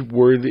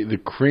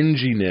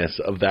cringiness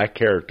of that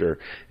character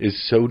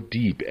is so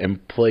deep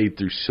and played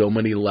through so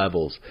many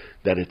levels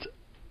that it's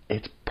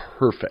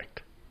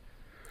perfect.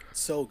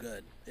 So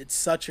good. It's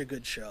such a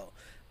good show.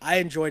 I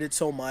enjoyed it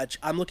so much.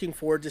 I'm looking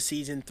forward to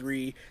season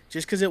 3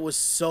 just because it was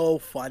so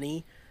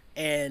funny.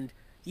 And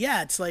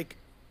yeah, it's like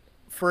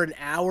for an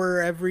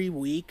hour every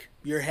week,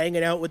 you're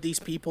hanging out with these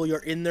people. You're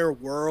in their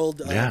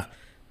world.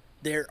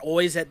 They're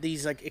always at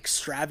these like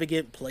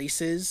extravagant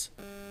places,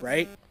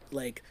 right?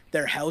 Like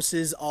their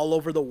houses all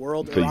over the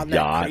world are on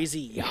that crazy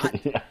yacht,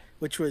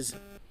 which was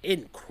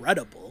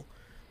incredible.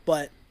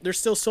 But there's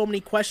still so many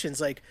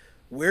questions. Like,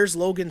 where's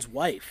Logan's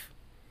wife?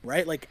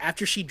 Right? Like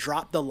after she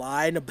dropped the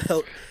line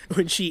about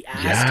when she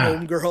asked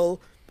Homegirl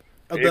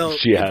about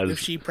if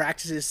she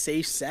practices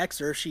safe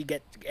sex or if she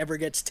ever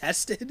gets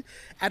tested,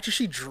 after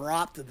she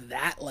dropped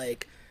that,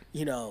 like,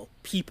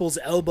 people's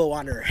elbow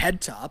on her head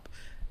top,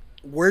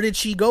 where did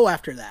she go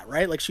after that?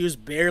 Right? Like she was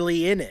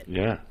barely in it.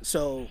 Yeah.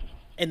 So,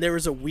 and there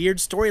was a weird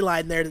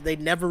storyline there that they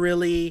never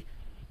really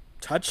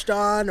touched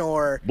on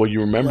or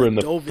you remember in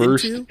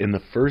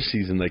the first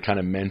season they kind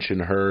of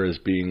mentioned her as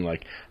being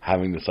like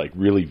having this like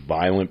really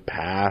violent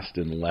past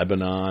in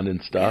Lebanon and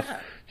stuff.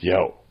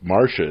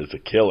 Marsha is a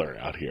killer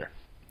out here.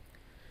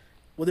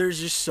 Well,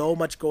 there's just so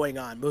much going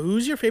on. But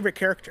who's your favorite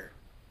character?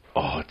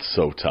 Oh, it's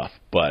so tough,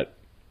 but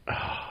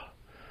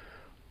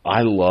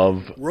I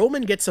love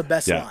Roman gets the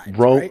best lines.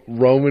 Right?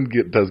 Roman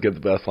does get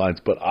the best lines,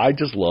 but I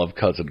just love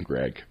Cousin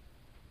Greg.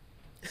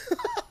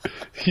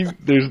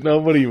 There's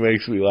nobody who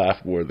makes me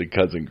laugh more than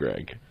Cousin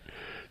Greg.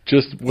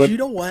 Just when, you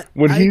know what?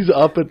 When he's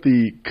up at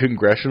the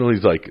congressional,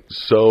 he's like,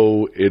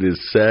 "So it is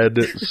said,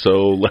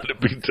 so let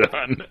it be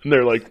done." And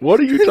they're like,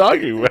 "What are you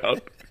talking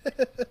about?"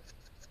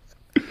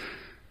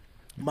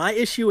 My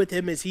issue with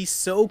him is he's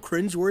so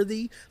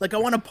cringeworthy. Like I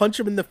want to punch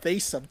him in the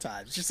face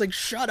sometimes. Just like,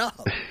 shut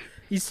up.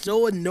 He's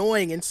so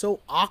annoying and so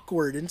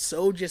awkward and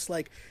so just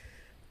like.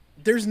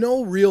 There's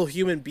no real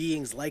human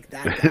beings like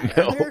that guy.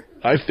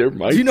 There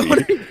might be. You know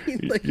what I mean?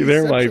 Like,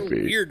 there he's might such a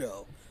be.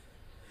 Weirdo.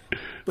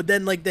 but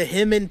then like the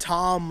him and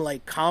Tom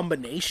like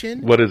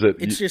combination. What is it?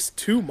 It's just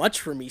too much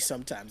for me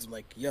sometimes. I'm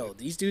like, yo,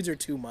 these dudes are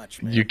too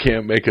much, man. You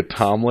can't make a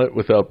Tomlet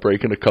without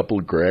breaking a couple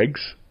of Gregs.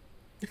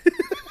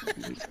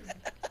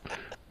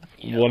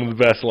 One of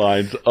the best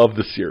lines of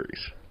the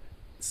series.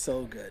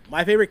 So good.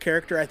 My favorite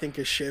character, I think,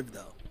 is Shiv,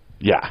 though.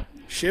 Yeah.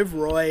 Shiv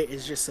Roy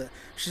is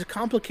she's a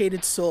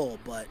complicated soul,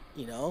 but,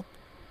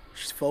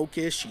 she's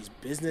focused, she's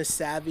business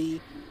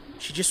savvy.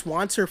 She just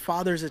wants her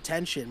father's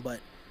attention, but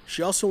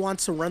she also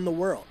wants to run the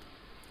world.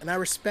 And I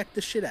respect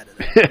the shit out of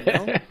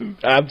that,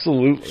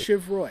 Absolutely.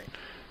 Shiv Roy.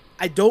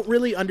 I don't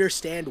really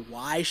understand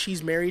why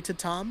she's married to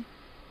Tom.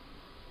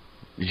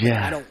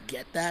 Yeah. I don't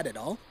get that at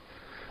all.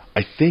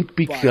 I think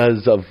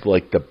because of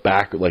like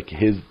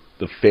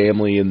the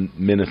family in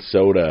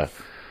Minnesota,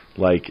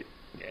 like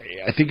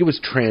I think it was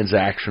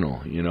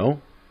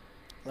transactional,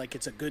 Like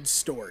it's a good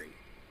story.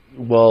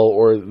 Well,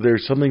 or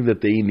there's something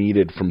that they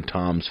needed from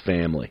Tom's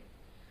family.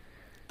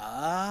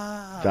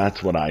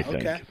 That's what I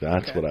think. Okay,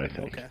 That's what I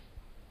think.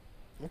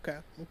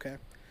 Okay.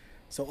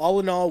 So all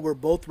in all, we're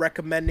both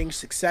recommending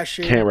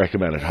Succession. Can't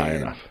recommend it high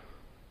enough.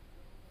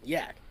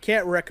 Yeah,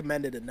 can't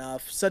recommend it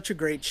enough. Such a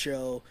great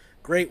show.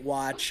 Great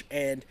watch,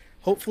 and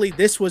hopefully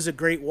this was a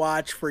great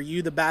watch for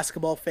you, the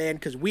basketball fan,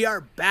 because we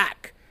are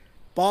back.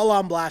 Ball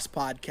on Blast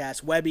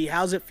podcast. Webby,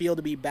 how's it feel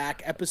to be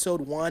back?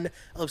 Episode 1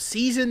 of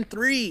Season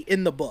 3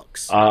 in the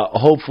books.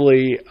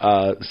 Hopefully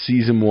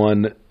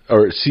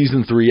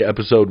Season 3,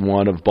 Episode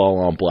 1 of Ball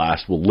on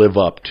Blast will live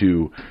up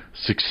to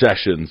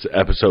Succession's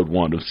Episode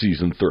 1 of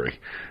Season 3.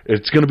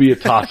 It's going to be a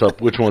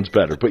toss-up which one's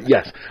better. But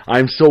yes,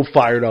 I'm so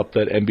fired up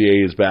that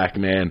NBA is back,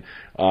 man.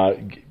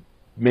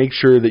 Make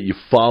sure that you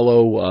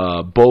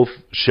follow both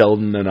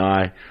Sheldon and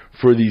I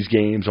for these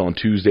games on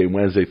Tuesday,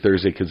 Wednesday,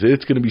 Thursday, because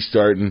it's going to be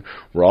starting.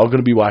 We're all going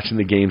to be watching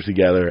the games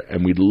together,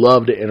 and we'd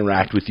love to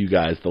interact with you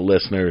guys, the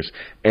listeners,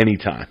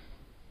 anytime.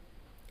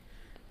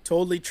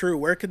 Totally true.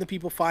 Where can the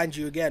people find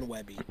you again,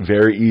 Webby?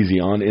 Very easy.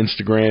 On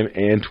Instagram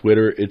and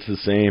Twitter, it's the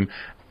same,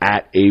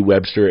 at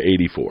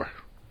awebster84.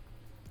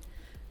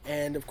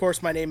 And, of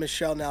course, my name is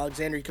Sheldon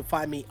Alexander. You can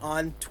find me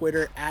on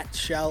Twitter at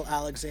Shell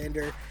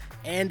Alexander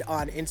and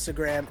on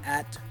Instagram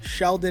at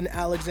Sheldon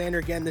Alexander.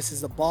 Again, this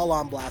is the Ball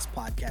on Blast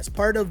podcast,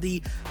 part of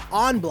the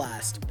On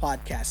Blast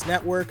podcast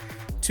network.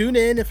 Tune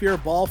in if you're a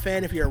ball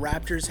fan, if you're a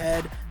Raptors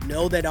head.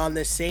 Know that on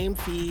this same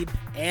feed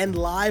and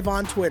live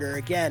on Twitter,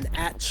 again,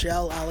 at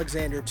Shell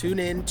Alexander, tune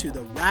in to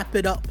the Wrap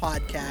It Up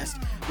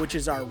podcast, which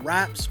is our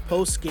Raps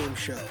post-game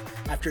show.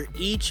 After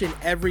each and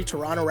every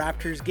Toronto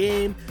Raptors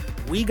game,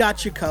 we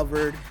got you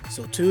covered,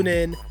 so tune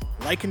in.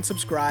 Like and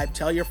subscribe.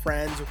 Tell your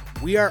friends.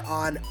 We are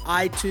on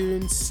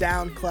iTunes,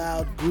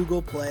 SoundCloud,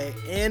 Google Play,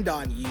 and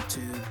on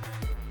YouTube.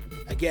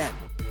 Again,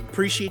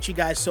 appreciate you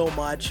guys so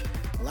much.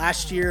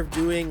 Last year of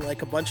doing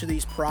like a bunch of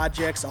these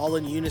projects all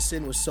in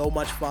unison was so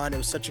much fun. It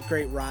was such a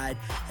great ride.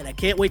 And I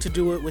can't wait to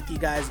do it with you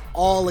guys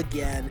all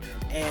again.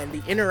 And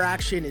the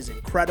interaction is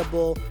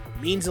incredible.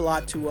 Means a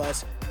lot to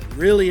us.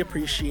 Really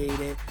appreciate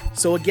it.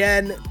 So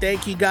again,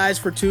 thank you guys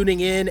for tuning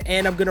in,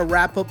 and I'm going to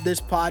wrap up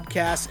this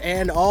podcast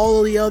and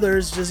all the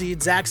others just the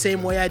exact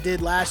same way I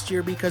did last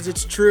year, because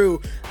it's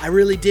true. I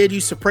really did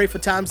used to pray for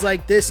times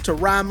like this to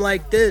rhyme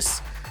like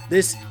this.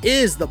 This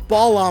is the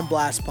Ball on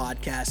Blast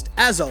podcast,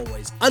 as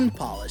always,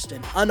 unpolished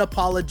and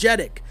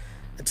unapologetic.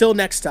 Until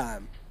next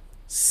time,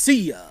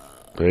 see ya.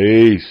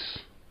 Peace.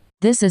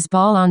 This is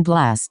Ball on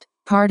Blast,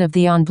 part of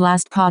the On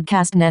Blast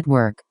podcast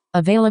network,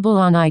 available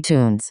on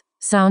iTunes,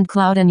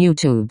 SoundCloud, and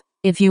YouTube.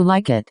 If you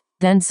like it,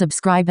 then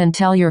subscribe and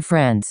tell your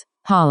friends.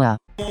 Holla.